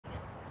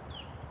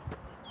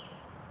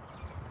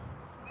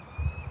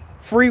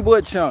free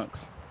wood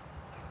chunks.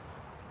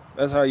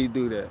 That's how you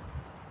do that.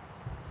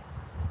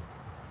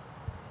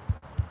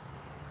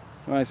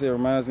 I say it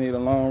reminds me of the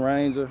Lone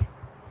Ranger.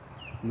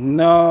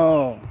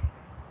 No.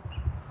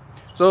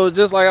 So it's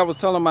just like I was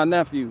telling my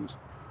nephews.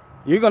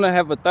 You're gonna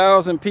have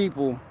 1,000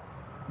 people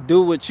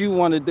do what you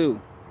want to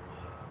do,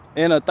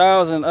 and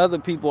 1,000 other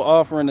people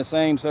offering the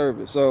same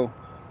service. So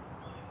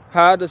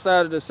how I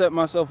decided to set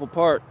myself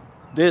apart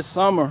this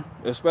summer,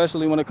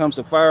 especially when it comes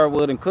to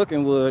firewood and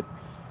cooking wood,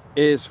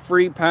 is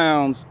free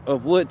pounds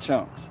of wood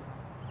chunks.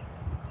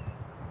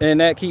 And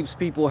that keeps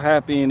people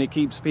happy and it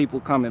keeps people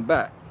coming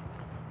back.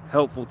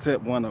 Helpful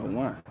tip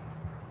 101.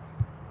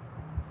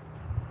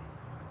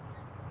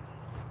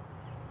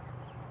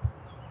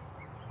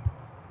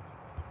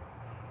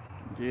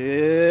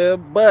 Yeah,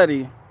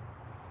 buddy.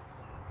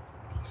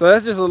 So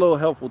that's just a little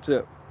helpful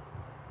tip.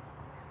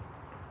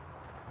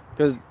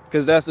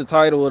 Because that's the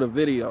title of the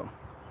video.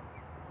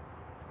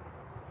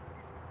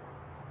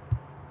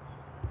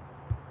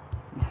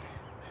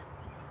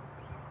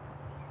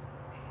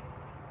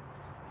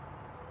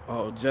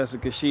 Oh,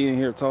 Jessica, she in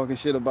here talking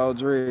shit about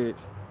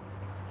dreads.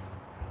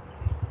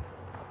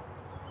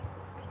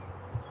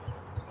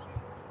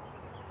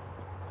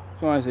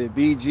 Somebody said,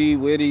 BG,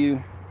 where do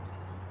you?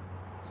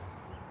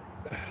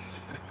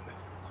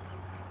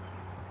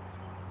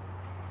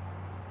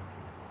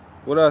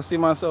 Would I see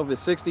myself at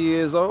 60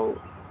 years old?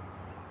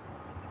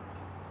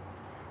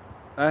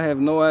 I have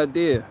no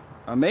idea.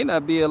 I may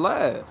not be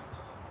alive.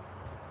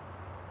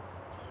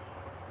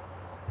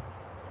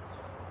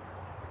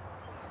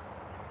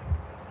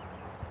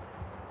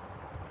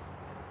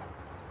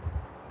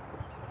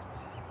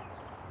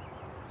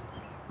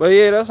 But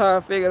yeah, that's how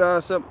I figured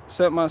I'd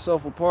set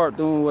myself apart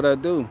doing what I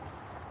do.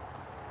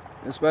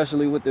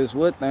 Especially with this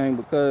wood thing,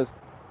 because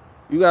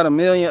you got a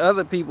million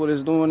other people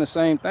that's doing the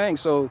same thing.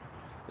 So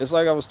it's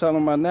like I was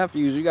telling my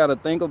nephews, you got to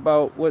think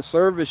about what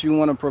service you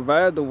want to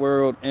provide the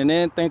world, and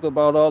then think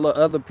about all the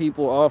other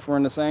people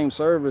offering the same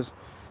service,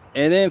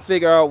 and then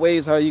figure out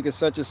ways how you can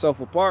set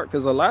yourself apart.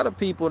 Because a lot of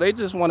people, they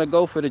just want to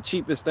go for the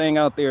cheapest thing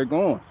out there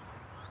going.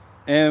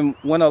 And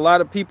when a lot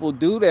of people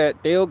do that,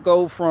 they'll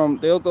go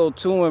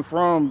to and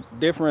from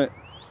different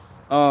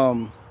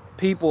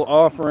people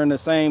offering the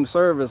same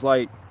service,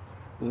 like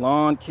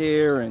lawn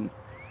care and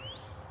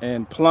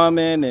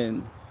plumbing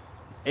and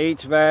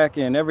HVAC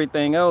and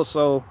everything else.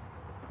 So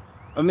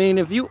I mean,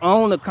 if you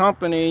own a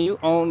company and you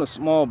own a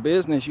small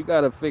business, you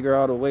got to figure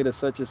out a way to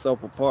set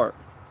yourself apart.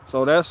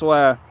 So that's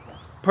why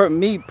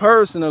me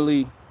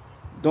personally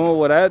doing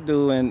what I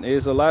do, and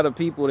there's a lot of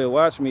people that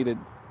watch me that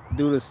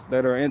do this,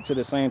 that are into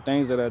the same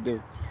things that I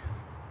do.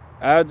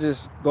 I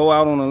just go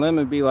out on a limb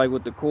and be like,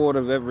 with the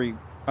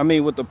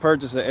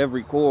purchase of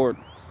every cord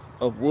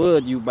of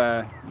wood you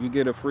buy, you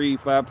get a free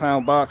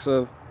 5-pound box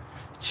of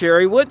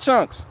cherry wood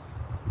chunks.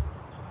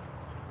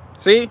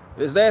 See,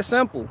 it's that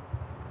simple.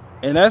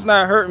 And that's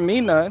not hurting me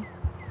none.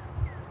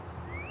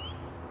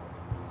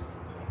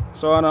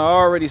 So I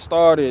already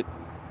started.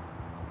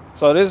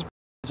 So this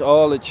is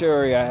all the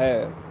cherry I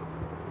have.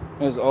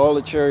 There's all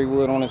the cherry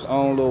wood on its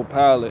own little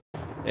pallet.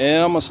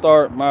 And I'm gonna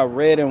start my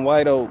red and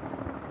white oak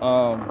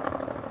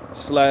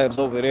slabs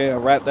over there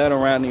and wrap that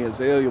around the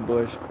azalea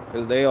bush,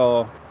 because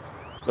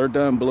they're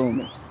done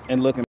blooming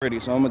and looking pretty.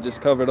 So I'm gonna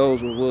just cover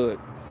those with wood.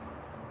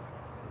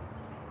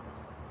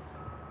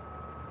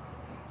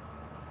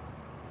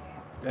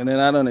 And then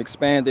I done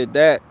expanded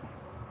that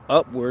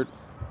upward.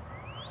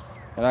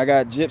 And I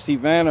got Gypsy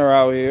Vanner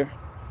out here.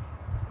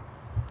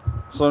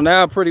 So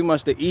now pretty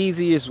much the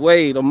easiest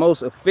way, the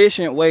most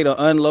efficient way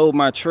to unload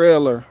my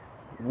trailer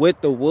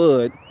with the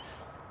wood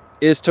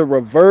is to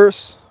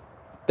reverse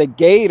the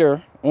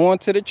gator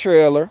onto the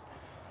trailer,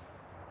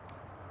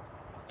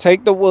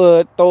 take the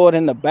wood, throw it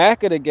in the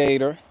back of the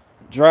gator,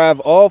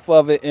 drive off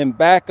of it, and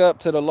back up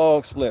to the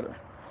log splitter.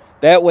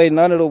 That way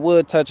none of the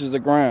wood touches the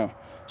ground.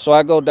 So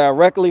I go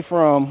directly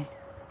from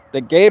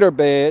the gator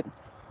bed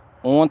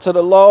onto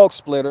the log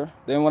splitter.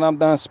 Then when I'm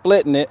done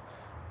splitting it,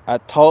 I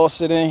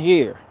toss it in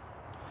here.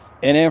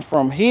 And then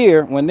from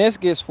here, when this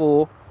gets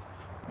full,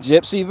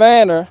 Gypsy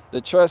Vanner,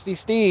 the trusty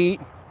steed,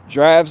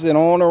 drives it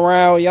on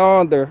around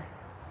yonder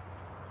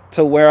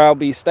to where I'll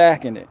be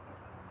stacking it,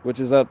 which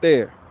is up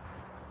there.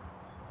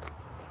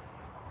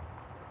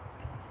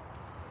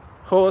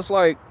 So it's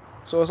like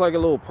a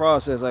little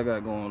process I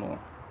got going on.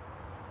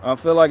 I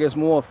feel like it's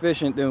more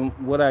efficient than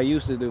what I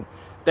used to do.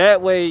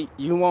 That way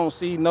you won't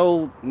see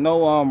no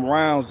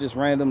rounds just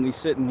randomly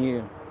sitting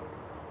here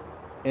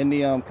in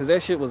the because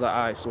that shit was an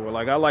eyesore.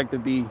 Like, I like to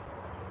be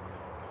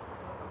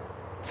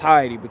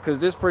tidy, because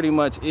this pretty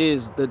much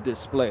is the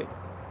display,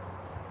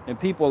 and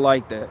people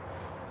like that.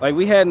 Like,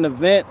 we had an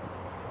event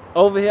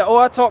over here. Oh,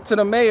 I talked to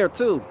the mayor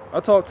too. I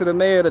talked to the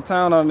mayor of the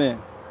town I'm in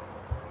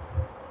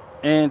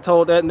and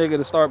told that nigga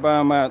to start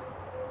buying my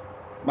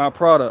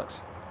products.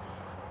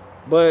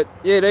 But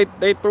yeah,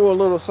 they threw a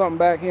little something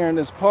back here in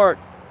this park,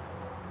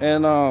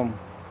 and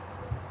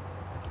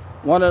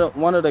one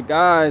of the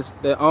guys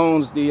that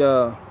owns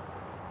the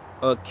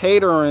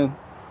catering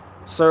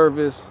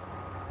service,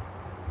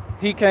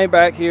 he came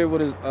back here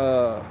with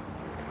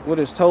with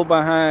his toe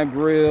behind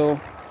grill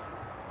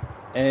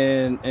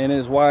and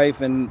his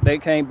wife, and they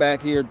came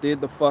back here,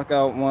 did the fuck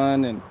out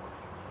one. And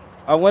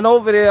I went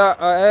over there,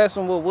 I asked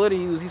him what wood he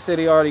used. He said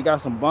he already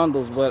got some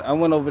bundles, but I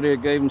went over there,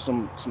 gave him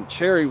some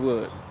cherry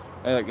wood,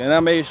 and I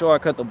made sure I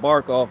cut the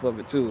bark off of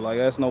it too. Like,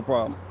 that's no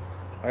problem.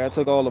 Like, I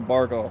took all the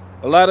bark off.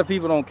 A lot of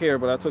people don't care,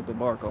 but I took the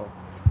bark off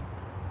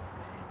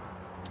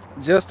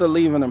just to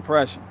leave an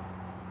impression.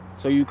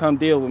 So you come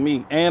deal with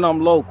me, and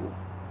I'm local,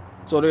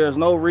 so there's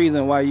no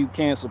reason why you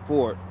can't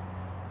support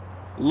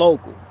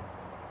local,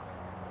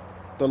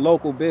 the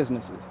local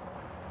businesses.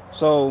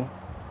 So,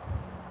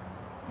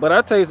 but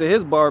I tasted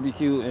his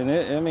barbecue, and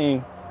I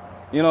mean,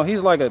 you know,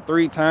 he's like a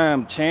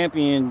 3-time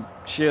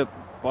championship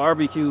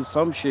barbecue,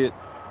 some shit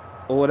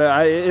or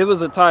whatever. It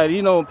was a title.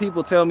 You know, when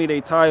people tell me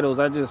they titles,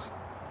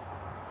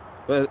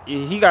 but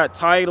he got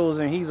titles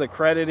and he's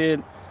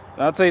accredited.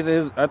 And I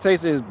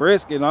tasted his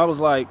brisket, and I was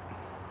like,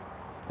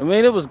 I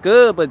mean, it was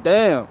good, but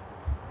damn,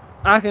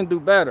 I can do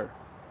better.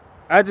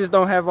 I just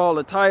don't have all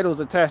the titles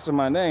attached to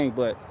my name,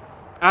 but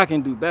I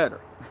can do better.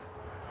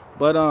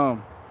 But I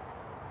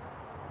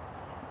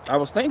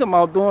was thinking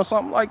about doing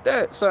something like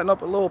that, setting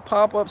up a little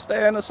pop-up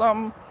stand or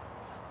something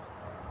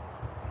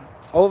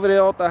over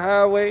there off the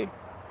highway.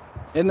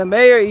 And the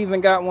mayor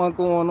even got one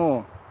going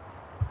on.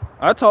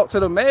 I talked to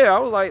the mayor. I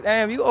was like,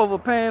 damn, you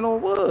overpaying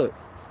on wood.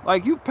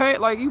 Like, you pay,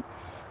 like, you,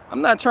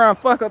 I'm not trying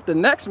to fuck up the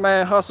next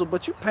man hustle,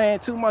 but you paying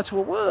too much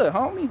for wood,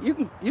 homie.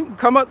 You can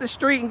come up the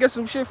street and get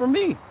some shit from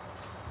me.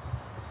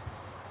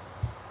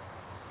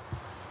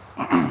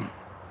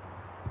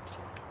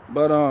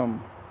 But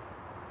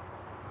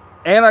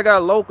and I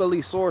got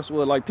locally sourced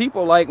wood. Like,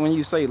 people like when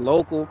you say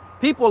local.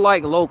 People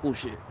like local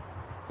shit.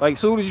 Like, as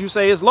soon as you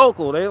say it's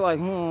local, they're like,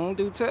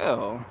 do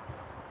tell.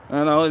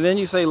 You know, and then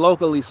you say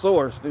locally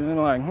sourced, and they're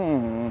like,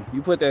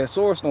 you put that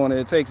sourced on it,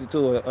 it takes it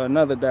to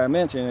another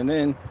dimension.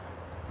 And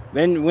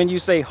then when you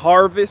say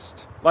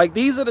harvest, like,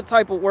 these are the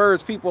type of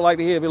words people like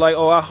to hear. Be like,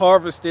 oh, I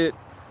harvested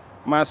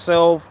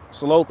myself,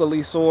 it's locally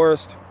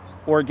sourced,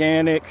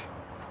 organic.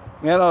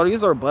 You know,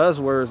 these are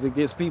buzzwords that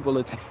gets people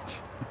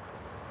attention.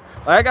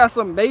 Like, I got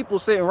some maple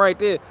sitting right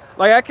there.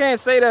 Like, I can't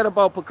say that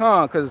about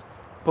pecan, because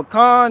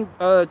pecan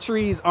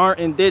trees aren't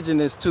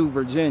indigenous to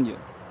Virginia.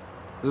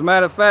 As a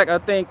matter of fact, I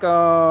think,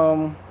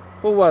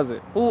 who was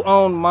it? Who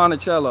owned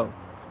Monticello?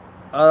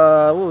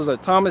 What was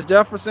it? Thomas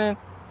Jefferson?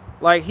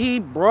 Like, he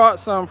brought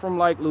some from,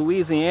 like,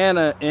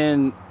 Louisiana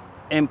and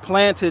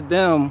planted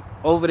them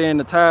over there in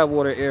the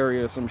Tidewater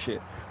area or some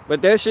shit.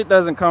 But that shit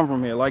doesn't come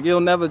from here. Like,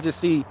 you'll never just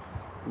see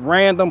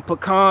random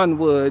pecan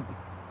wood,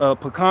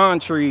 pecan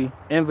tree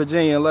in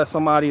Virginia unless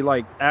somebody,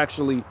 like,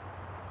 actually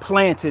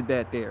planted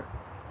that there.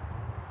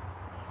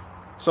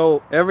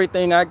 So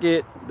everything I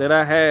get that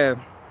I have,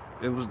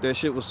 that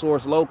shit was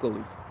sourced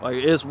locally. Like,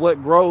 it's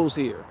what grows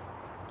here,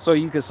 so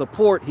you can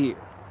support here.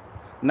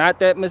 Not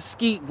that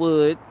mesquite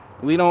wood.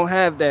 We don't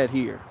have that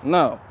here.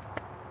 No.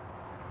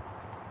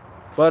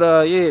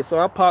 But yeah, so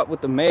I popped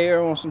with the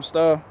mayor on some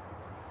stuff.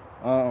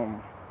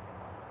 And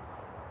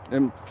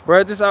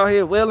bro, just out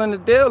here wheeling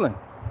and dealing.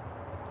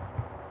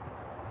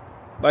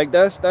 Like,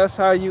 that's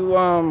how you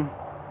I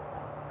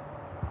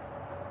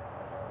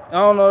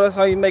don't know, that's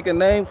how you make a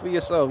name for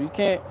yourself. You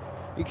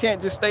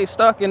can't just stay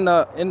stuck on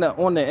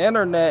the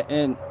internet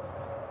and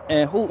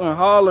hoot and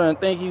holler and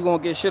think you're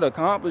gonna get shit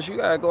accomplished. You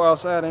gotta go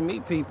outside and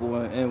meet people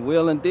and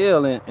wheel and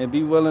deal and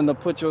be willing to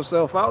put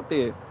yourself out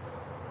there.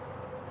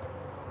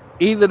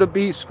 Either to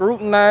be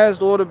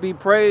scrutinized or to be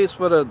praised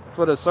for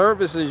the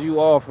services you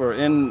offer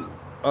and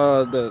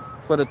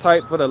for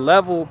the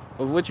level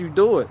of which you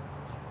do it.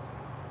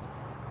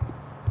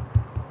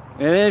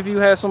 And if you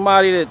have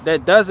somebody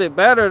that does it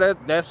better,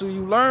 that's who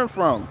you learn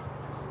from.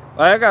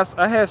 Like,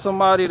 I had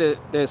somebody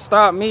that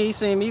stopped me. He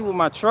seen me with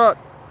my truck,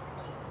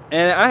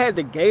 and I had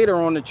the Gator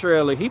on the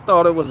trailer. He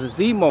thought it was a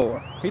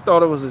Z-mower. He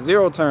thought it was a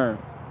zero turn.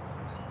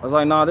 I was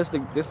like, no, this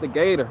the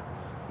Gator.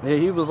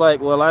 And he was like,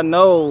 well, I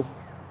know.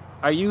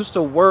 I used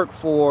to work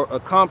for a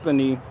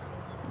company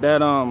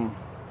that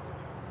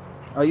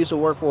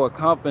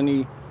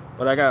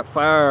but I got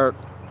fired.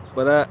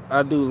 But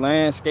I do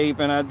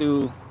landscaping. I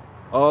do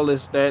all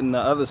this, that, and the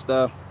other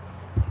stuff.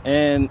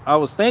 And I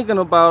was thinking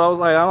about, I was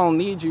like, I don't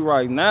need you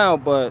right now,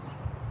 but,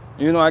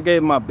 you know, I gave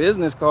him my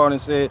business card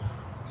and said,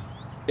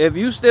 if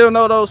you still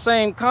know those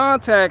same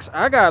contacts,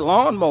 I got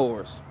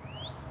lawnmowers.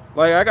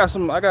 Like, I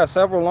got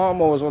several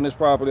lawnmowers on this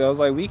property. I was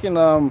like, we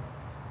can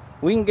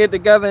get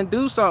together and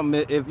do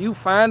something. If you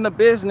find the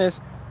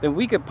business, then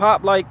we could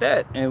pop like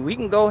that and we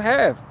can go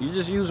half. You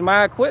just use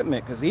my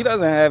equipment, because he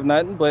doesn't have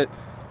nothing, but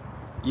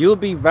you'll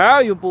be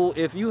valuable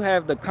if you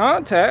have the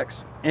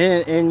contacts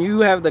and you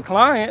have the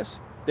clients.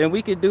 Then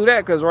we could do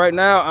that, because right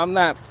now I'm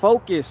not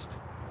focused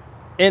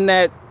in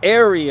that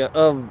area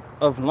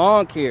of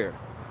lawn care,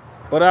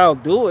 but I'll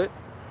do it.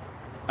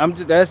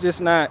 That's just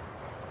not,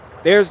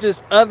 there's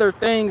just other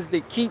things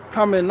that keep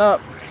coming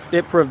up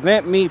that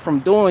prevent me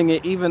from doing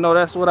it, even though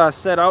that's what I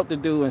set out to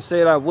do and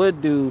said I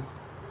would do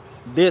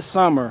this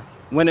summer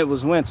when it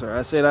was winter.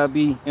 I said I'd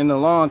be in the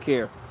lawn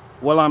care.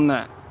 Well, I'm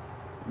not,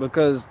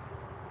 because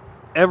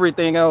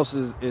everything else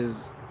is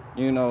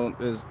you know,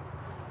 is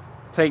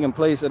taking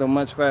place at a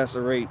much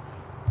faster rate.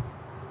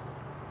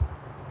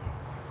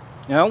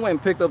 And I went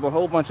and picked up a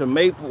whole bunch of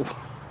maple.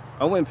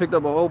 I went and picked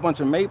up a whole bunch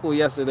of maple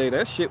yesterday.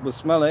 That shit was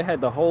smelling. It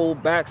had the whole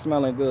back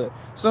smelling good.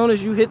 As soon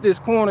as you hit this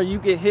corner, you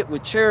get hit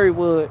with cherry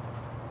wood.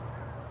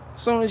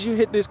 As soon as you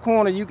hit this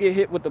corner, you get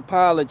hit with the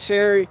pile of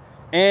cherry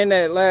and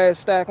that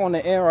last stack on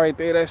the end right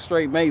there. That's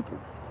straight maple.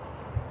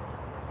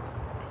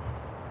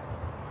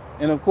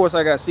 And of course,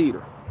 I got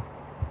cedar.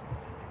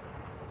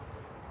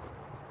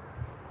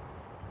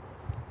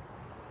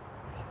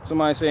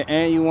 Somebody said,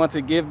 and you want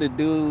to give the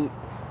dude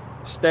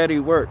steady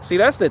work. See,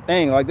 that's the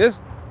thing. Like this.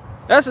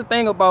 That's the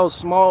thing about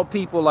small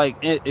people,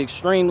 like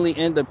extremely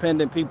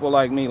independent people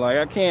like me. Like,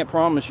 I can't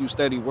promise you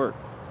steady work.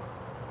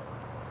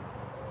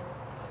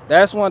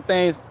 That's one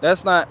thing.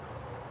 That's not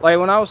like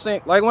when I was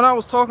saying, like when I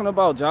was talking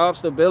about job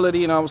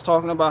stability, and I was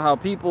talking about how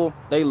people,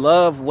 they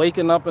love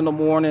waking up in the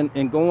morning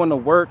and going to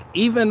work,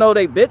 even though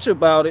they bitch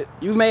about it.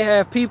 You may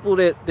have people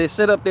that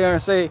sit up there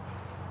and say,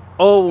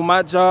 oh,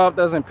 my job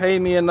doesn't pay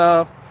me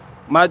enough.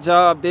 My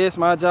job this,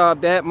 my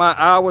job that, my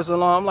hours are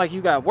long. I'm like,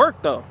 you got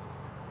work though.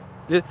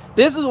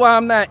 This is why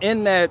I'm not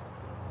in that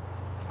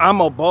I'm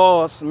a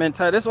boss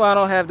mentality. This is why I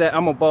don't have that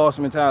I'm a boss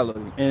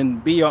mentality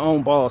and be your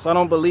own boss. I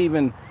don't believe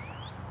in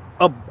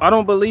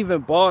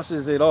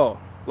bosses at all.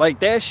 Like,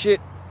 that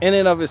shit in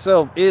and of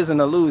itself is an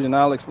illusion.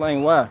 I'll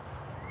explain why.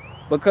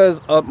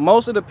 Because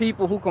most of the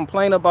people who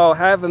complain about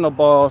having a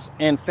boss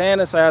and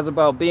fantasize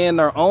about being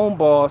their own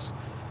boss,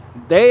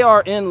 they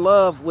are in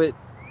love with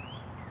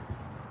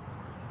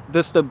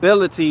the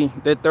stability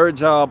that their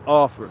job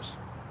offers.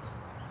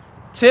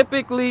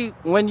 Typically,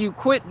 when you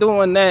quit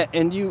doing that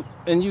and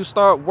you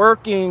start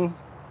working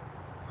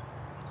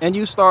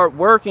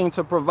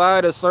to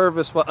provide a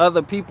service for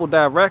other people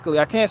directly,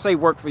 I can't say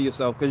work for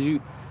yourself, because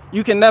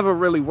you can never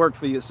really work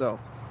for yourself.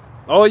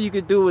 All you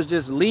could do is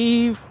just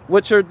leave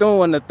what you're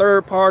doing, the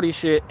third party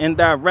shit, and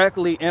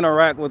directly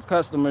interact with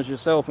customers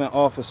yourself and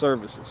offer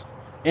services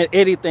in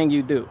anything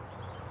you do.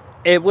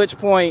 At which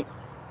point,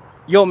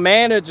 your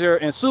manager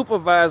and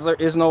supervisor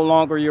is no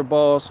longer your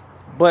boss,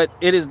 but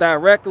it is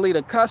directly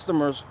the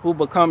customers who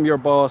become your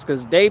boss,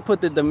 because they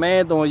put the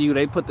demand on you,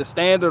 they put the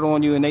standard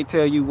on you, and they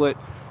tell you what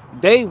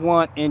they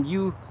want, and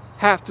you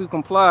have to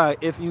comply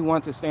if you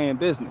want to stay in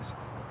business.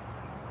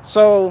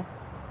 So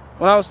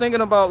when I was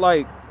thinking about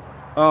like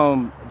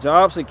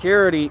job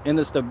security and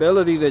the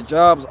stability that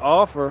jobs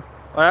offer,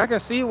 like, I can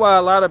see why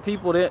a lot of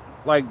people that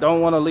like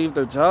don't want to leave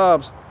their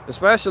jobs,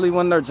 especially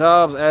when their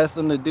jobs ask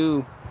them to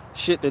do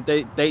shit that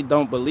they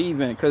don't believe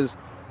in, because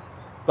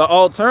the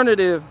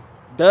alternative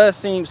does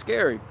seem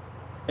scary.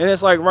 And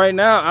it's like, right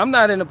now I'm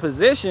not in a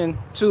position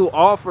to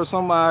offer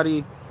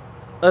somebody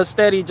a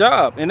steady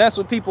job, and that's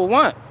what people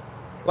want.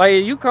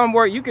 Like, you come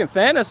work, you can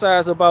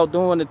fantasize about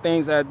doing the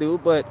things I do,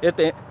 but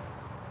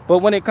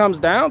when it comes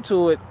down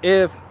to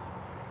it,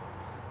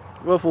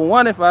 well, for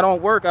one, if I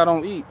don't work, I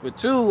don't eat. For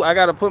two, I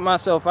got to put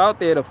myself out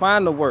there to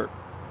find the work.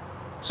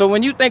 So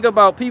when you think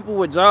about people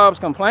with jobs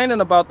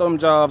complaining about them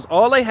jobs,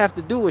 all they have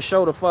to do is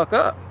show the fuck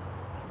up.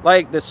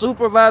 Like, the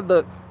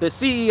supervisor, the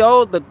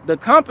CEO, the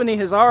company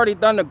has already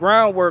done the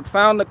groundwork,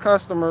 found the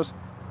customers,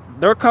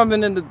 they're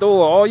coming in the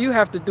door. All you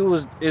have to do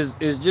is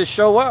just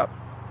show up.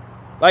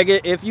 Like,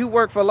 if you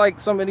work for like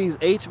some of these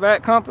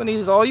HVAC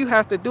companies, all you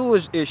have to do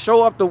is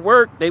show up to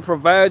work. They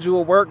provide you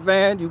a work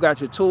van, you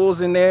got your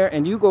tools in there,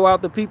 and you go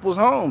out to people's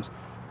homes.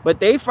 But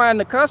they find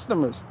the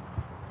customers.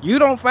 You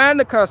don't find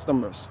the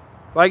customers.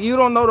 Like, you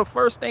don't know the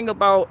first thing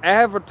about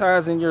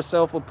advertising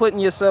yourself or putting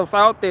yourself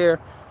out there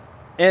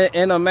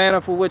in a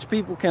manner for which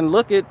people can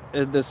look at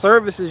the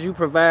services you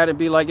provide and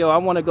be like, yo, I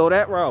want to go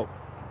that route.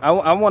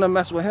 I want to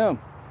mess with him.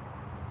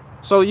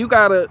 So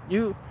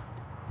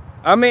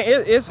I mean,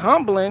 it's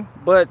humbling,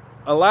 but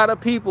a lot of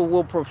people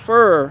will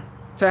prefer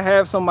to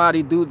have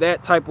somebody do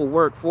that type of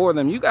work for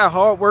them. You got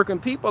hardworking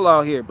people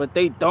out here, but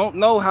they don't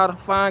know how to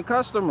find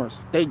customers.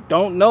 They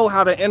don't know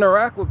how to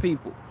interact with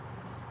people.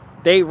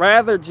 They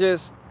rather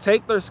just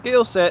take their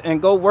skill set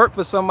and go work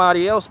for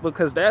somebody else,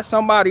 because that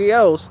somebody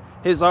else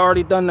has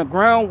already done the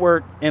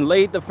groundwork and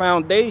laid the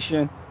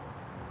foundation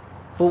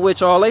for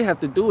which all they have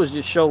to do is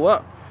just show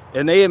up.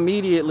 And they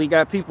immediately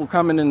got people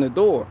coming in the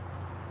door.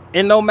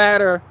 And no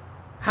matter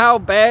how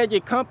bad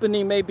your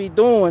company may be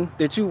doing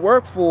that you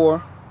work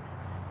for,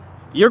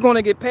 you're going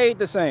to get paid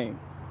the same.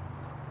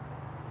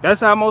 That's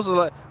how most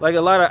of like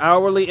a lot of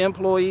hourly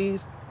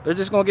employees, they're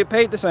just going to get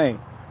paid the same.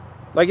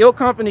 Like, your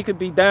company could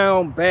be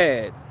down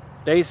bad,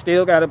 they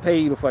still got to pay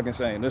you the fucking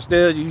same. You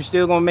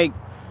still going to make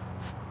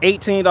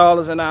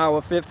 $18 an hour,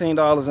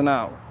 $15 an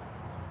hour.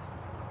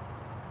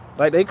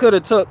 Like, they could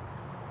have took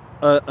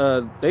a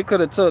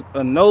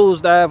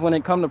nosedive when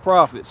it come to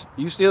profits.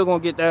 You still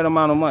going to get that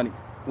amount of money.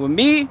 With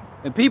me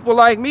and people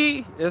like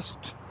me, it's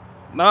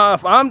nah,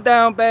 if I'm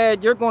down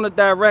bad, you're going to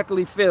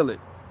directly feel it.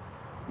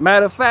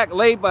 Matter of fact,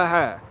 labor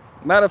high.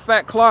 Matter of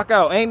fact, clock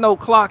out. Ain't no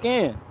clock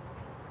in.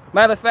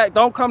 Matter of fact,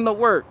 don't come to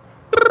work.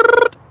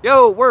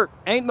 Yo, work.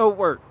 Ain't no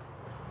work.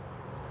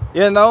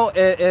 You know,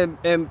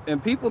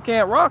 and people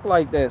can't rock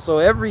like that. So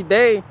every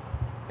day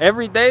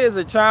Every day is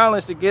a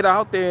challenge to get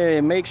out there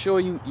and make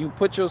sure you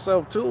put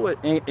yourself to it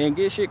and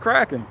get shit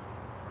cracking.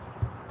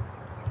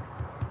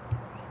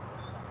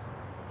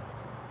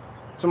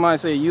 Somebody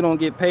say you don't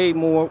get paid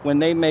more when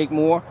they make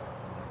more.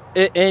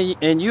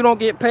 And you don't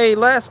get paid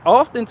less.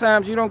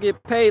 Oftentimes you don't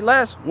get paid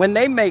less when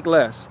they make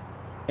less.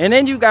 And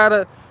then you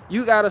gotta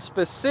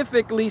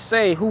specifically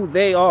say who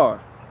they are.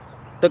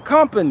 The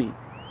company.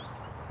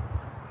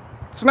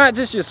 It's not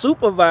just your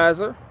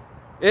supervisor.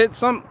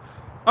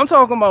 I'm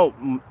talking about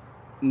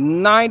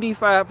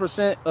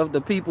 95% of the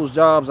people's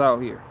jobs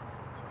out here.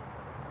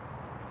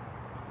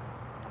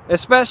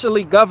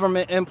 Especially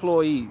government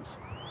employees.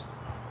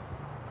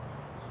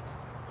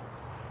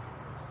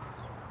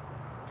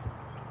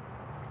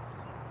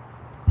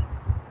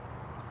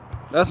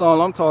 That's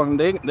all I'm talking.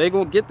 They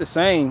gonna get the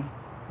same.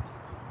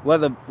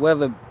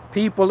 Whether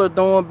people are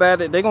doing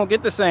better, they gonna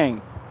get the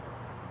same.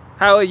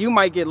 How you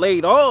might get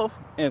laid off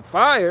and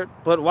fired,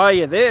 but while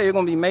you're there, you're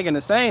gonna be making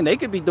the same. They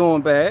could be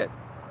doing bad,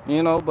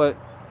 you know. But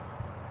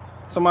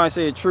somebody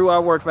said, "True, I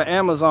work for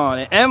Amazon,"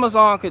 and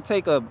Amazon could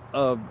take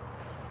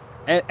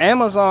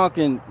Amazon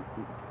can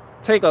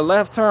take a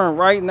left turn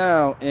right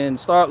now and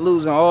start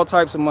losing all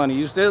types of money.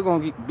 You're still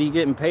gonna be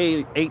getting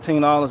paid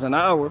 $18 an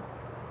hour.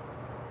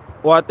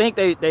 Well, I think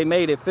they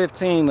made it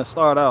 15 to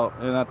start out,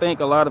 and I think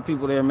a lot of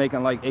people there are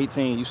making like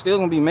 18. You're still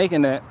gonna be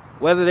making that,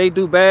 whether they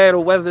do bad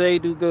or whether they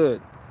do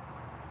good.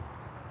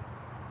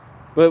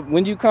 But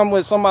when you come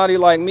with somebody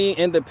like me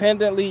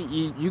independently,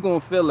 you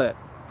gonna feel that.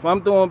 If I'm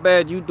doing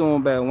bad, you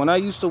doing bad. When I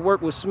used to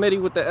work with Smitty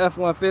with the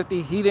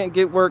F-150, he didn't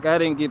get work, I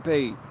didn't get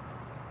paid.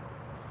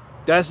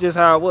 That's just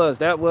how it was.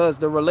 That was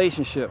the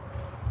relationship.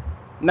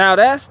 Now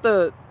that's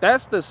the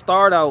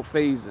start out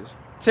phases.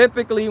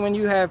 Typically, when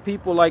you have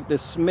people like the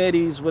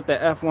Smitties with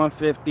the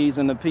F-150s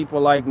and the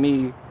people like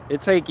me, it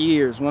take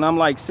years. When I'm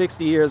like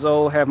 60 years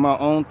old, have my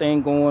own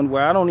thing going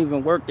where I don't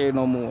even work there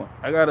no more.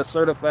 I got a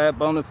certified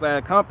bona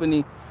fide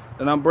company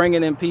that I'm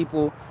bringing in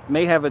people,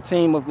 may have a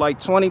team of like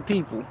 20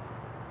 people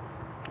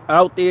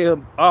out there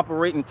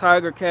operating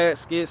Tiger Cats,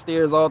 skid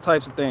steers, all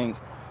types of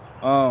things.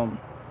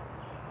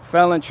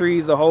 Felling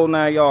trees, the whole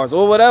 9 yards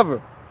or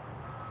whatever.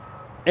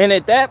 And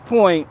at that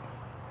point,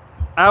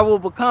 I will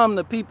become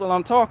the people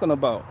I'm talking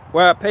about,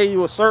 where I pay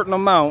you a certain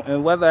amount,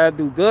 and whether I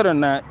do good or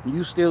not,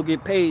 you still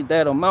get paid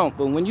that amount.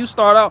 But when you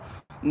start out,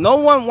 no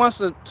one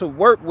wants to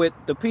work with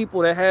the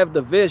people that have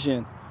the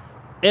vision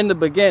in the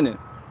beginning,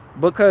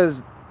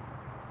 because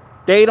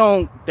they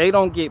don't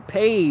get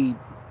paid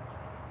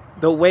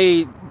the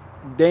way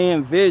they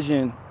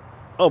envision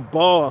a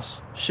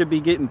boss should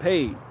be getting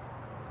paid.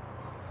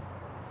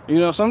 You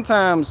know,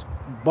 sometimes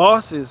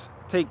bosses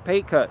take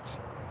pay cuts.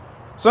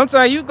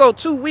 Sometimes you go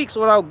 2 weeks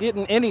without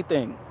getting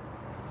anything.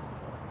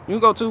 You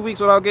go 2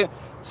 weeks without getting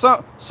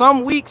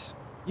some weeks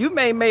you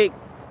may make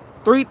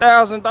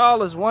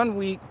 $3,000 one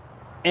week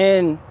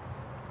and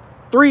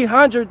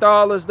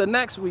 $300 the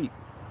next week.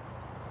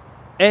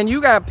 And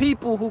you got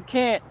people who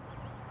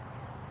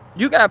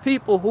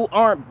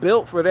aren't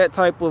built for that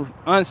type of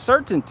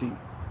uncertainty.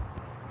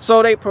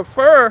 So they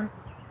prefer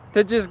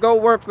to just go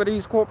work for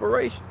these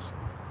corporations.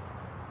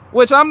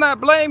 Which I'm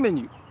not blaming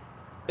you.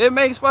 It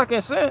makes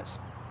fucking sense.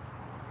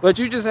 But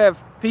you just have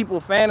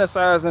people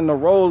fantasizing the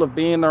role of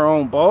being their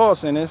own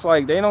boss, and it's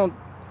like they don't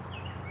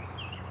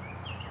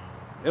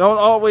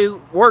always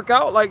work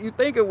out like you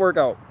think it work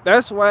out.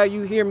 That's why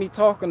you hear me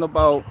talking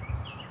about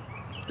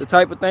the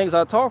type of things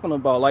I'm talking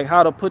about, like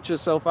how to put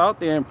yourself out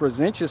there and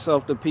present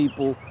yourself to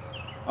people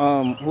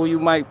who you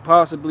might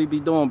possibly be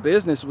doing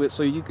business with,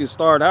 so you can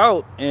start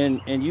out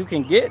and you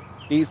can get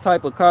these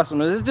type of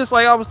customers. It's just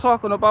like I was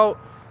talking about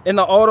in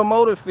the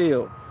automotive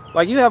field.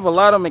 Like, you have a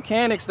lot of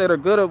mechanics that are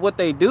good at what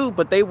they do,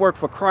 but they work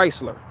for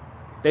Chrysler.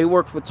 They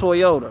work for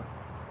Toyota.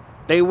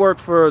 They work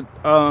for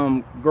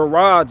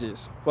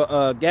garages,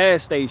 for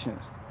gas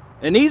stations.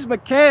 And these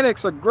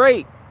mechanics are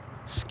great,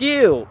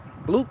 skilled,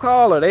 blue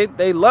collar.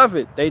 They love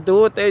it. They do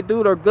what they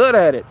do. They're good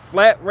at it.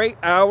 Flat rate,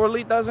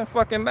 hourly, doesn't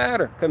fucking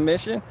matter.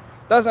 Commission,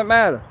 doesn't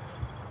matter.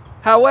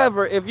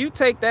 However, if you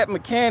take that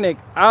mechanic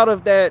out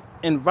of that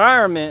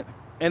environment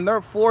and they're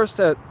forced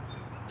to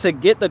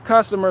get the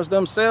customers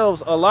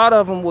themselves, a lot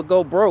of them would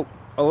go broke.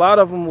 A lot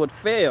of them would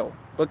fail,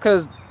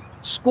 because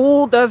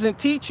school doesn't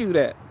teach you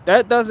that.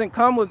 That doesn't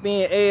come with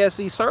being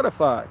ASE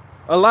certified.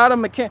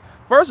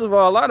 First of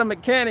all, a lot of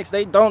mechanics,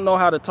 they don't know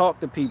how to talk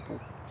to people.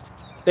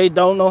 They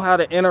don't know how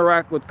to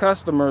interact with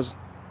customers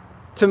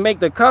to make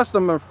the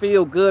customer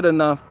feel good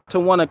enough to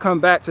want to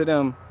come back to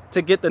them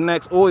to get the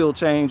next oil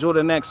change or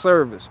the next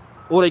service,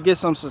 or to get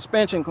some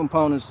suspension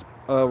components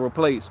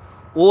replaced,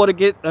 or to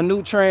get a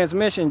new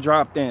transmission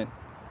dropped in,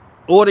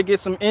 or to get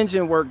some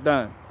engine work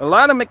done. A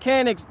lot of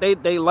mechanics, they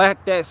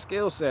lack that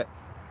skill set.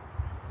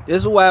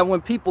 This is why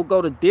when people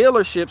go to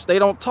dealerships, they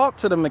don't talk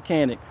to the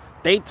mechanic.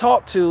 They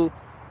talk to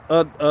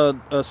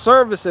a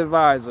service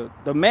advisor,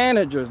 the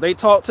managers. They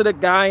talk to the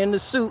guy in the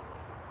suit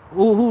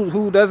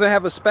who doesn't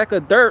have a speck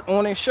of dirt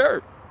on his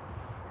shirt.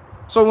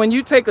 So when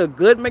you take a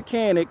good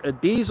mechanic, a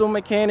diesel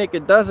mechanic,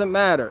 it doesn't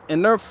matter,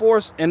 and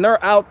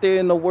they're out there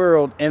in the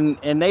world,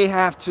 and they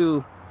have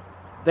to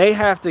They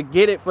have to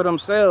get it for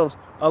themselves.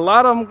 A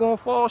lot of them gonna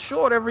fall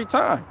short every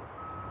time.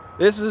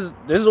 This is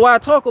why I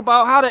talk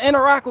about how to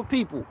interact with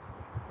people.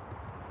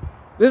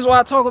 This is why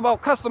I talk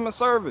about customer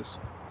service.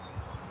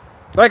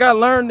 Like, I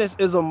learned this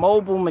as a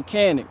mobile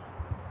mechanic.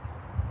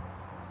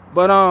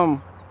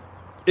 But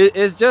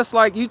it's just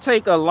like you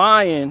take a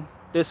lion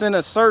that's in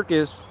a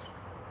circus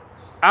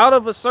out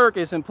of a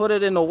circus and put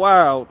it in the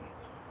wild.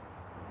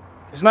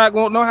 It's not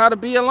gonna know how to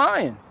be a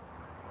lion,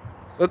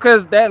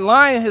 because that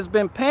lion has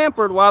been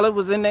pampered while it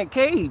was in that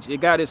cage. It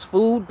got its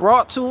food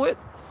brought to it.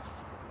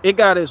 It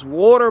got its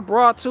water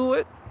brought to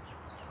it.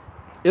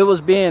 It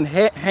was being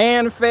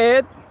hand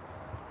fed.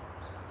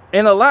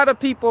 And a lot of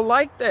people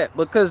like that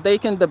because they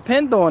can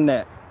depend on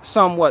that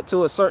somewhat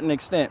to a certain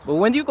extent. But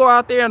when you go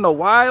out there in the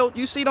wild,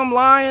 you see them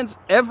lions,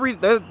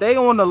 they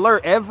on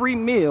alert every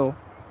meal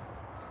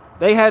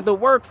they had to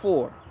work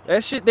for.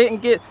 That shit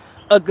didn't get,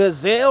 a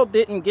gazelle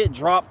didn't get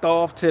dropped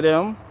off to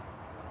them.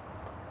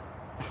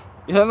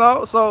 You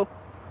know, so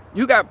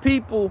you got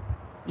people,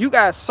 you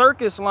got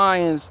circus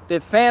lions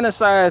that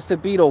fantasize to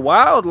be the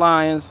wild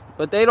lions,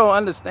 but they don't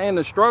understand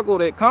the struggle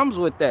that comes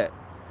with that.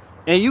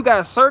 And you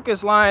got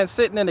circus lions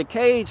sitting in a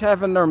cage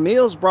having their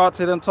meals brought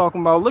to them,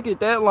 talking about, look at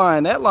that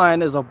lion. That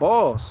lion is a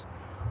boss.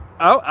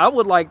 I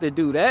would like to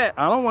do that.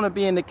 I don't want to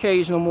be in the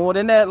cage no more.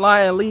 Then that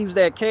lion leaves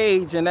that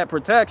cage and that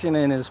protection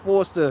and is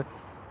forced to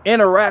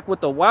interact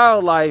with the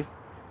wildlife,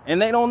 and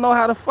they don't know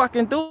how to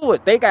fucking do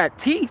it. They got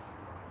teeth.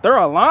 They're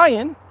a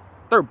lion.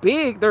 They're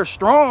big. They're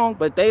strong,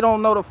 but they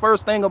don't know the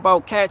first thing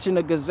about catching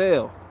a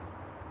gazelle.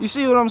 You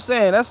see what I'm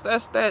saying? That's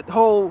that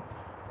whole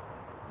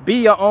be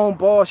your own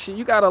boss shit.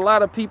 You got a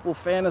lot of people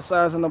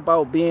fantasizing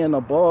about being a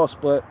boss,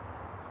 but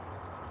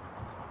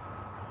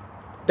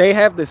they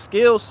have the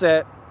skill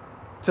set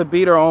to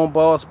be their own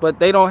boss, but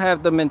they don't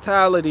have the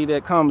mentality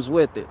that comes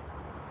with it.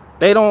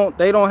 They don't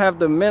have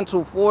the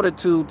mental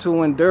fortitude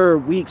to endure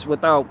weeks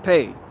without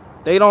pay.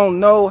 They don't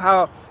know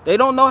how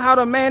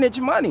to manage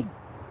money.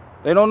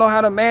 They don't know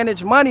how to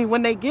manage money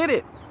when they get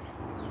it.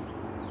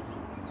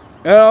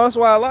 You know, that's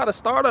why a lot of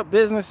startup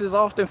businesses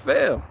often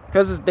fail,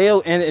 because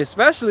and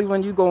especially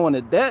when you go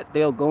into debt,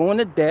 they'll go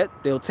into debt,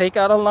 they'll take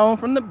out a loan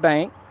from the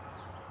bank,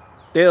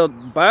 they'll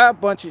buy a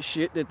bunch of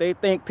shit that they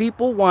think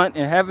people want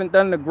and haven't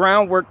done the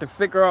groundwork to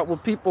figure out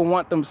what people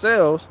want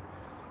themselves.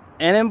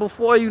 And then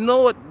before you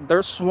know it,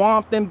 they're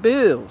swamped in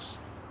bills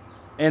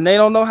and they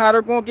don't know how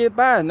they're going to get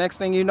by. Next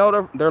thing you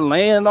know, they're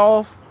laying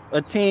off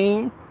a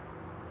team.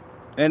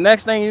 And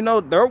next thing you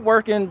know, they're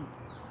working.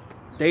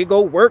 They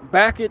go work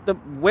back at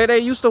where they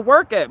used to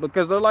work at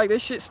because they're like,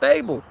 this shit's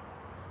stable.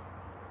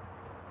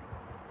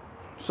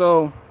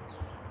 So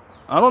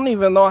I don't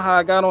even know how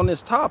I got on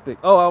this topic.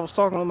 Oh, I was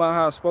talking about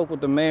how I spoke with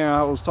the mayor.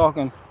 I was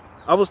talking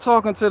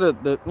to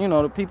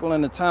the people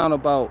in the town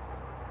about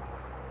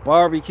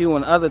barbecue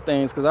and other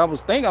things, because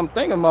I'm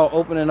thinking about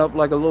opening up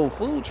like a little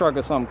food truck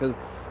or something,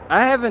 because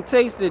I haven't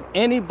tasted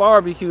any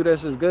barbecue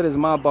that's as good as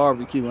my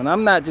barbecue. And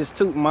I'm not just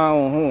tooting my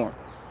own horn,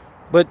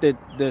 but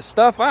the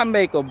stuff I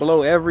make will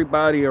blow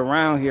everybody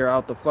around here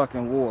out the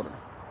fucking water.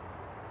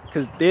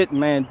 Cause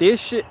this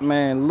shit,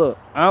 man, look,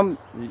 I'm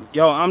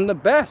the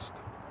best.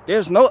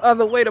 There's no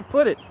other way to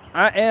put it.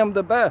 I am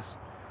the best.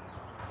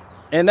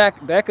 And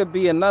that could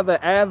be another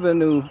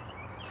avenue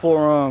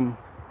for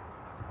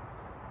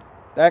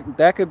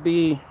that could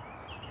be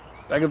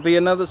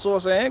another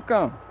source of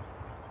income.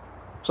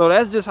 So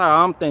that's just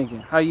how I'm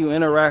thinking. How you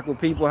interact with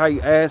people, how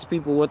you ask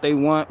people what they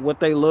want, what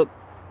they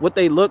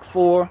look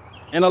for.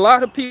 And a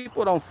lot of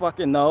people don't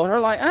fucking know. They're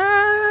like,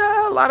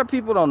 a lot of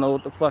people don't know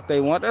what the fuck they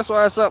want. That's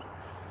why it's up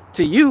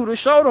to you to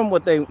show them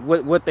what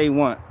they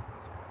want.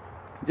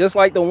 Just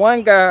like the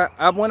one guy,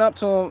 I went up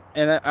to him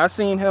and I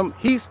seen him,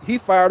 he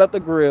fired up the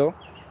grill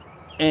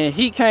and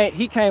he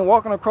came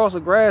walking across the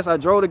grass. I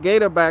drove the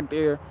gator back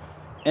there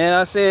and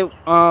I said,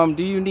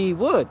 do you need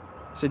wood?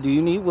 I said, do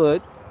you need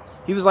wood?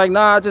 He was like,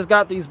 nah, I just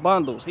got these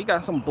bundles. He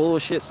got some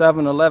bullshit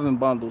 7-Eleven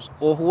bundles,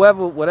 or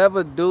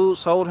whatever dude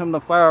sold him the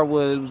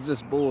firewood, it was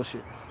just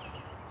bullshit.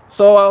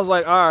 So I was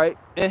like, all right.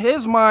 In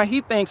his mind,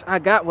 he thinks I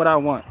got what I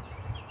want.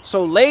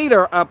 So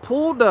later I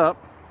pulled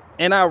up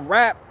and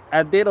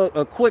I did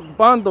a quick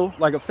bundle,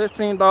 like a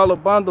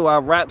 $15 bundle. I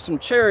wrapped some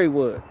cherry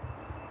wood.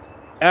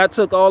 And I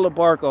took all the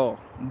bark off.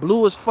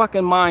 Blew his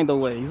fucking mind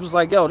away. He was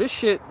like, yo, this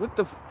shit, what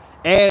the...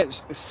 And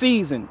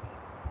seasoned.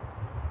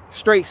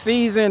 Straight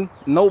seasoned,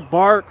 no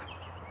bark.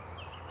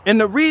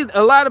 And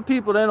a lot of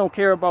people, they don't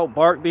care about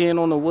bark being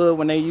on the wood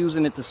when they're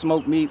using it to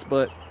smoke meats,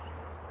 but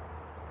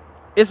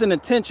it's an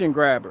attention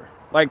grabber.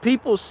 Like,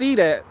 people see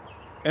that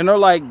and they're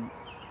like,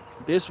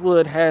 this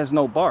wood has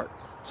no bark.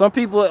 Some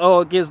people, oh,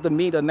 it gives the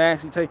meat a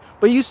nasty taste.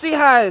 But you see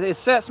how it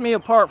sets me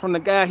apart from the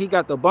guy he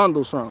got the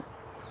bundles from.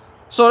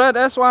 So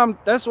that's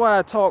why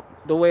I talk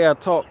the way I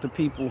talk to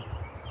people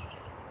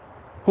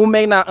who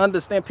may not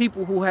understand,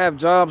 people who have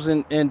jobs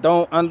and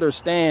don't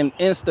understand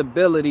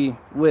instability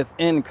with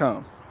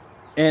income,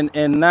 and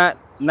not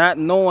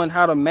knowing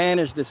how to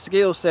manage the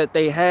skill set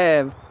they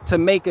have to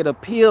make it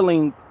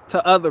appealing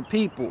to other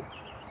people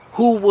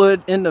who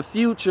would in the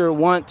future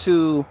want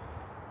to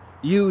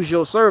use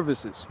your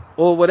services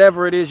or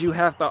whatever it is you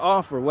have to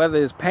offer,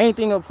 whether it's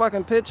painting a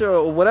fucking picture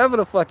or whatever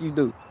the fuck you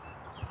do.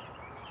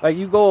 Like,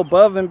 you go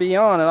above and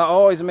beyond, and I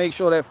always make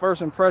sure that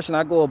first impression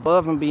I go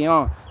above and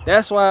beyond.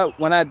 That's why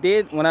when I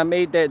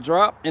made that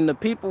drop and the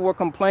people were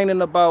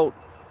complaining about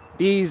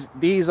these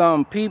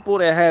people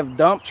that have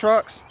dump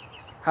trucks,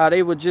 how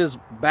they would just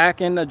back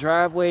in the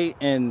driveway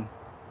and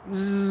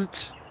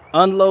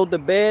unload the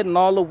bed and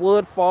all the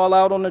wood fall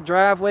out on the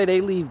driveway. They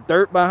leave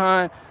dirt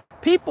behind.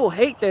 People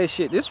hate that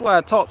shit. This is why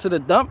I talk to the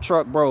dump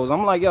truck bros.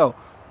 I'm like, yo,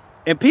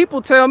 and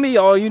people tell me,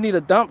 oh, you need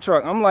a dump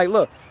truck. I'm like,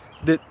 look,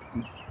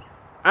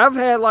 I've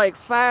had like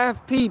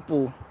 5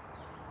 people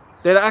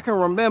that I can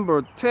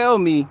remember tell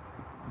me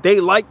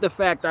they like the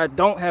fact I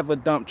don't have a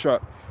dump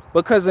truck,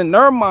 because in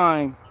their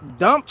mind,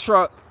 dump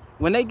truck,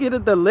 when they get a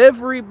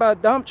delivery by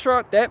dump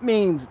truck, that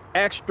means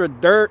extra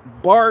dirt,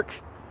 bark,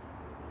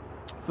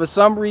 for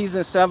some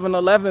reason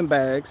 7-Eleven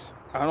bags,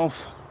 I don't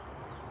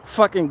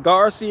fucking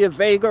Garcia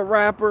Vega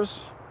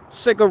wrappers,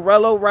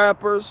 cigarello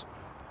wrappers,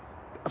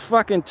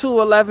 fucking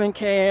 211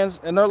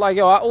 cans, and they're like,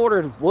 yo, I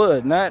ordered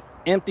wood, not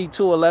empty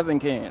 211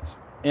 cans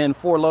and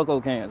 4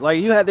 Loko cans.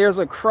 Like, there's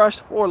a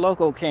crushed 4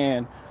 Loko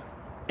can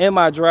in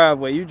my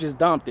driveway. You just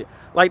dumped it.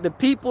 Like, the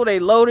people, they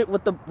load it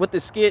with the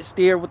skid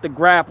steer, with the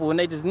grapple, and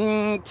they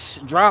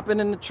just drop it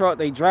in the truck.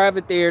 They drive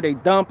it there, they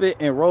dump it,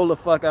 and roll the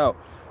fuck out.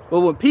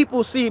 But when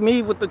people see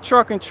me with the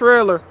truck and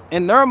trailer,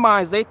 in their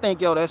minds, they think,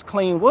 yo, that's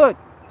clean wood.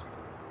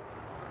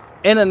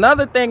 And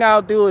another thing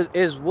I'll do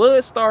is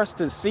wood starts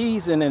to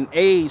season and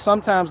age.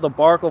 Sometimes the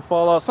bark will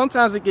fall off.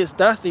 Sometimes it gets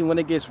dusty when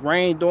it gets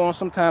rained on.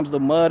 Sometimes the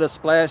mud will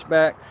splash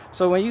back.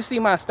 So when you see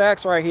my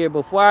stacks right here,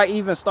 before I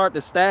even start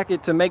to stack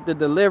it to make the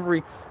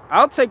delivery,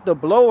 I'll take the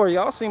blower.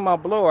 Y'all see my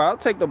blower. I'll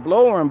take the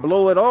blower and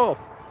blow it off,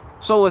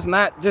 so it's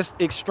not just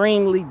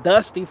extremely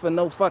dusty for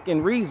no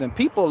fucking reason.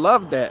 People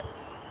love that.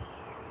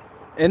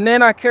 And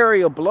then I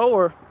carry a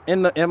blower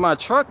in my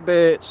truck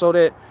bed, so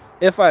that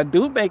if I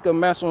do make a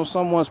mess on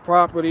someone's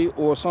property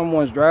or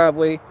someone's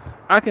driveway,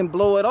 I can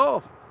blow it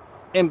off.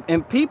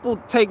 And people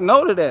take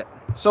note of that.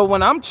 So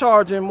when I'm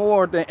charging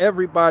more than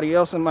everybody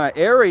else in my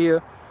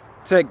area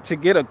to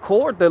get a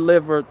cord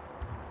delivered,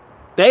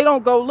 they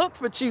don't go look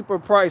for cheaper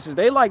prices.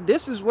 They like,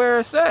 this is where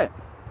it's at.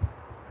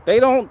 They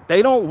don't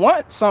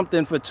want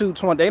something for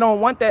 $2.20. They don't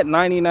want that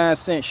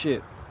 99-cent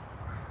shit.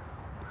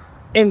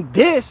 And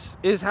this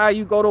is how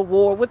you go to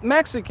war with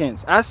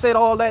Mexicans. I said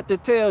all that to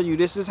tell you,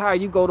 this is how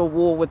you go to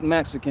war with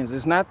Mexicans.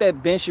 It's not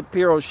that Ben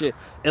Shapiro shit.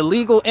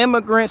 Illegal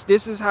immigrants,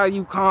 this is how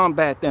you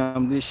combat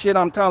them. This shit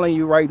I'm telling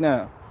you right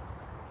now.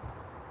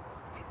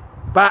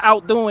 By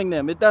outdoing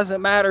them. It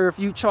doesn't matter if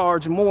you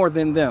charge more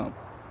than them.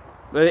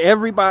 But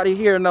everybody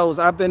here knows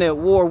I've been at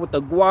war with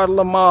the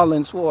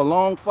Guatemalans for a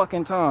long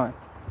fucking time.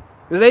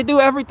 Because they do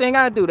everything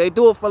I do. They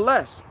do it for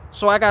less.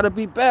 So I got to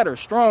be better,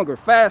 stronger,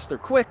 faster,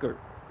 quicker.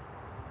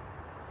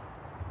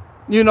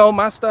 You know,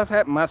 my stuff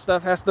has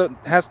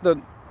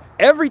to,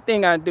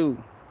 everything I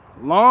do,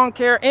 lawn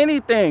care,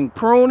 anything,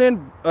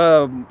 pruning,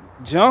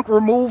 junk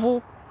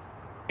removal,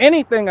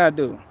 anything I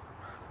do,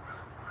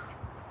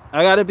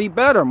 I got to be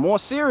better, more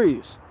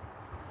serious.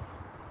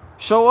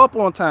 Show up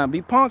on time,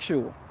 be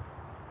punctual.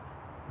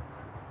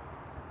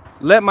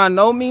 Let my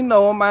no mean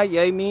no and my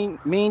yay mean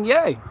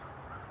yay.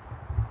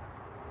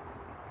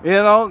 You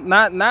know,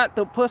 not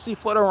to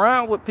pussyfoot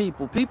around with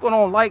people. People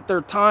don't like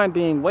their time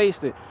being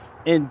wasted.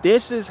 And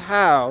this is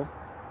how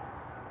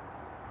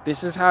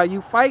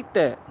you fight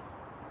that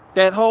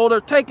whole,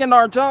 they're taking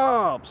our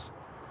jobs,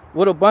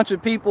 with a bunch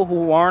of people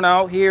who aren't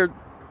out here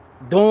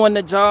doing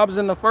the jobs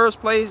in the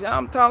first place.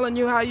 I'm telling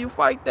you how you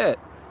fight that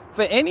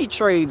for any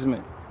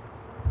tradesman.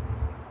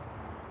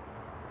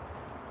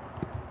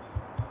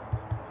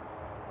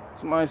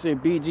 Somebody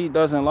said BG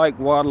doesn't like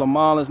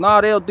Guatemalans. Nah,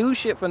 they'll do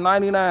shit for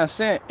 99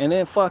 cents and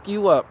then fuck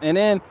you up. And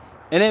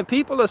then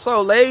people are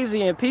so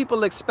lazy, and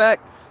people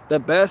expect the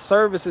best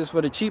services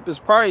for the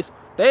cheapest price.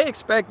 They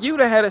expect you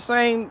to have the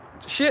same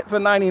shit for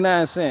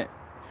 99 cents.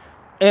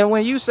 And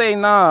when you say,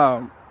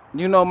 nah,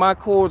 you know, my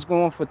cord's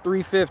going for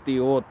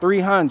 $350 or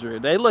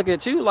 $300, they look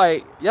at you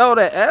like, yo,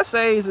 the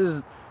essays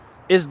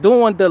is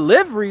doing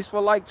deliveries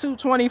for like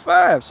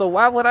 $225. So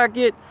why would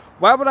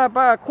I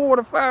buy a cord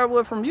of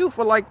firewood from you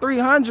for like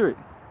 $300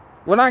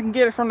 when I can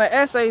get it from the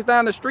essays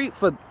down the street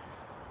for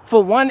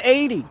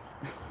 $180?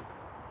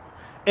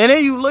 And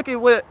then you look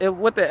at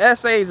what the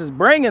essays is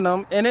bringing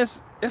them, and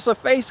it's a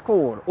face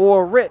cord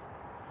or a RIT.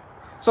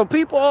 So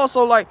people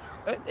also like,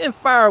 in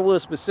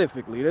firewood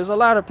specifically, there's a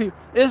lot of people,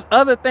 there's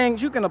other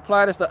things, you can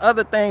apply this to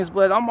other things,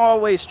 but I'm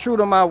always true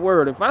to my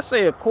word. If I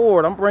say a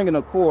cord, I'm bringing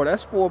a cord.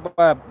 That's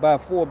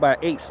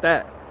 4x4x8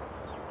 stack.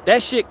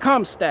 That shit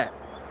comes stacked.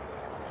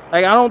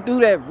 Like, I don't do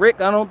that RIT,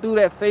 I don't do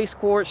that face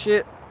cord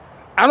shit.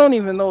 I don't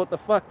even know what the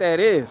fuck that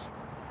is.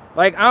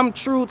 Like, I'm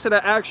true to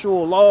the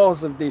actual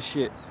laws of this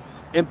shit.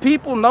 And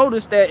people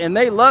notice that, and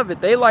they love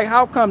it. They like,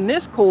 how come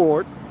this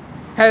cord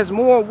has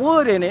more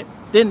wood in it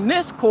than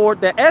this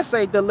cord that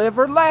SA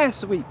delivered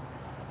last week?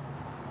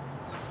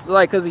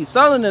 Like, because he's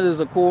selling it as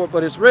a cord,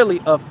 but it's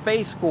really a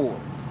face cord.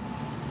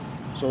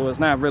 So it's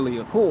not really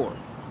a cord.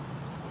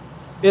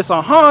 It's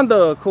a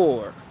Honda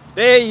Accord.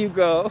 There you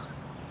go.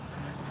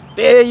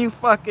 There you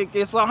fucking,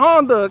 it's a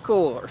Honda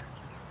Accord.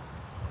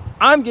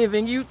 I'm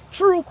giving you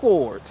true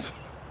cords.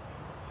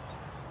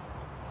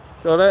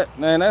 So that,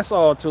 man, that's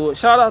all to it.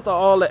 Shout out to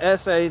all the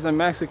essays and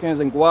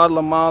Mexicans and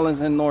Guatemalans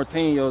and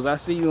Norteños. I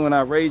see you and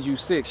I raise you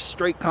 6.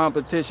 Straight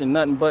competition,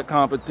 nothing but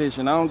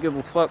competition. I don't give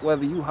a fuck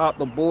whether you hop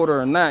the border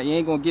or not. You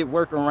ain't gonna get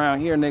work around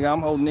here, nigga.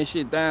 I'm holding this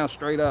shit down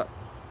straight up.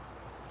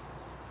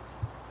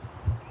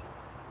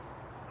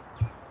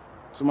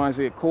 Somebody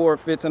said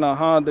cord fits in a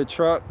Honda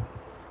truck.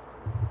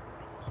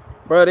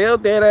 Bro, they'll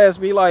dead ass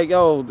be like,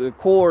 yo, the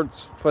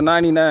cord's for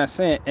 99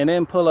 cents, and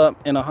then pull up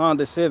in a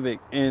Honda Civic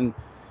and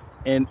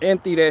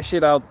empty that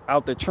shit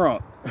out the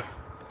trunk.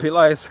 Be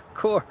like, it's a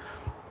cord.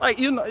 Like,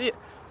 you know, and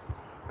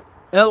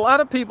a lot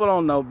of people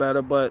don't know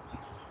better, but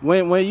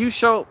when you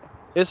show,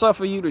 it's up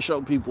for you to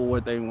show people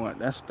what they want.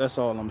 That's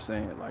all I'm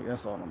saying. Like,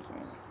 that's all I'm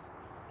saying.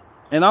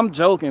 And I'm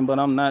joking, but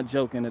I'm not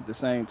joking at the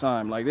same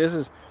time. Like, this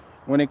is,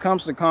 when it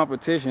comes to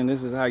competition,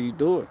 this is how you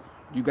do it.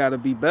 You got to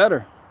be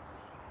better.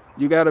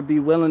 You got to be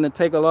willing to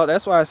take a lot.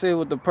 That's why I said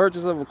with the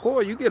purchase of a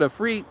cord, you get a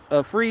free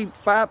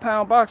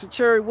 5-pound box of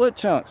cherry wood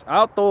chunks.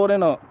 I'll throw it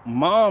in a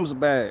mom's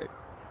bag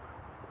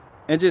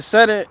and just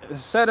set it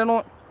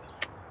on.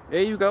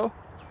 There you go.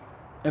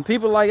 And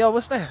people are like, yo,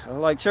 what's that? I'm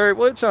like, cherry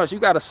wood chunks. You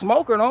got a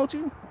smoker, don't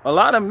you? A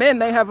lot of men,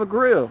 they have a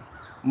grill.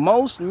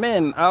 Most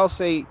men, I'll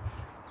say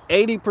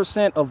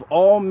 80% of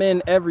all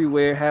men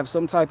everywhere have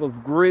some type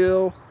of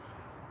grill,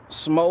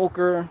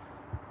 smoker,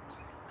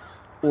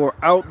 or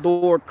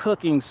outdoor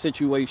cooking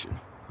situation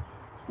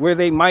where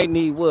they might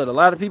need wood. A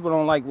lot of people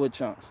don't like wood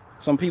chunks.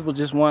 Some people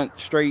just want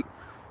straight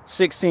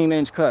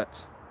 16-inch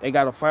cuts. They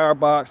got a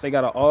firebox, they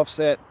got an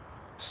offset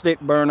stick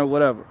burner,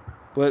 whatever.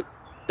 But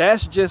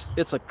that's just,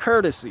 it's a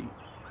courtesy.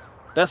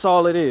 That's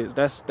all it is.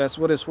 That's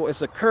what it's for.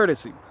 It's a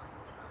courtesy.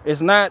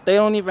 It's not, they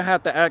don't even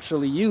have to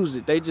actually use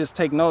it. They just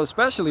take note,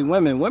 especially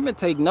women. Women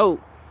take note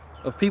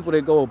of people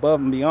that go above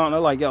and beyond. They're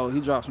like, yo,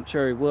 he dropped some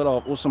cherry wood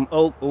off, or some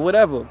oak, or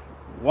whatever.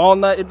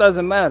 Walnut, it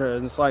doesn't matter.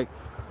 And it's like,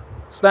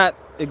 it's not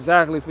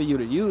exactly for you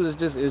to use.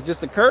 It's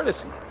just a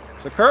courtesy.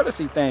 It's a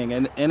courtesy thing.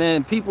 And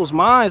in people's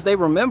minds, they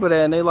remember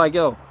that, and they like,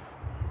 yo,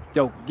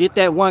 get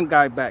that one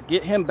guy back,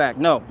 get him back.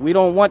 No, we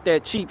don't want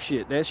that cheap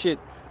shit. That shit,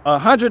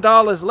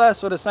 $100 less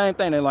for the same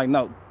thing. They're like,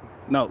 no,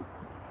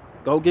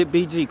 go get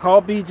BG,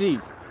 call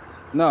BG.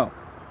 No,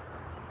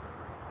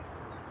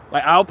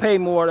 like, I'll pay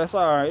more, that's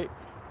all right.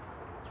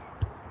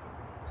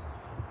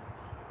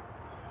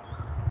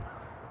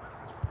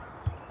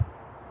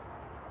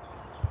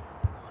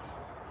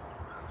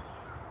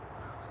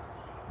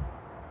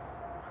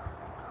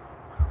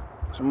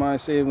 Somebody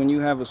said when you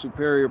have a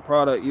superior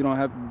product, you don't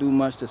have to do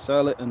much to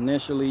sell it.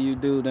 Initially you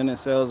do, then it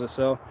sells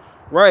itself.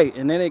 Right,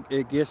 and then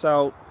it gets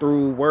out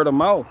through word of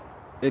mouth.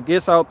 It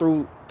gets out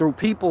through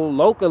people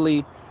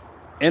locally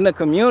in the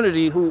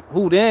community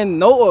who then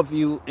know of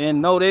you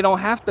and know they don't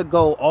have to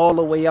go all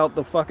the way out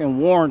to fucking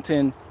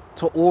Warrenton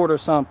to order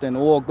something,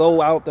 or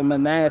go out to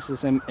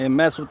Manassas and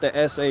mess with the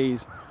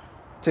essays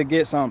to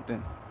get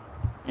something.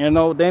 You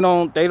know, they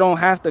don't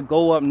have to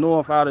go up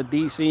north out of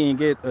DC and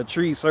get a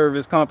tree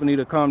service company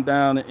to come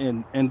down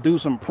and do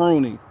some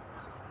pruning.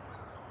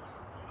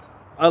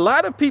 A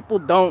lot of people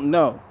don't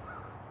know.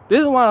 This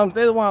is why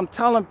I'm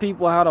telling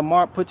people how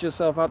to put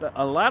yourself out there.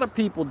 A lot of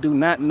people do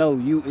not know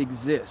you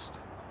exist.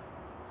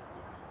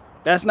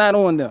 That's not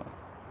on them.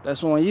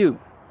 That's on you.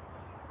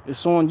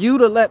 It's on you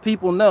to let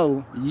people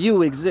know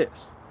you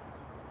exist.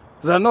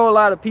 Because I know a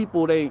lot of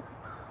people, they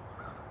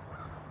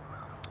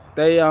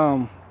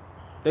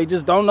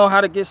just don't know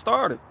how to get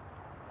started.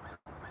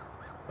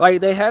 Like,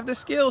 they have the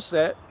skill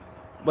set,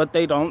 but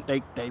they don't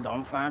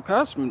find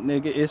customers.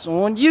 Nigga, it's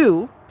on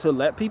you to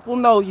let people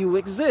know you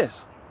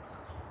exist.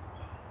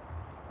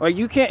 Like,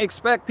 you can't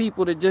expect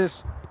people to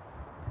just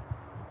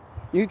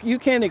you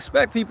can't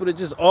expect people to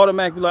just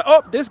automatically be like,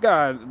 oh, this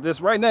guy that's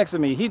right next to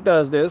me, he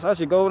does this, I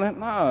should go.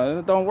 Nah,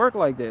 it don't work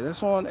like that.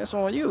 It's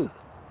on you.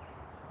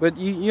 But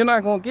you're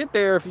not gonna get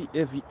there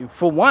if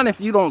for one, if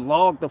you don't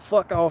log the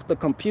fuck off the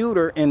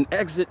computer and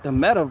exit the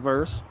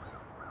metaverse,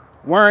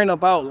 worrying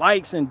about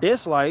likes and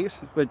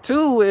dislikes. But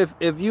two,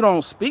 if you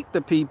don't speak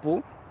to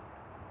people,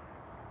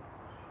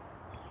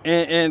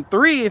 and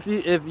three, if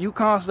you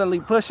constantly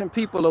pushing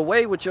people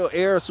away with your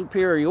air of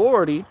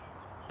superiority,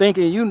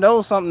 thinking you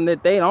know something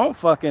that they don't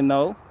fucking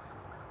know.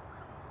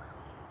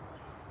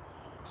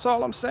 That's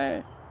all I'm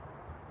saying.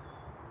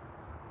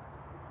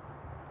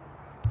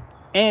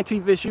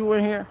 Antivis, you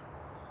in here?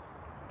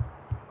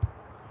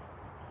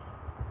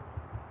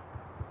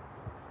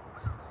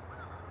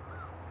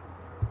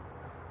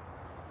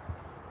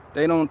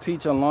 They don't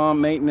teach a lawn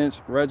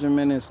maintenance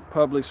regimen in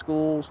public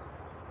schools.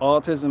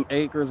 Autism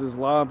Acres is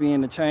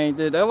lobbying to change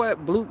it. That's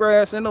what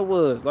Bluegrass in the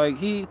Woods. Like,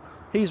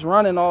 he's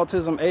running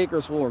Autism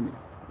Acres for me.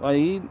 Like,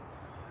 he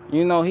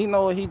know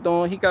what he's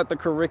doing. He got the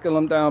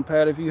curriculum down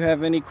pat. If you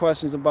have any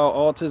questions about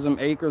Autism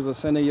Acres or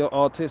sending your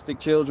autistic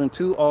children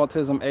to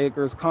Autism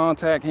Acres,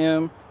 contact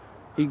him.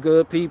 He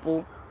good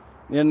people,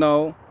 you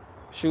know.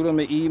 Shoot him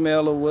an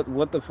email or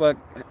what the fuck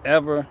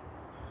ever.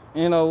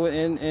 you know,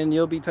 and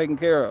you'll be taken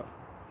care of.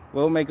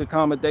 We'll make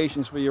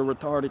accommodations for your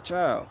retarded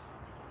child.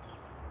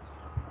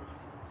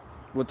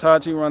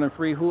 Watachi running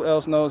free. Who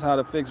else knows how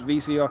to fix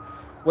VCR?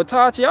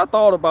 Watachi, I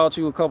thought about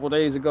you a couple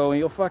days ago and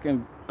you're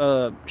fucking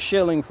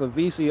shilling for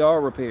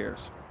VCR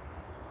repairs.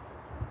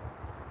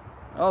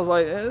 I was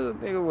like,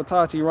 nigga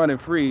Watachi running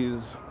free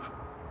is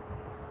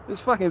it's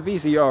fucking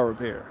VCR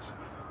repairs.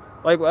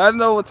 Like, I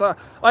know Watachi.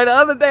 Like, the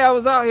other day I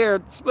was out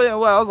here splitting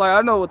well. I was like,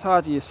 I know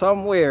Watachi is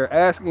somewhere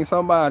asking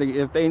somebody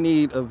if they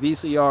need a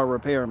VCR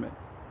repairman.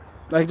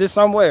 Like, just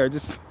somewhere.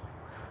 Just,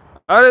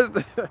 I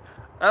just,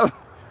 I don't.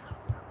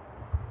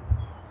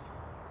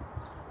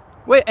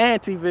 Where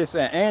Antivis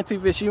at?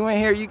 Antivis, you in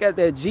here? You got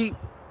that Jeep?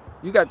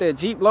 You got that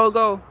Jeep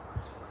logo?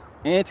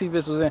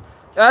 Antivis was in.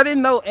 I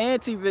didn't know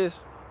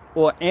Antivis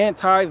or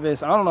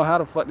Antivis. I don't know how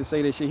the fuck to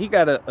say this shit. He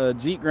got a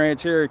Jeep Grand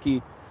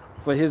Cherokee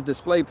for his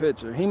display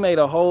picture. He made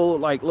a whole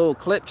like little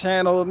clip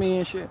channel of me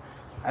and shit.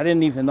 I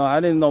didn't even know. I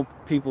didn't know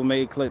people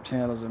made clip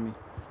channels of me.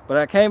 But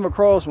I came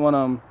across one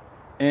of them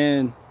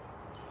and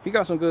he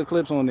got some good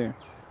clips on there.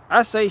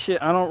 I say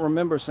shit I don't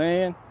remember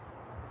saying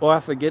or I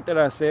forget that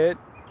I said.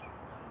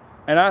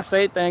 And I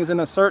say things in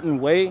a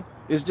certain way.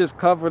 It's just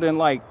covered in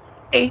like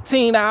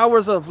 18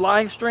 hours of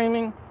live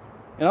streaming.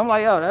 And I'm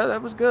like, yo,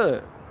 that was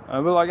good.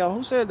 I'll be like, yo,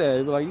 who said that?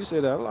 He'll be like, you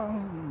said that.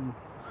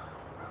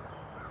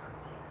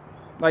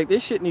 Like,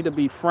 this shit need to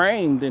be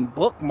framed and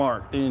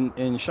bookmarked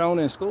and shown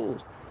in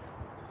schools.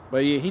 But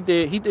yeah,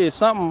 he did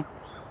something.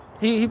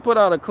 He put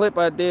out a clip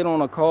I did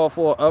on a call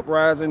for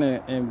uprising.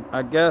 And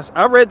I guess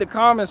I read the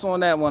comments on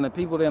that one and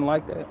people didn't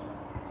like that.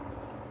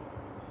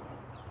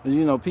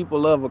 You know, people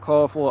love a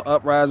call for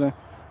uprising.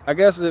 I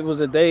guess it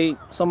was a day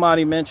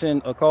somebody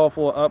mentioned a call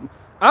for up.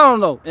 I don't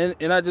know.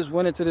 And I just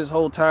went into this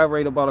whole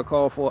tirade about a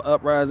call for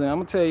uprising. I'm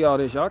going to tell y'all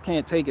this. Y'all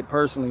can't take it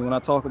personally when I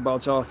talk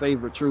about y'all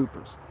favorite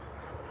troopers.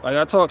 Like,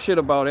 I talk shit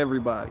about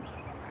everybody.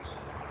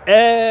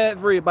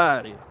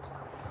 Everybody.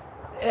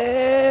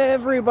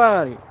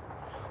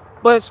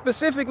 But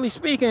specifically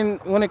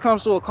speaking, when it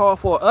comes to a call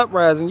for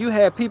uprising, you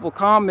had people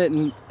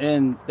commenting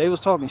and they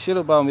was talking shit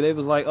about me. They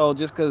was like, oh,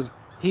 just because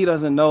he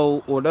doesn't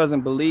know or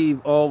doesn't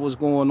believe all what's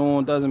going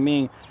on doesn't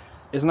mean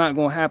it's not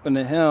going to happen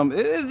to him.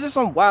 It's just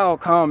some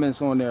wild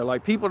comments on there.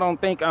 Like, people don't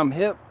think I'm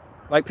hip.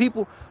 Like,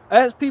 people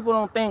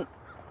don't think,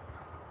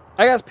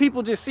 I guess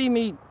people just see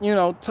me, you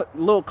know,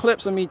 little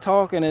clips of me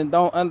talking and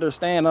don't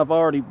understand I've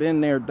already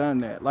been there, done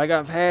that. Like,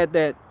 I've had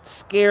that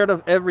scared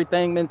of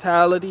everything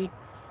mentality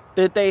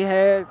that they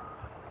had.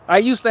 I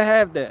used to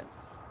have that.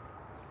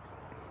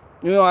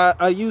 You know,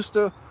 I used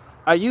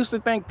to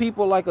think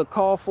people like a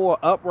call for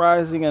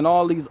uprising and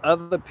all these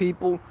other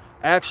people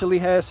actually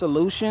had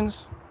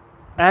solutions,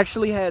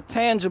 actually had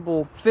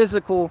tangible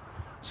physical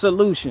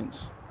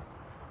solutions,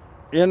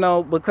 you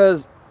know,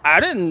 because I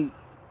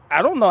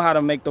don't know how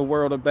to make the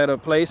world a better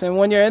place. And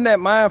when you're in that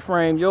mind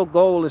frame, your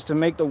goal is to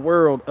make the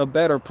world a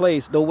better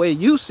place the way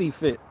you see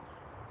fit.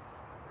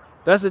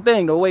 That's the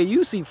thing, the way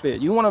you see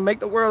fit. You want to make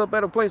the world a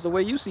better place the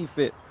way you see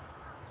fit.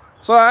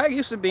 So I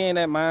used to be in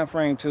that mind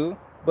frame too,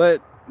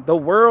 but the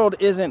world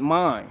isn't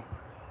mine.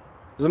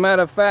 As a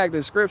matter of fact,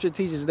 the scripture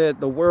teaches that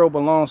the world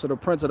belongs to the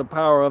prince of the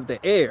power of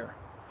the air.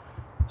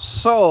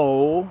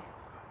 So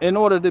in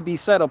order to be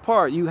set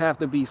apart, you have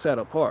to be set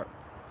apart.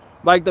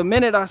 Like, the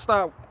minute I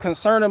stopped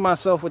concerning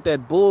myself with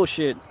that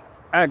bullshit,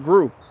 I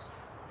grew.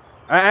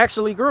 I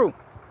actually grew.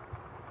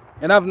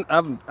 And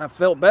I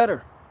felt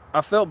better.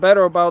 I felt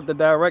better about the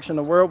direction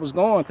the world was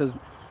going because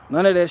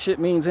none of that shit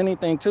means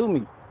anything to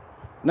me.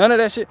 None of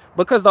that shit,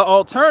 because the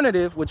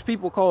alternative, which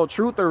people call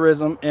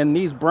trutherism, and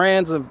these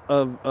brands of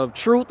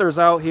truthers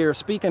out here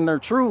speaking their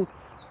truth,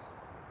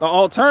 the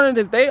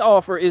alternative they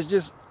offer is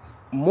just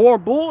more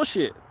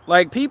bullshit.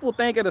 Like, people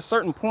think at a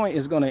certain point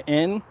it's going to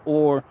end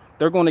or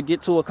they're going to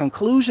get to a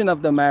conclusion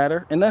of the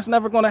matter, and that's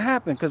never going to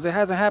happen because it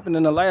hasn't happened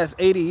in the last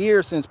 80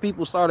 years since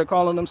people started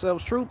calling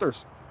themselves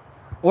truthers,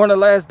 or in the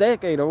last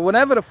decade, or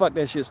whenever the fuck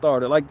that shit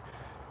started. Like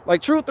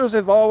truthers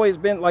have always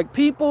been like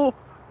people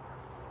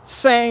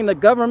saying the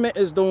government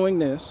is doing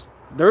this,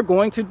 they're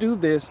going to do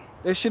this.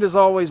 This shit has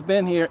always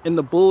been here and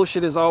the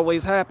bullshit has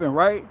always happened,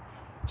 right?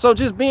 So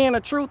just being a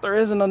truther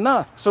isn't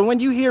enough. So when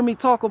you hear me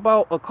talk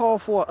about a call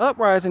for an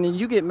uprising and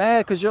you get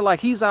mad because you're like,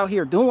 he's out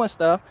here doing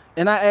stuff,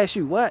 and I ask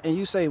you what, and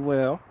you say,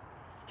 well,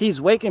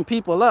 he's waking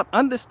people up.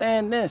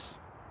 Understand this.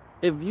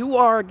 If you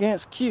are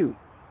against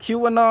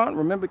QAnon,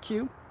 remember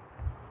Q?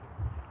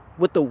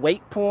 With the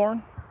wait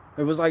porn,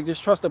 it was like,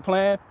 just trust the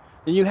plan.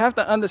 And you have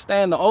to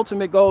understand the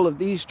ultimate goal of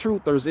these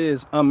truthers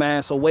is a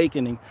mass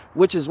awakening,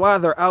 which is why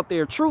they're out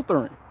there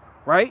truthering,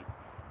 right?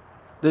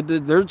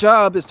 Their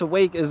job is to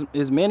wake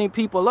as many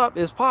people up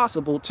as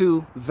possible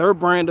to their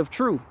brand of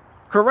truth.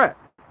 Correct.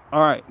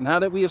 All right, now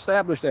that we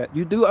established that,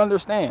 you do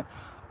understand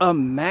a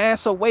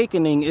mass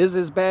awakening is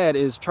as bad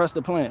as trust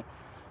the plan.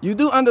 You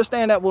do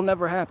understand that will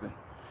never happen.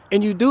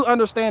 And you do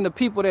understand the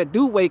people that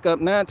do wake up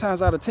 9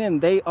 times out of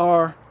 10, they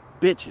are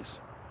bitches.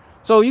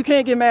 So you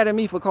can't get mad at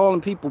me for calling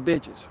people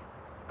bitches.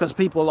 Because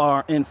people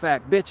are, in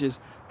fact, bitches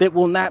that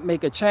will not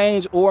make a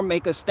change or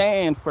make a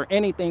stand for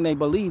anything they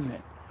believe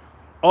in.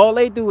 All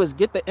they do is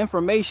get the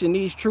information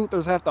these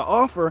truthers have to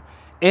offer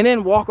and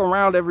then walk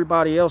around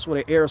everybody else with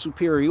an air of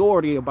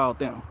superiority about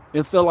them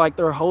and feel like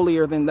they're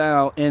holier than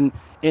thou and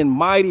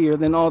mightier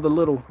than all the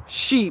little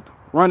sheep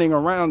running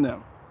around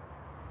them.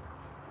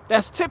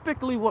 That's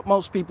typically what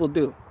most people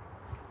do.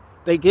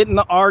 They get in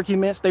the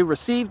arguments, they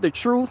receive the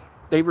truth,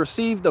 they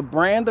receive the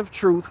brand of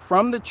truth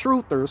from the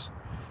truthers,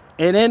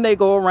 and then they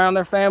go around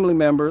their family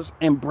members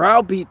and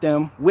browbeat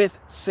them with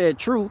said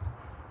truth,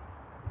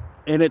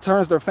 and it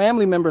turns their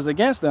family members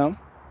against them.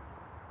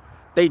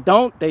 They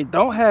don't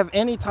have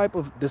any type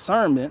of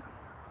discernment.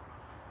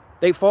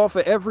 They fall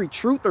for every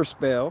truther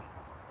spell,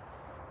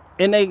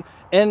 and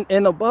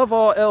above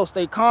all else,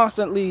 they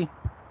constantly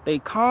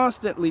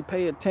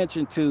pay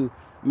attention to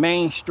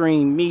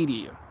mainstream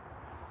media,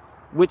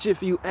 which,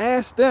 if you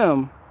ask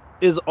them,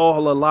 is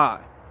all a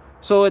lie.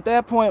 So at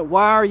that point,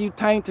 why are you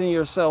tainting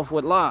yourself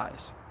with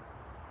lies?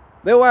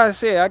 That's why I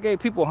said, I gave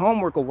people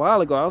homework a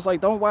while ago. I was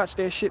like, don't watch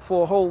that shit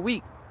for a whole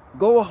week.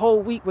 Go a whole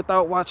week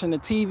without watching the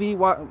TV.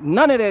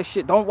 None of that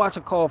shit. Don't watch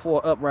a call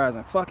for an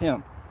uprising. Fuck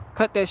him.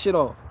 Cut that shit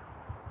off.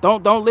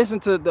 Don't listen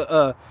to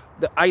the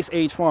Ice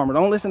Age farmer.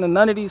 Don't listen to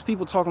none of these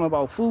people talking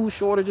about food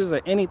shortages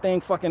or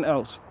anything fucking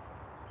else.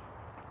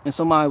 And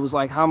somebody was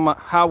like,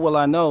 how will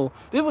I know?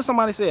 This was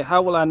somebody said,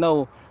 how will I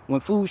know when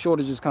food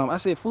shortages come? I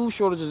said, food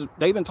shortages,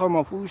 they've been talking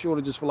about food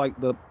shortages for like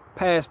the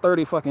past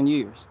 30 fucking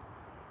years.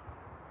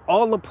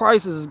 All the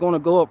prices is going to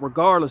go up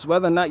regardless,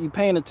 whether or not you're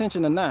paying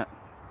attention or not.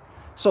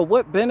 So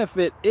what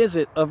benefit is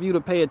it of you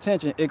to pay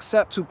attention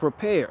except to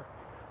prepare?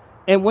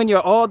 And when you're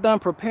all done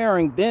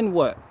preparing, then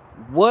what?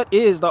 What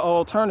is the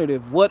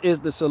alternative? What is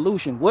the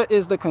solution? What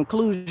is the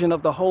conclusion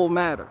of the whole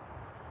matter?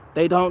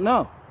 They don't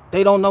know.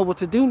 They don't know what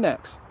to do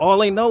next. All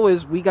they know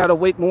is we got to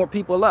wake more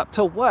people up.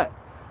 To what?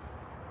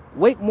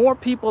 Wake more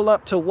people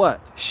up to what?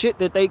 Shit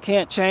that they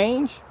can't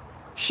change?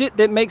 Shit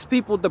that makes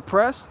people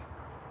depressed?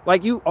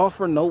 Like, you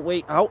offer no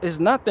way out is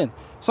nothing.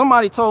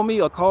 Somebody told me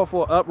a call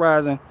for an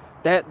uprising.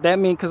 That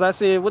mean, because I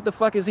said, what the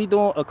fuck is he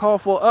doing? A call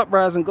for an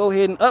uprising, go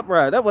ahead and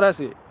uprise. That's what I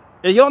said.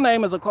 If your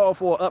name is a call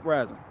for an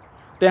uprising,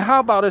 then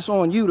how about it's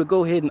on you to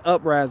go ahead and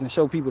uprise and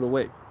show people the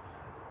way?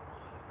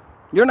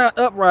 You're not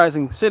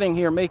uprising, sitting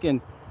here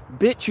making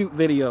BitChute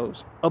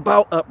videos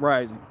about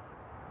uprising.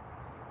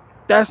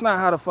 That's not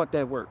how the fuck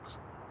that works.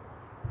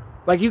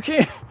 Like, you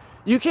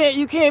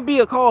can't be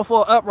a call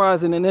for an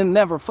uprising and then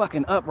never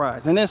fucking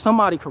uprise. And then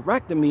somebody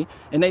corrected me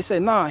and they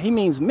said, nah, he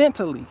means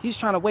mentally. He's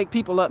trying to wake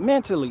people up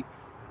mentally.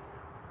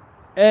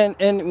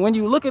 And when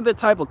you look at the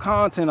type of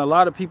content a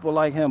lot of people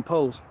like him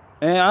post,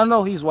 and I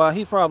know he's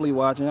probably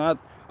watching.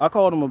 I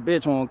called him a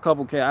bitch on a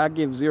couple K. I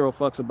give zero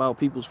fucks about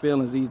people's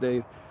feelings these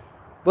days.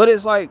 But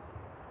it's like,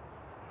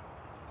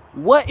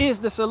 what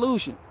is the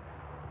solution?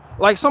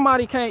 Like,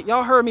 somebody came,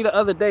 y'all heard me the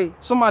other day,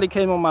 somebody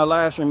came on my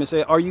live stream and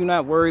said, are you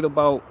not worried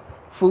about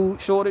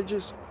food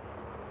shortages?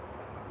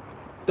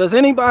 Does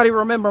anybody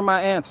remember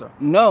my answer?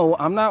 No,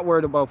 I'm not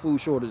worried about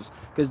food shortages.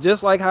 Because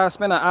just like how I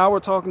spent an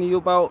hour talking to you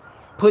about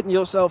putting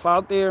yourself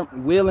out there,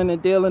 wheeling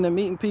and dealing and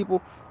meeting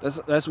people,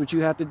 that's what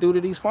you have to do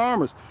to these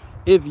farmers.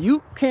 If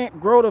you can't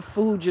grow the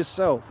food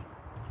yourself,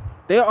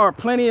 there are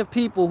plenty of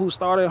people who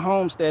started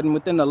homesteading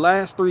within the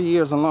last 3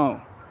 years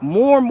alone.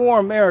 More and more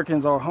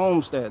Americans are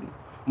homesteading.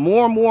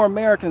 More and more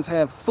Americans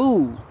have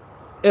food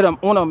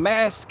on a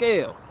mass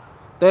scale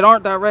that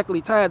aren't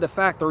directly tied to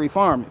factory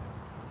farming.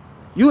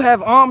 You have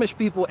Amish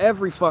people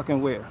every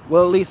fucking where.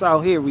 Well, at least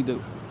out here we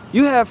do.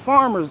 You have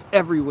farmers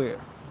everywhere.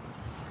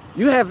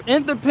 You have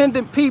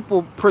independent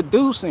people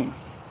producing.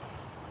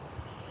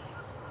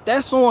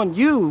 That's on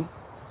you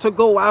to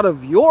go out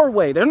of your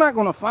way. They're not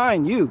going to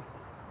find you.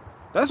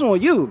 That's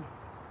on you.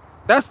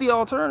 That's the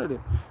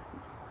alternative.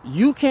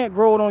 You can't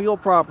grow it on your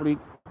property.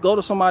 Go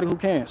to somebody who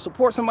can.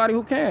 Support somebody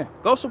who can.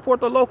 Go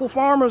support the local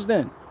farmers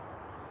then.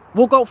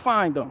 We'll go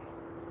find them.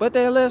 But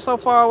they live so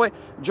far away.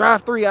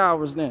 Drive 3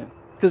 hours then.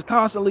 Because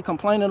constantly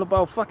complaining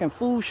about fucking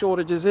food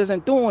shortages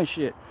isn't doing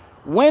shit.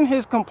 When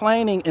has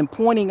complaining and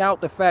pointing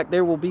out the fact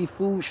there will be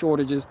food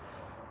shortages,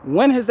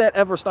 when has that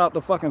ever stopped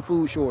the fucking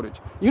food shortage?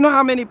 You know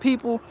how many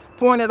people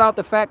pointed out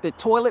the fact that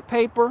toilet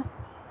paper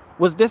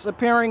was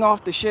disappearing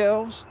off the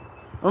shelves?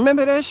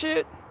 Remember that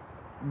shit?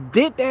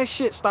 Did that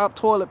shit stop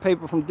toilet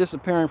paper from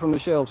disappearing from the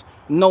shelves?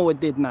 No, it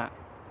did not.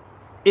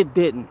 It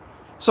didn't.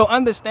 So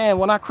understand,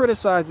 when I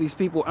criticize these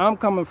people, I'm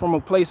coming from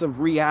a place of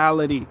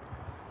reality.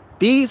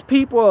 These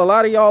people a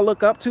lot of y'all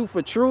look up to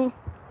for truth,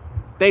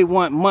 they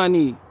want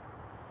money.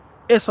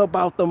 It's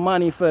about the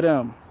money for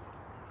them.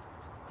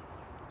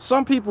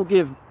 Some people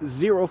give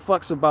zero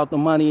fucks about the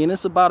money, and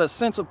it's about a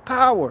sense of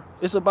power.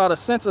 It's about a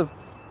sense of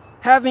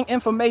having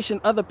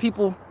information other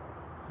people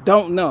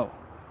don't know.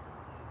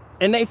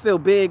 And they feel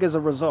big as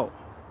a result.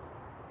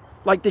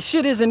 Like, the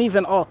shit isn't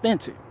even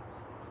authentic.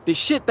 The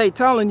shit they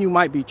telling you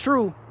might be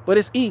true, but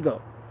it's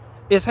ego.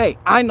 It's, hey,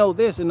 I know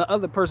this and the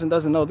other person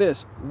doesn't know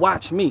this.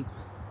 Watch me.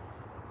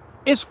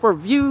 It's for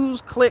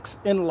views, clicks,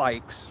 and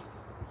likes.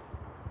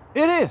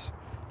 It is.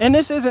 And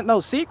this isn't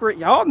no secret.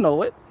 Y'all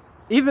know it.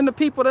 Even the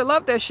people that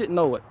love that shit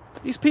know it.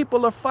 These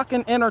people are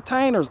fucking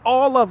entertainers.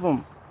 All of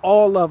them.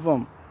 All of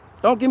them.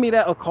 Don't give me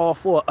that a call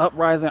for an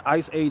uprising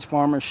Ice Age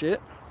farmer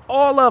shit.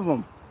 All of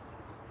them.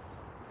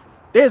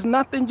 There's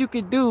nothing you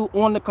could do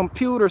on the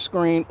computer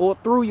screen or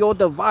through your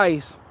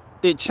device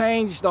that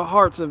changed the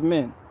hearts of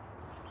men.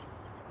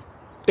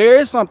 There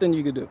is something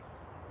you could do,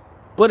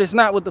 but it's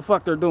not what the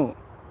fuck they're doing.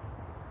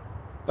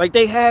 Like,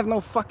 they have no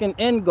fucking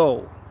end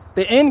goal.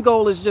 The end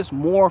goal is just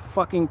more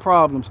fucking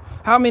problems.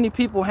 How many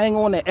people hang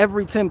on to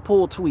every Tim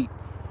Pool tweet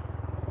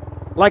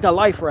like a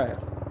life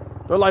raft?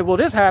 They're like, well,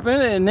 this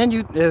happened, and then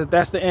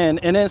that's the end,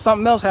 and then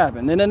something else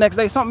happened, and the next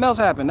day something else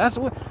happened. That's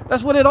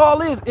what it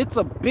all is. It's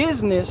a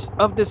business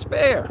of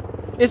despair.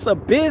 It's a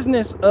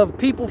business of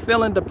people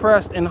feeling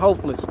depressed and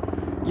hopeless.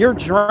 You're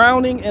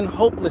drowning in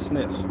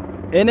hopelessness.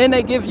 And then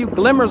they give you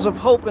glimmers of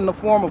hope in the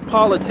form of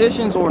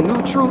politicians or new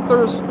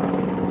truthers.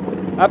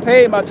 I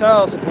paid my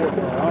child support,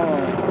 bro.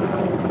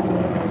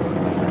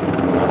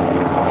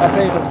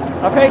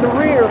 I paid the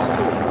rears too.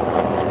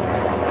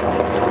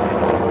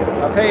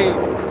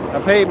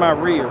 I paid my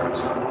rears.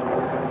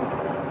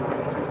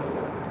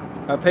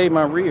 I paid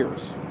my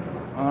rears.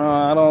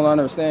 I don't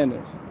understand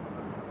this.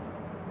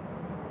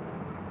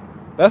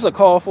 That's a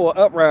call for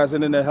an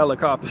uprising in the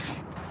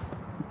helicopters.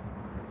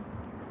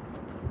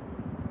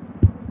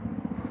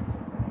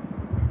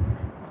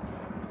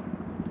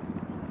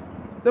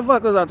 The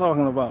fuck was I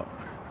talking about?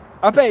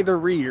 I paid the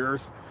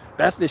rears.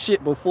 That's the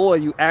shit before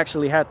you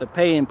actually have to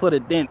pay and put a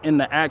dent in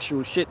the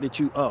actual shit that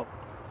you owe.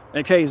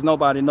 In case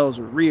nobody knows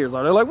what rears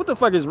are. They're like, what the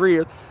fuck is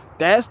rears?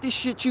 That's the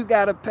shit you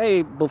gotta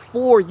pay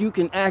before you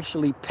can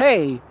actually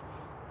pay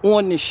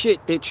on the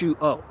shit that you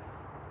owe.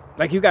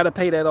 Like, you gotta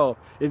pay that off.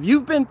 If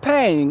you've been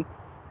paying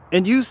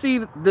and you see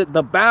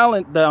the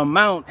balance, the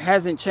amount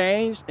hasn't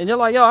changed, and you're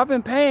like, yo, I've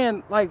been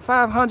paying like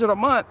 $500 a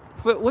month.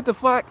 What the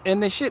fuck?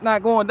 And the shit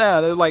not going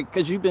down. They're like,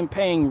 because you've been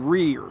paying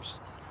rears.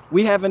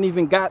 We haven't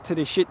even got to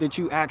the shit that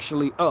you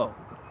actually owe.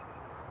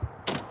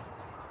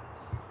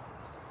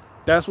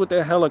 That's what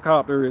that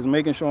helicopter is,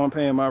 making sure I'm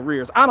paying my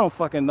rears. I don't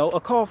fucking know.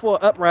 A call for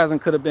an uprising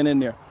could have been in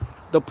there.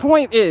 The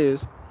point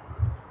is,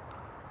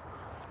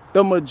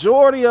 the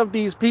majority of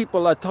these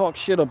people I talk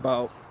shit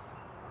about,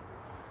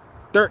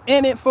 they're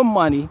in it for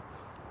money,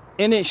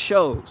 and it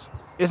shows.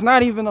 It's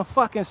not even a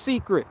fucking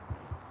secret.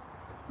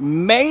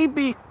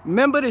 Maybe,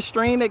 remember the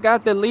stream that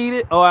got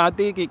deleted? Oh, I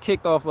did get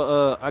kicked off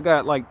of, I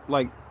got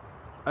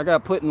I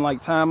got put in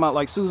like timeout,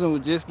 like Susan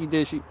Wojcicki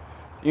did. She,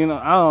 you know,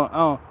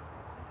 I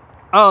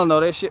don't know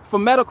that shit for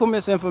medical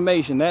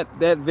misinformation.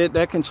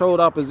 That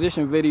controlled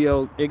opposition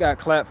video, it got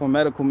clapped for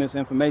medical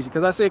misinformation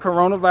because I said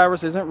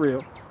coronavirus isn't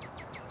real,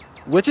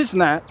 which it's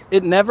not.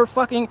 It never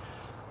fucking,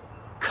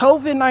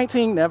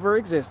 COVID-19 never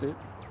existed.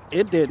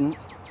 It didn't.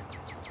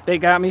 They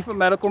got me for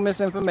medical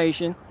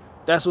misinformation.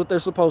 That's what they're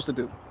supposed to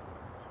do.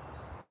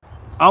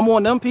 I'm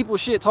on them people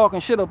shit talking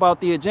shit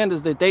about the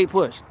agendas that they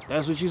push.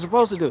 That's what you're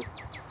supposed to do.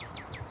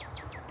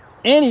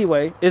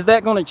 Anyway, is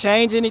that going to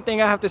change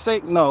anything I have to say?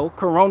 No,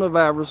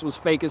 coronavirus was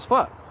fake as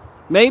fuck.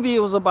 Maybe it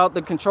was about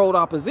the controlled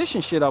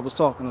opposition shit I was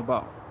talking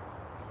about.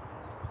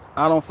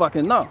 I don't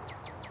fucking know.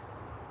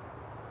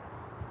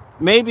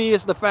 Maybe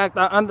it's the fact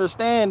I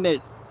understand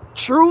that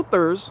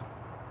truthers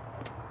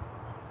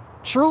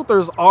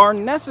are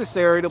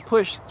necessary to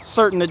push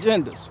certain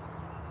agendas.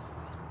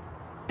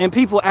 And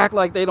people act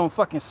like they don't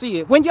fucking see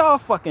it when y'all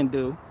fucking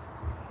do.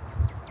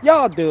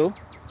 Y'all do.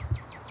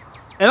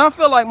 And I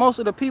feel like most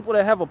of the people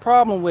that have a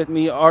problem with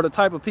me are the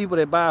type of people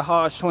that buy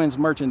Hodge Twins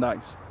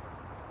merchandise.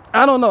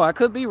 I don't know. I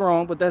could be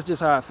wrong, but that's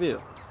just how I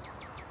feel.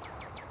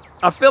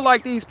 I feel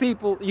like these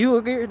people, you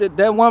agree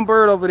that one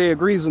bird over there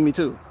agrees with me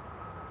too.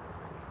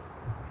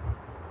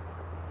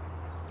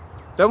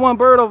 That one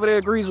bird over there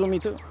agrees with me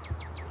too.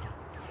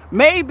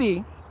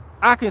 Maybe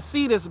I can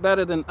see this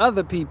better than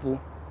other people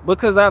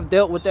because I've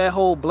dealt with that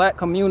whole black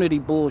community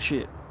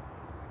bullshit.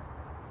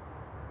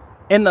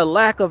 And the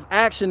lack of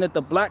action that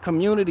the black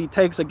community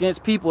takes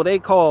against people they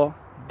call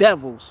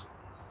devils.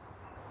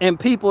 And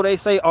people they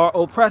say are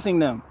oppressing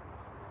them.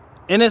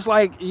 And it's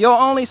like your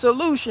only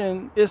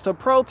solution is to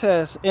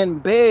protest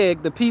and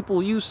beg the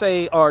people you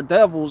say are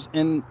devils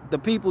and the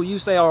people you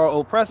say are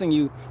oppressing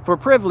you for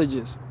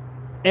privileges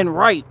and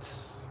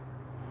rights.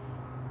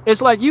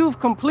 It's like you've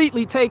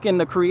completely taken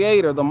the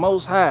creator, the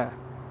Most High,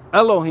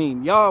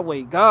 Elohim,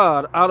 Yahweh,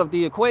 God out of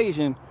the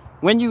equation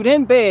when you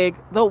then beg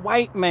the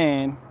white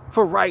man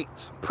for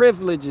rights,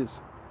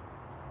 privileges.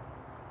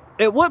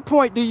 At what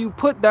point do you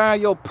put down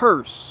your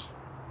purse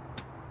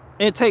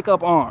and take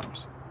up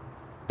arms?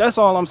 That's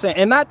all I'm saying.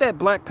 And not that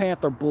Black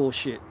Panther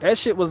bullshit. That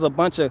shit was a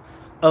bunch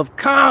of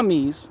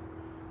commies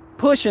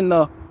pushing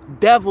the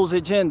devil's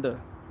agenda.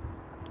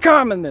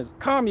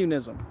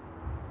 Communism.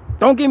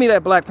 Don't give me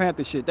that Black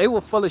Panther shit. They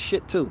were full of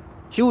shit too.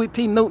 Huey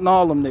P. Newton,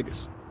 all them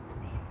niggas.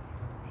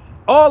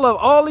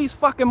 All these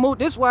fucking moves.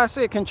 This is why I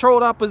said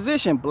controlled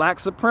opposition. Black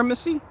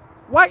supremacy,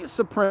 white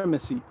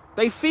supremacy.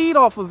 They feed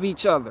off of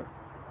each other.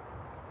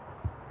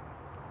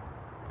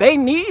 They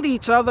need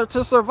each other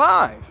to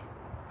survive.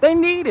 They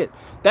need it.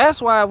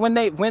 That's why when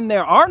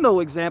there are no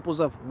examples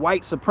of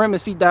white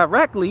supremacy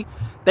directly,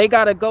 they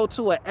got to go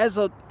to an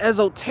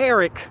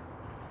esoteric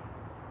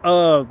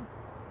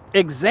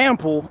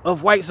example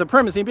of white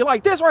supremacy and be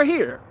like, this right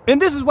here.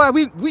 And this is why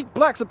we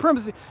black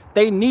supremacy.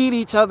 They need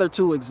each other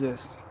to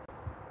exist.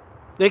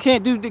 They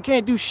can't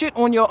do shit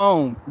on your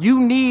own. You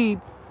need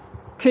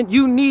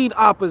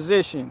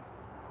opposition.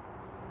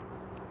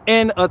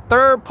 And a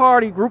third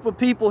party group of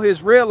people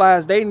has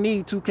realized they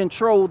need to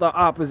control the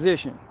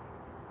opposition.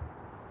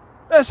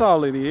 That's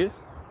all it is.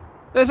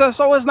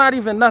 So it's not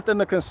even nothing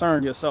to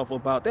concern yourself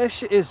about. That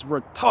shit is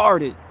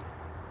retarded.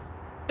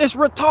 It's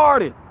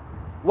retarded.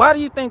 Why do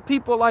you think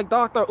people like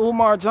Dr.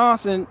 Umar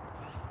Johnson,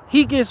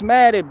 he gets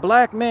mad at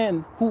black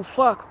men who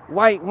fuck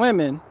white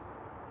women?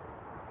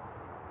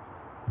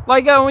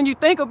 Like, yo, when you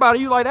think about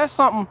it, you like, that's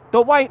something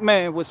the white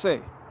man would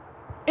say.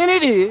 And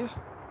it is.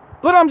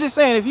 But I'm just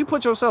saying, if you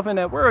put yourself in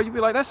that world, you'd be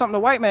like, that's something the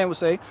white man would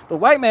say. The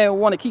white man would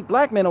want to keep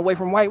black men away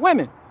from white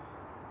women.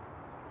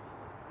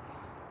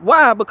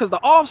 Why? Because the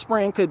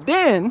offspring could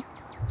then,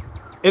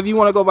 if you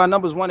want to go by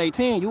Numbers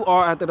 118, you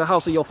are after the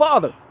house of your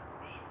father.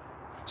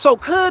 So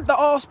could the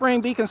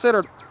offspring be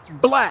considered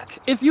black?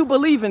 If you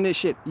believe in this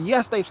shit,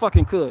 yes, they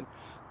fucking could.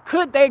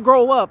 Could they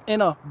grow up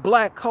in a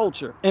black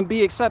culture and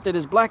be accepted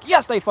as black?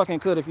 Yes, they fucking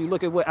could. If you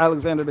look at what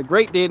Alexander the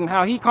Great did and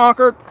how he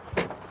conquered.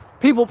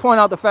 People point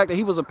out the fact that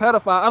he was a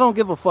pedophile. I don't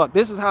give a fuck.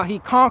 This is how he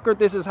conquered.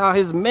 This is how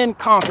his men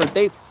conquered.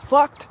 They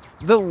fucked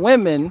the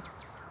women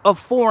of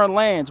foreign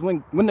lands.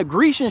 When the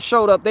Grecians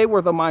showed up, they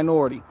were the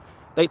minority.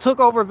 They took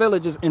over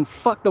villages and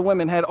fucked the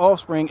women, had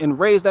offspring, and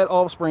raised that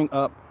offspring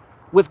up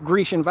with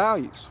Grecian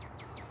values.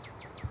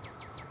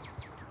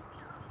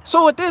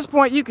 So at this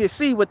point, you can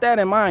see with that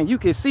in mind, you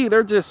can see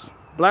they're just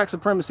black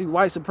supremacy,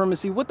 white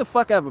supremacy, what the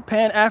fuck ever,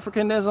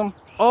 Pan-Africanism,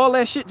 all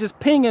that shit just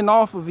pinging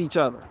off of each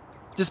other.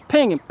 Just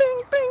pinging,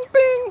 ping, ping,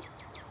 ping.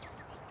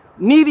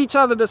 Need each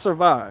other to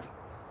survive.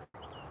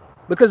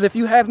 Because if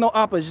you have no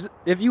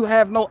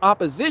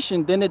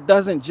opposition, then it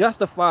doesn't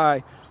justify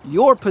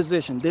your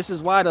position. This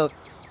is why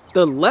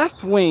the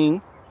left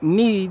wing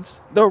needs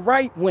the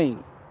right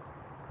wing.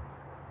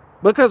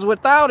 Because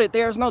without it,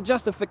 there's no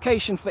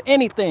justification for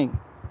anything.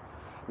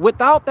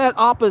 Without that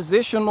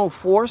oppositional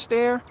force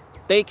there,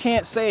 they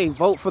can't say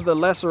vote for the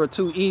lesser of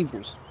two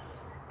evils.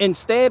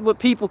 Instead, what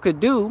people could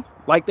do,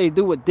 like they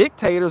do with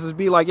dictators, is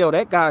be like, yo,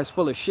 that guy's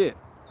full of shit.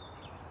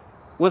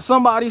 When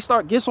somebody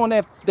gets on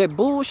that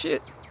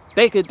bullshit,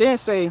 they could then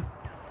say,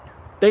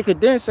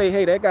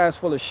 hey, that guy's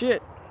full of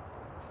shit.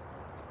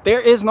 There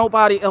is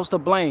nobody else to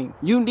blame.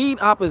 You need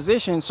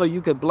opposition so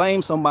you could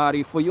blame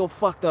somebody for your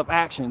fucked up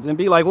actions and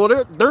be like, well,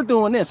 they're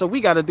doing this, so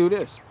we got to do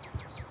this.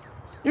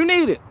 You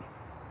need it.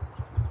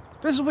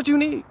 This is what you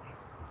need.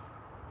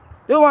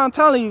 That's why I'm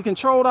telling you,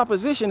 controlled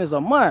opposition is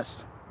a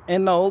must.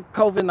 And no,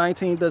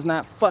 COVID-19 does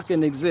not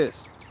fucking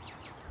exist.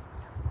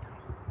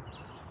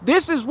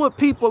 This is what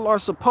people are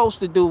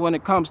supposed to do when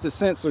it comes to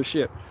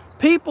censorship.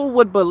 People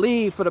would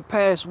believe for the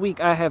past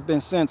week I have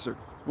been censored.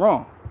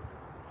 Wrong.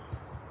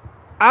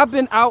 I've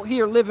been out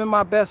here living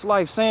my best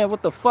life saying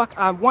what the fuck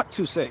I want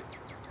to say.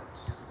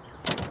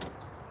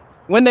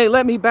 When they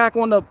let me back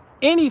on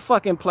any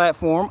fucking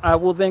platform, I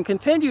will then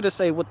continue to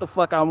say what the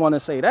fuck I want to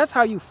say. That's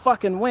how you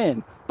fucking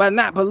win, by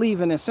not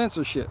believing in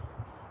censorship.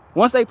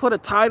 Once they put a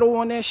title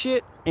on that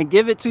shit and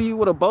give it to you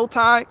with a bow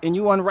tie and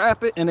you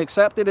unwrap it and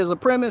accept it as a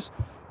premise,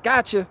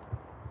 gotcha.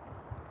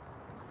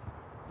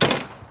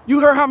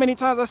 You heard how many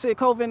times I said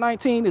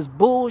COVID-19 is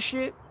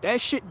bullshit?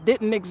 That shit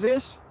didn't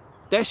exist.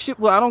 That shit,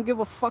 well, I don't give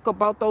a fuck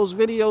about those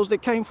videos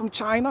that came from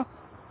China.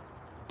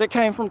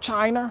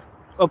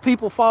 Of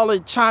people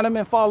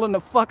Chinamen falling the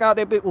fuck out.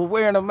 That bitch was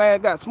wearing a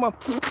mask, got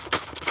smoked.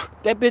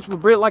 That bitch was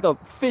breathing like a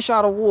fish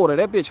out of water.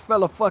 That bitch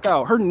fell the fuck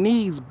out. Her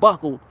knees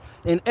buckled.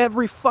 And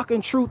every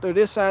fucking truther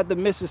this side of the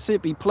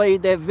Mississippi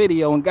played that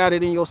video and got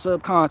it in your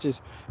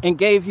subconscious and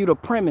gave you the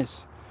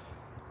premise.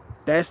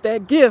 That's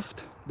that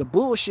gift, the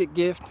bullshit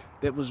gift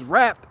that was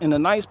wrapped in a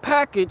nice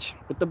package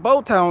with the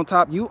bow tie on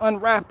top. You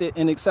unwrapped it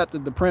and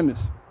accepted the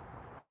premise.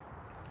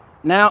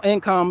 Now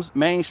in comes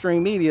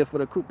mainstream media for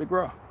the coup de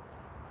grace.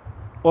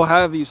 Or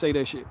however you say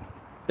that shit.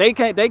 They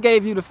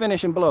gave you the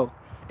finishing blow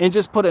and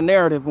just put a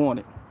narrative on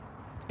it.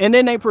 And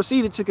then they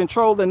proceeded to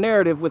control the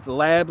narrative with the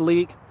lab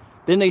leak.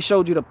 Then they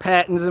showed you the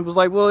patents and was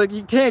like, well,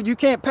 you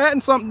can't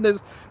patent something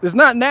that's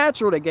not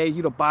natural. They gave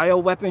you the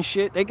bioweapon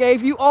shit. They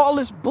gave you all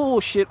this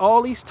bullshit,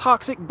 all these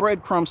toxic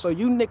breadcrumbs so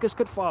you niggas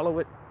could follow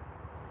it.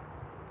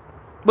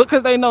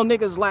 Because they know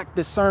niggas lack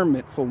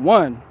discernment, for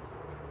one.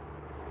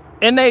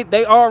 And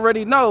they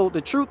already know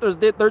the truthers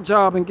did their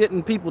job in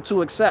getting people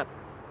to accept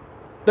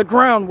the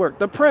groundwork,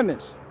 the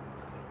premise.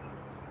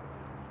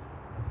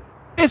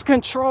 It's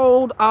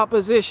controlled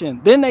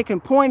opposition. Then they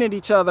can point at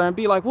each other and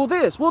be like, well,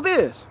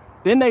 this.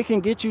 Then they can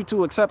get you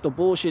to accept a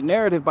bullshit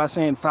narrative by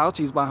saying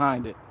Fauci's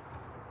behind it.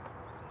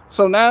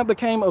 So now it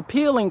became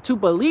appealing to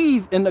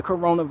believe in the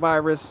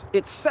coronavirus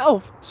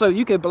itself so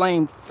you could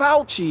blame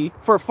Fauci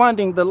for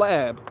funding the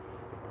lab.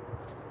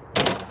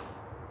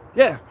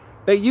 Yeah,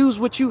 they use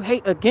what you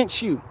hate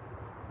against you.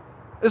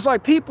 It's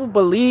like people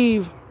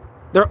believe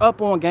they're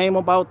up on game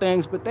about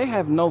things, but they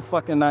have no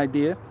fucking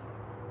idea.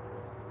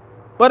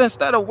 But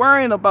instead of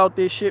worrying about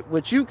this shit,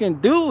 what you can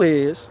do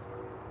is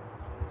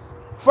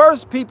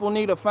First, people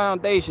need a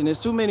foundation. There's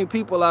too many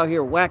people out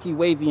here wacky,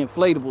 wavy,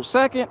 inflatable.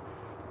 Second,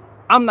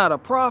 I'm not a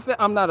prophet.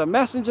 I'm not a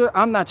messenger.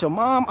 I'm not your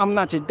mom. I'm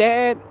not your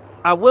dad.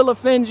 I will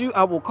offend you.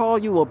 I will call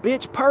you a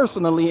bitch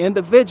personally,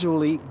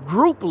 individually,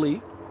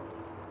 grouply,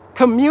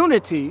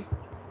 community.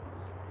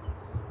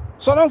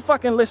 So don't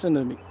fucking listen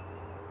to me.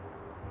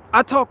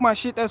 I talk my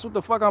shit. That's what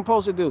the fuck I'm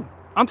supposed to do.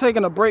 I'm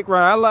taking a break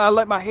right now. I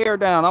let my hair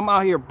down. I'm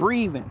out here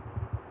breathing.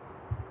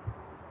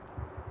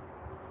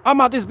 I'm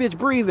out this bitch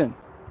breathing.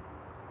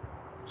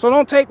 So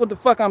don't take what the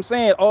fuck I'm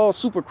saying all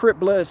super Crip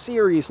blood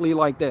seriously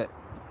like that.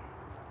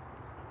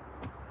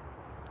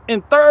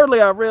 And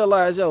thirdly, I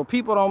realized, yo,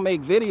 people don't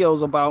make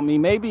videos about me.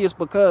 Maybe it's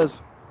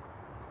because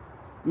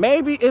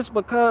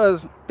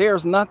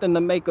there's nothing to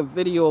make a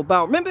video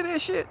about. Remember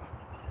that shit?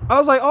 I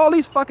was like, all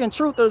these fucking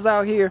truthers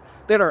out here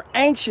that are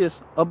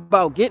anxious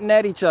about getting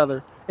at each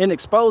other and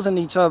exposing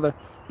each other,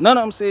 none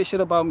of them said shit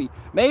about me.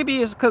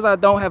 Maybe it's because I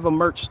don't have a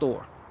merch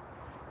store.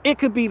 It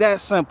could be that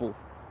simple.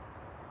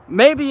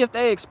 Maybe if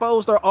they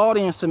expose their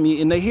audience to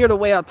me and they hear the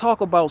way I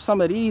talk about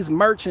some of these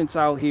merchants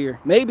out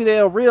here, maybe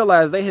they'll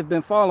realize they have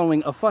been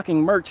following a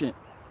fucking merchant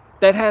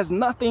that has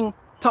nothing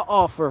to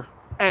offer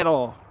at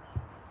all,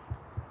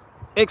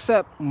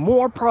 except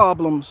more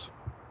problems.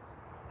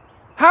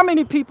 How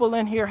many people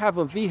in here have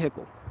a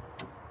vehicle?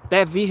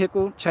 That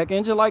vehicle, check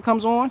engine light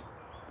comes on,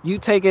 you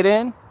take it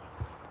in,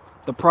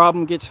 the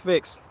problem gets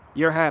fixed,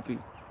 you're happy.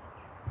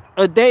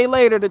 A day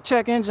later, the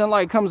check engine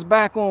light comes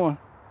back on,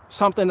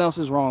 something else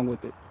is wrong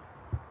with it.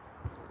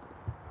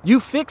 You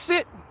fix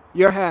it,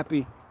 you're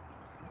happy.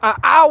 An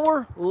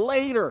hour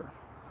later,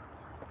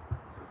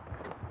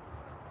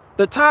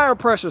 the tire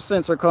pressure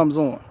sensor comes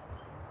on.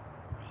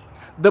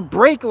 The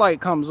brake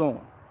light comes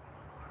on.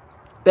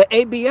 The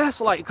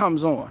ABS light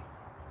comes on.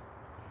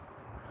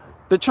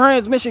 The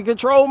transmission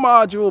control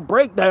module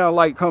breakdown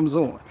light comes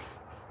on.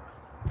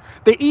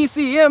 The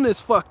ECM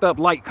is fucked up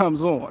light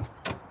comes on.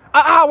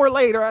 An hour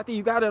later, after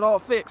you got it all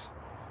fixed,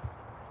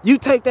 you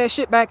take that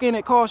shit back in,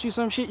 it costs you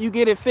some shit, you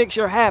get it fixed,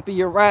 you're happy,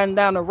 you're riding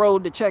down the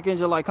road, the check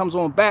engine light comes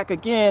on back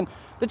again.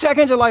 The check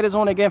engine light is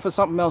on again for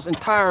something else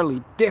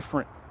entirely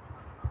different.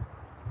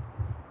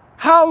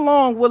 How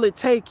long will it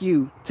take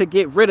you to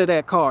get rid of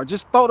that car?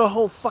 Just throw the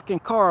whole fucking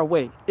car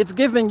away. It's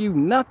giving you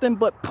nothing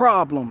but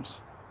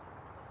problems.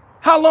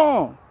 How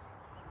long?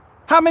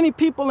 How many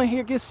people in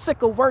here get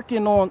sick of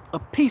working on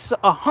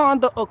a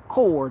Honda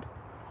Accord?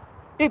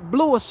 It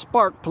blew a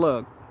spark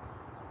plug.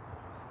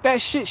 That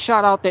shit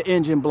shot out the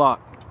engine block.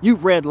 You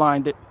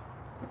redlined it.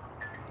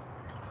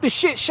 The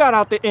shit shot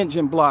out the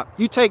engine block.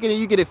 You take it and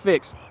you get it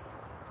fixed.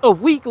 A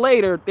week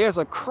later, there's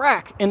a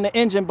crack in the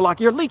engine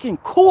block. You're leaking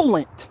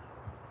coolant.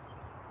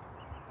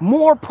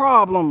 More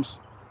problems.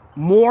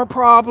 More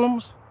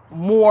problems.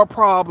 More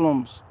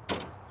problems.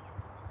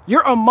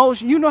 Your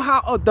emotion, you know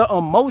how the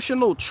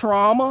emotional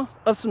trauma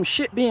of some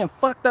shit being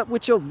fucked up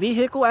with your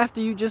vehicle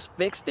after you just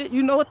fixed it?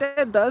 You know what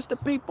that does to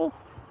people?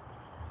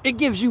 It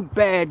gives you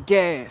bad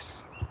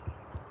gas.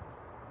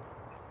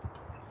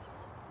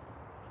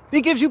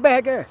 It gives you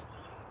bad gas.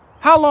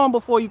 How long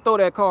before you throw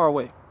that car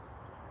away?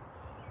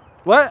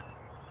 What?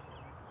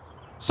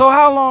 So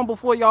how long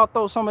before y'all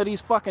throw some of these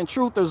fucking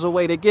truthers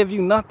away that give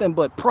you nothing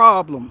but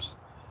problems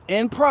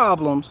and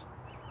problems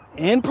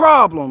and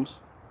problems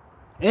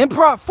and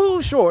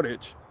food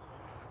shortage?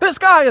 The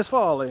sky is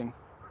falling.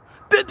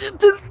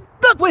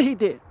 Look what he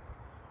did.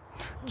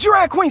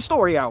 Drag Queen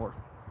Story Hour.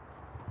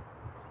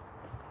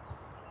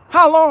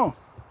 How long?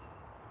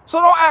 So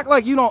don't act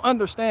like you don't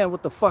understand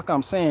what the fuck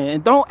I'm saying.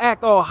 And don't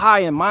act all high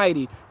and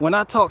mighty when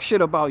I talk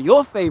shit about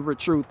your favorite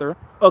truther,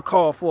 A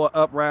Call for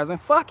an Uprising.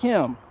 Fuck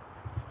him.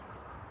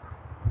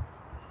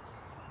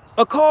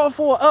 A Call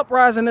for an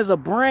Uprising is a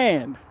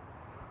brand.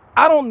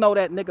 I don't know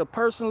that nigga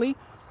personally.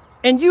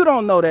 And you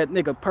don't know that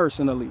nigga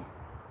personally.